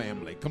in the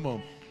family. Come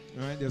on.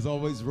 All right, there's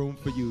always room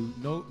for you.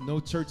 No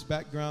church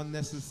background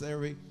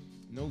necessary.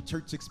 No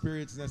church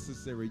experience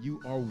necessary. You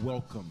are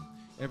welcome.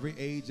 Every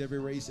age, every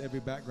race,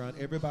 every background,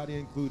 everybody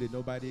included,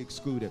 nobody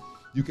excluded.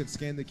 You can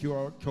scan the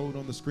QR code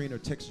on the screen or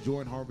text Joy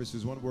and Harvest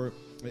is one word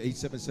at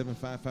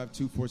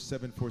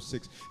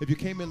 877-552-4746. If you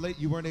came in late,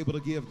 you weren't able to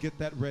give, get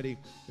that ready.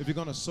 If you're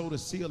going to sow the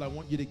seal, I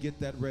want you to get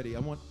that ready. I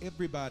want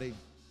everybody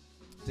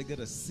to get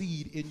a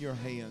seed in your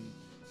hand.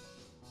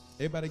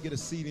 Everybody get a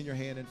seed in your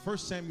hand. In 1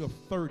 Samuel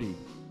 30,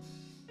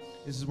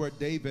 this is where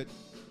David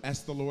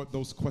asked the Lord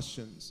those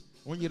questions.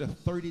 I want you to get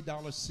a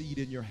 $30 seed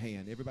in your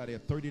hand. Everybody, a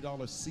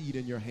 $30 seed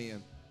in your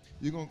hand.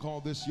 You're going to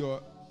call this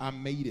your I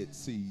made it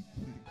seed.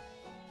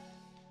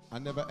 I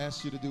never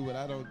asked you to do what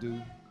I don't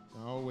do.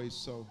 I always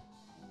sow.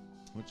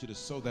 I want you to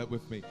sow that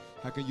with me.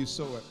 How can you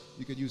sow it?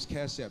 You can use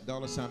Cash App,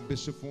 $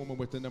 Bishop Foreman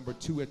with the number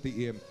 2 at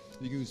the end.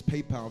 You can use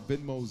PayPal,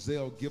 Venmo,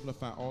 Zelle,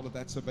 Givelify. All of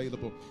that's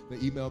available.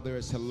 The email there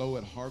is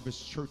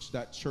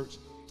hello@harvestchurch.church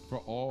for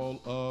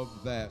all of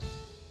that.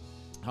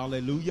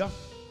 Hallelujah.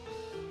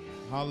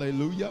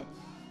 Hallelujah.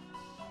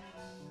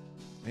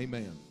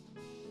 Amen.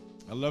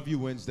 I love you,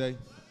 Wednesday.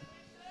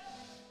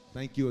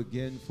 Thank you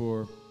again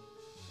for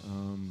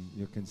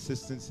your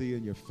consistency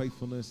and your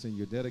faithfulness and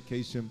your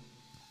dedication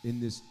in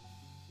this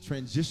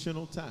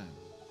transitional time.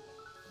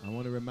 I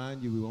want to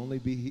remind you, we will only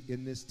be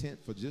in this tent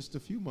for just a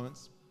few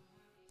months.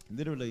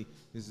 Literally,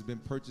 this has been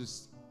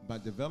purchased by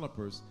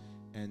developers,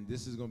 and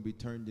this is going to be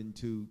turned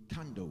into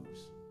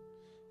condos.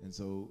 And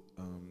so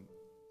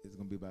it's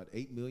going to be about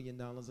 $8 million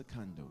a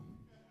condo.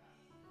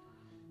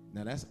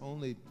 Now, that's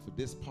only for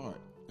this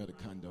part of the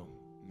condo.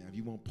 Now, if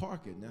you want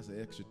parking, that's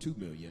an extra $2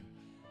 million.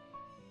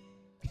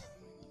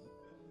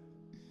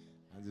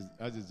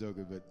 I just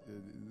joking, but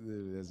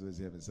that's what's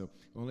happening. So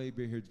only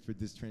be here for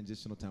this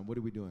transitional time. What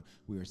are we doing?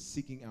 We are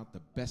seeking out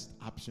the best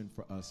option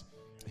for us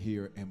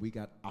here, and we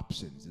got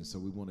options, and so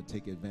we want to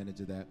take advantage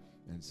of that.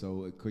 And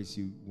so, in case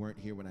you weren't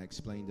here when I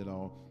explained it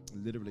all,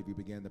 literally we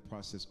began the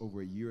process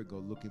over a year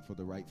ago looking for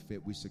the right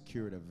fit. We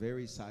secured a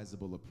very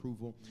sizable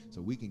approval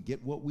so we can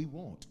get what we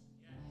want,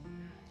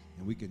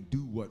 and we can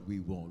do what we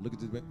want. Look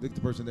at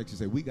the person next to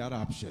you and say, we got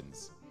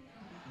options.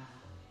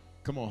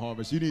 Come on,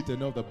 Harvest. You need to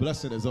know the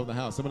blessing is on the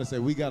house. Somebody say,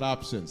 we got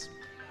options.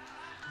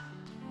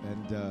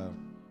 And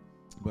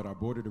but our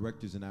board of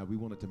directors and I, we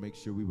wanted to make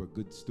sure we were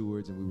good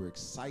stewards, and we were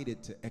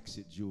excited to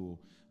exit Jewel.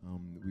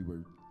 We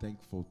were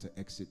thankful to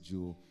exit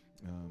Jewel.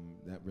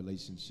 That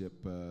relationship,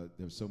 there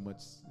was so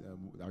much,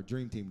 our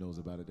dream team knows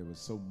about it. There was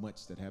so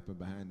much that happened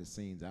behind the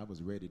scenes. I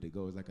was ready to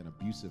go. It was like an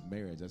abusive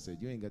marriage. I said,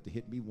 you ain't got to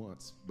hit me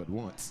once, but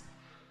once.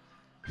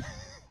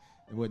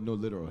 It wasn't no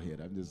literal hit.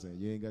 I'm just saying,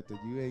 you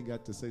ain't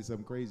got to say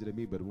something crazy to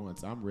me, but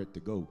once. I'm ready to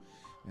go.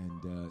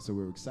 And so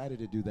we're excited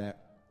to do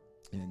that.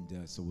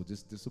 And so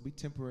this will be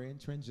temporary and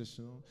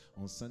transitional.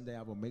 On Sunday,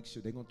 I will make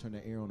sure they're going to turn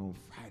the air on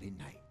Friday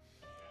night.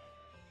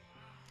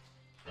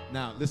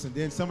 Now, listen,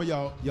 then some of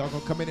y'all going to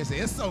come in and say,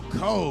 it's so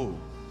cold.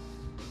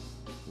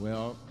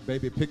 Well,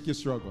 baby, pick your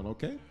struggle,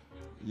 okay?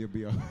 You'll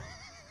be all right.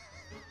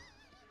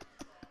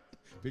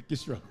 Pick your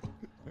struggle.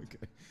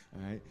 Okay.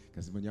 All right.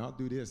 Because when y'all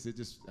do this, it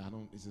just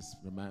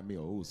remind me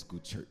of old school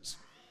church.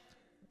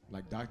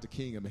 Like Dr.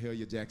 King and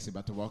Mahalia Jackson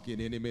about to walk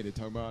in any minute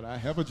talking about, I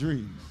have a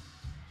dream.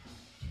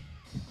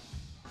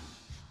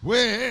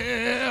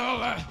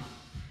 Well,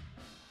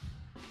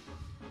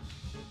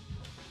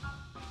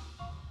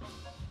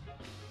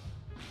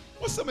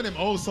 what's some of them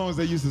old songs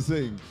they used to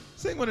sing?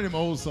 Sing one of them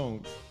old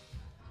songs.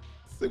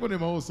 Sing one of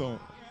them old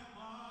songs.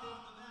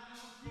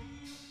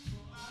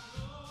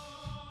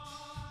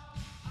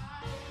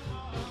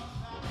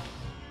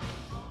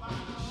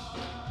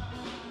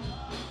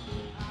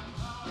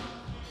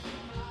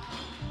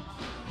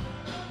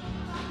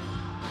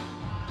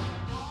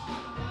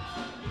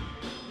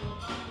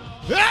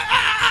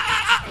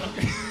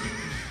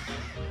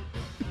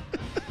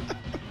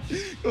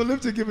 Well,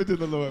 lift and give it to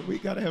the Lord. We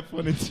got to have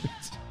fun in church.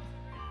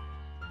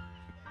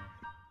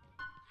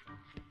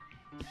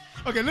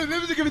 Okay,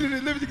 lift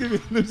and give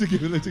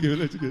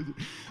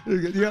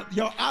it.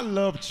 Y'all, I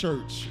love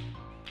church.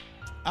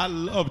 I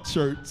love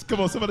church. Come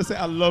on, somebody say,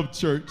 I love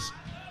church.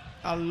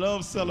 I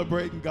love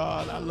celebrating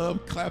God. I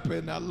love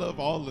clapping. I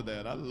love all of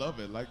that. I love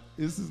it. Like,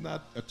 this is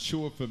not a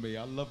chore for me.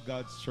 I love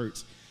God's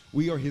church.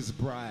 We are his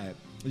bride.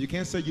 You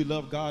can't say you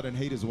love God and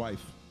hate his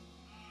wife.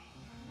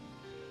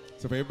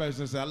 So for everybody's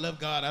going to say, I love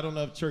God, I don't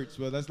love church.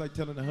 Well, that's like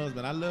telling the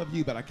husband, I love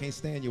you, but I can't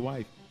stand your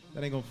wife.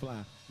 That ain't going to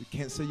fly. You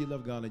can't say you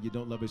love God and you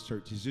don't love his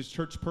church. Is his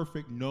church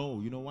perfect? No.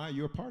 You know why?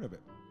 You're a part of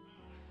it.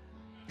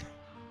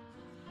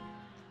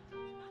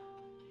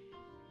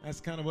 That's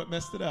kind of what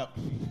messed it up.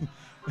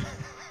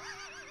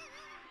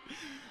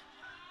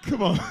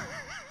 Come on.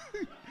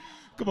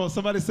 Come on,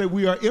 somebody say,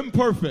 we are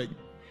imperfect,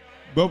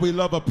 but we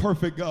love a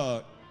perfect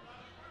God.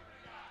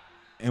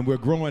 And we're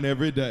growing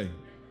every day.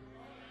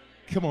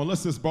 Come on,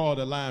 let's just borrow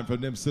the line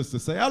from them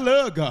sisters. Say, I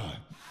love God.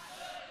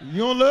 You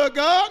don't love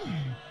God?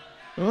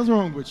 What's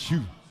wrong with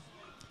you?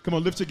 Come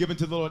on, lift your giving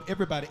to the Lord.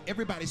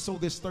 Everybody sow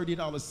this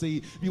 $30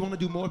 seed. If you want to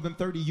do more than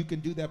 30, you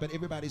can do that, but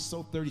everybody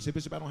sow 30. Say,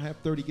 Bishop, I don't have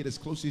 30. Get as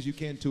close as you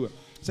can to it.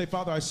 Say,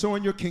 Father, I sow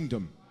in your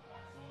kingdom,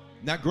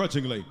 not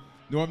grudgingly,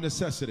 nor of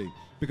necessity,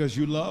 because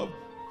you love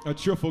a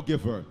cheerful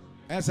giver.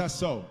 As I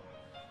sow,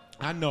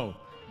 I know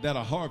that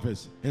a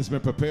harvest has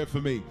been prepared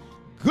for me.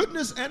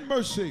 Goodness and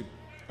mercy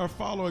are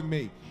following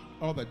me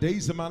all the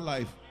days of my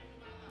life.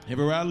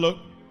 Everywhere I look,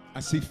 I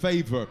see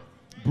favor,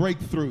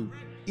 breakthrough,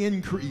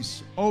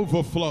 increase,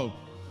 overflow.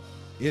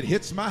 It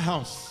hits my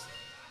house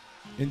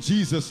in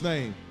Jesus'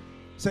 name.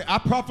 Say, I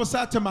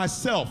prophesy to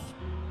myself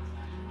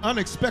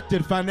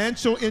unexpected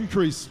financial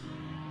increase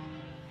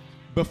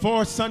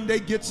before Sunday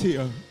gets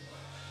here.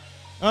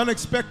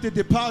 Unexpected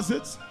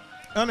deposits,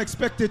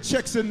 unexpected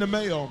checks in the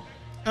mail,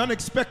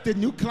 unexpected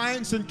new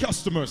clients and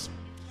customers,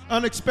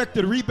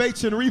 unexpected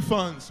rebates and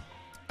refunds,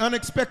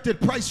 unexpected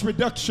price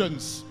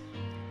reductions.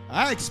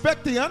 I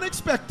expect the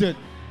unexpected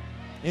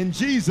in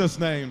Jesus'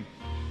 name.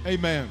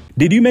 Amen.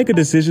 Did you make a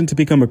decision to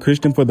become a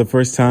Christian for the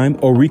first time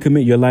or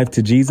recommit your life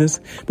to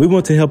Jesus? We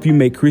want to help you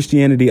make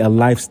Christianity a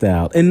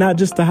lifestyle and not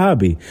just a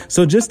hobby.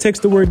 So just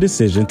text the word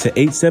decision to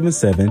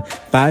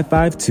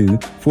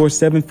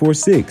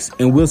 877-552-4746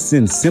 and we'll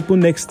send simple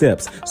next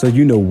steps so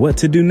you know what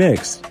to do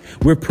next.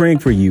 We're praying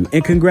for you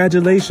and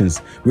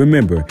congratulations.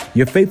 Remember,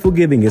 your faithful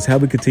giving is how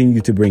we continue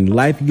to bring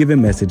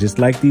life-giving messages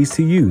like these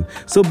to you.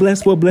 So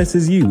bless what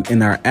blesses you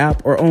in our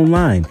app or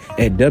online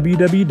at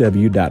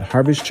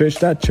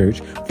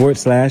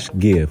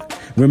www.harvestchurch.church/give.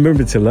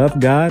 Remember to love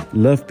God,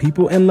 love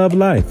people, and love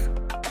life.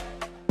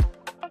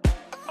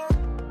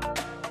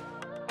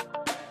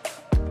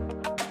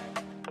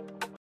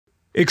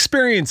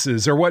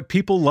 Experiences are what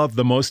people love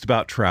the most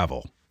about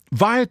travel.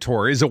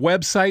 Viator is a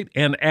website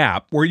and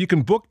app where you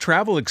can book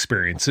travel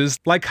experiences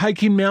like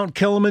hiking Mount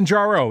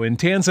Kilimanjaro in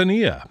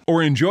Tanzania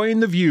or enjoying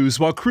the views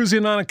while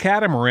cruising on a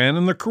catamaran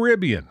in the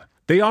Caribbean.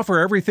 They offer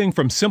everything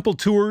from simple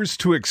tours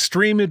to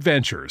extreme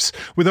adventures.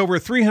 With over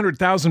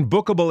 300,000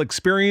 bookable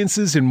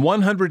experiences in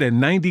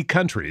 190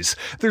 countries,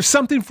 there's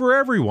something for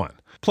everyone.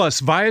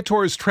 Plus,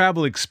 Viator's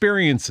travel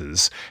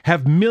experiences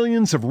have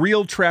millions of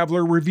real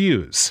traveler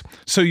reviews,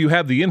 so you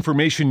have the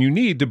information you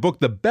need to book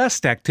the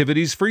best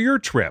activities for your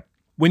trip.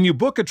 When you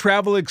book a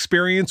travel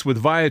experience with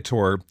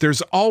Viator,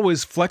 there's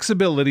always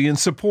flexibility and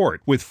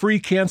support with free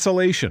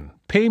cancellation,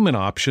 payment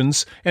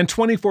options, and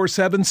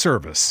 24/7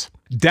 service.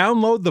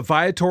 Download the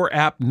Viator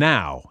app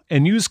now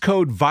and use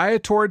code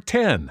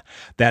Viator10.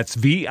 That's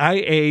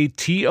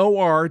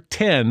Viator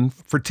 10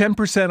 for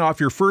 10% off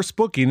your first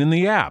booking in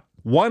the app.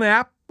 One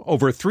app,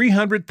 over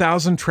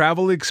 300,000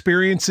 travel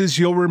experiences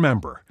you'll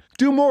remember.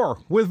 Do more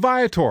with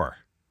Viator.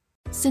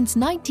 Since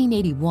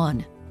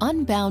 1981,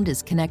 Unbound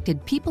has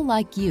connected people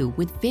like you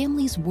with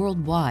families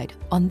worldwide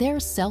on their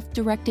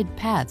self-directed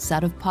paths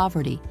out of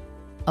poverty.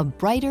 A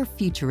brighter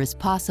future is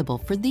possible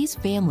for these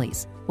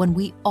families when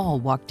we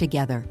all walk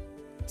together.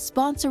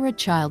 Sponsor a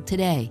child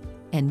today,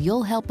 and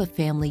you'll help a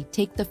family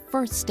take the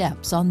first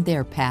steps on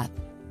their path.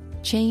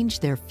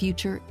 Change their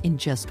future in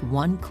just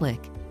one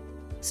click.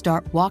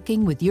 Start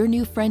walking with your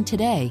new friend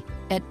today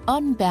at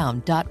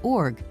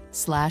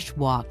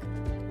unbound.org/walk.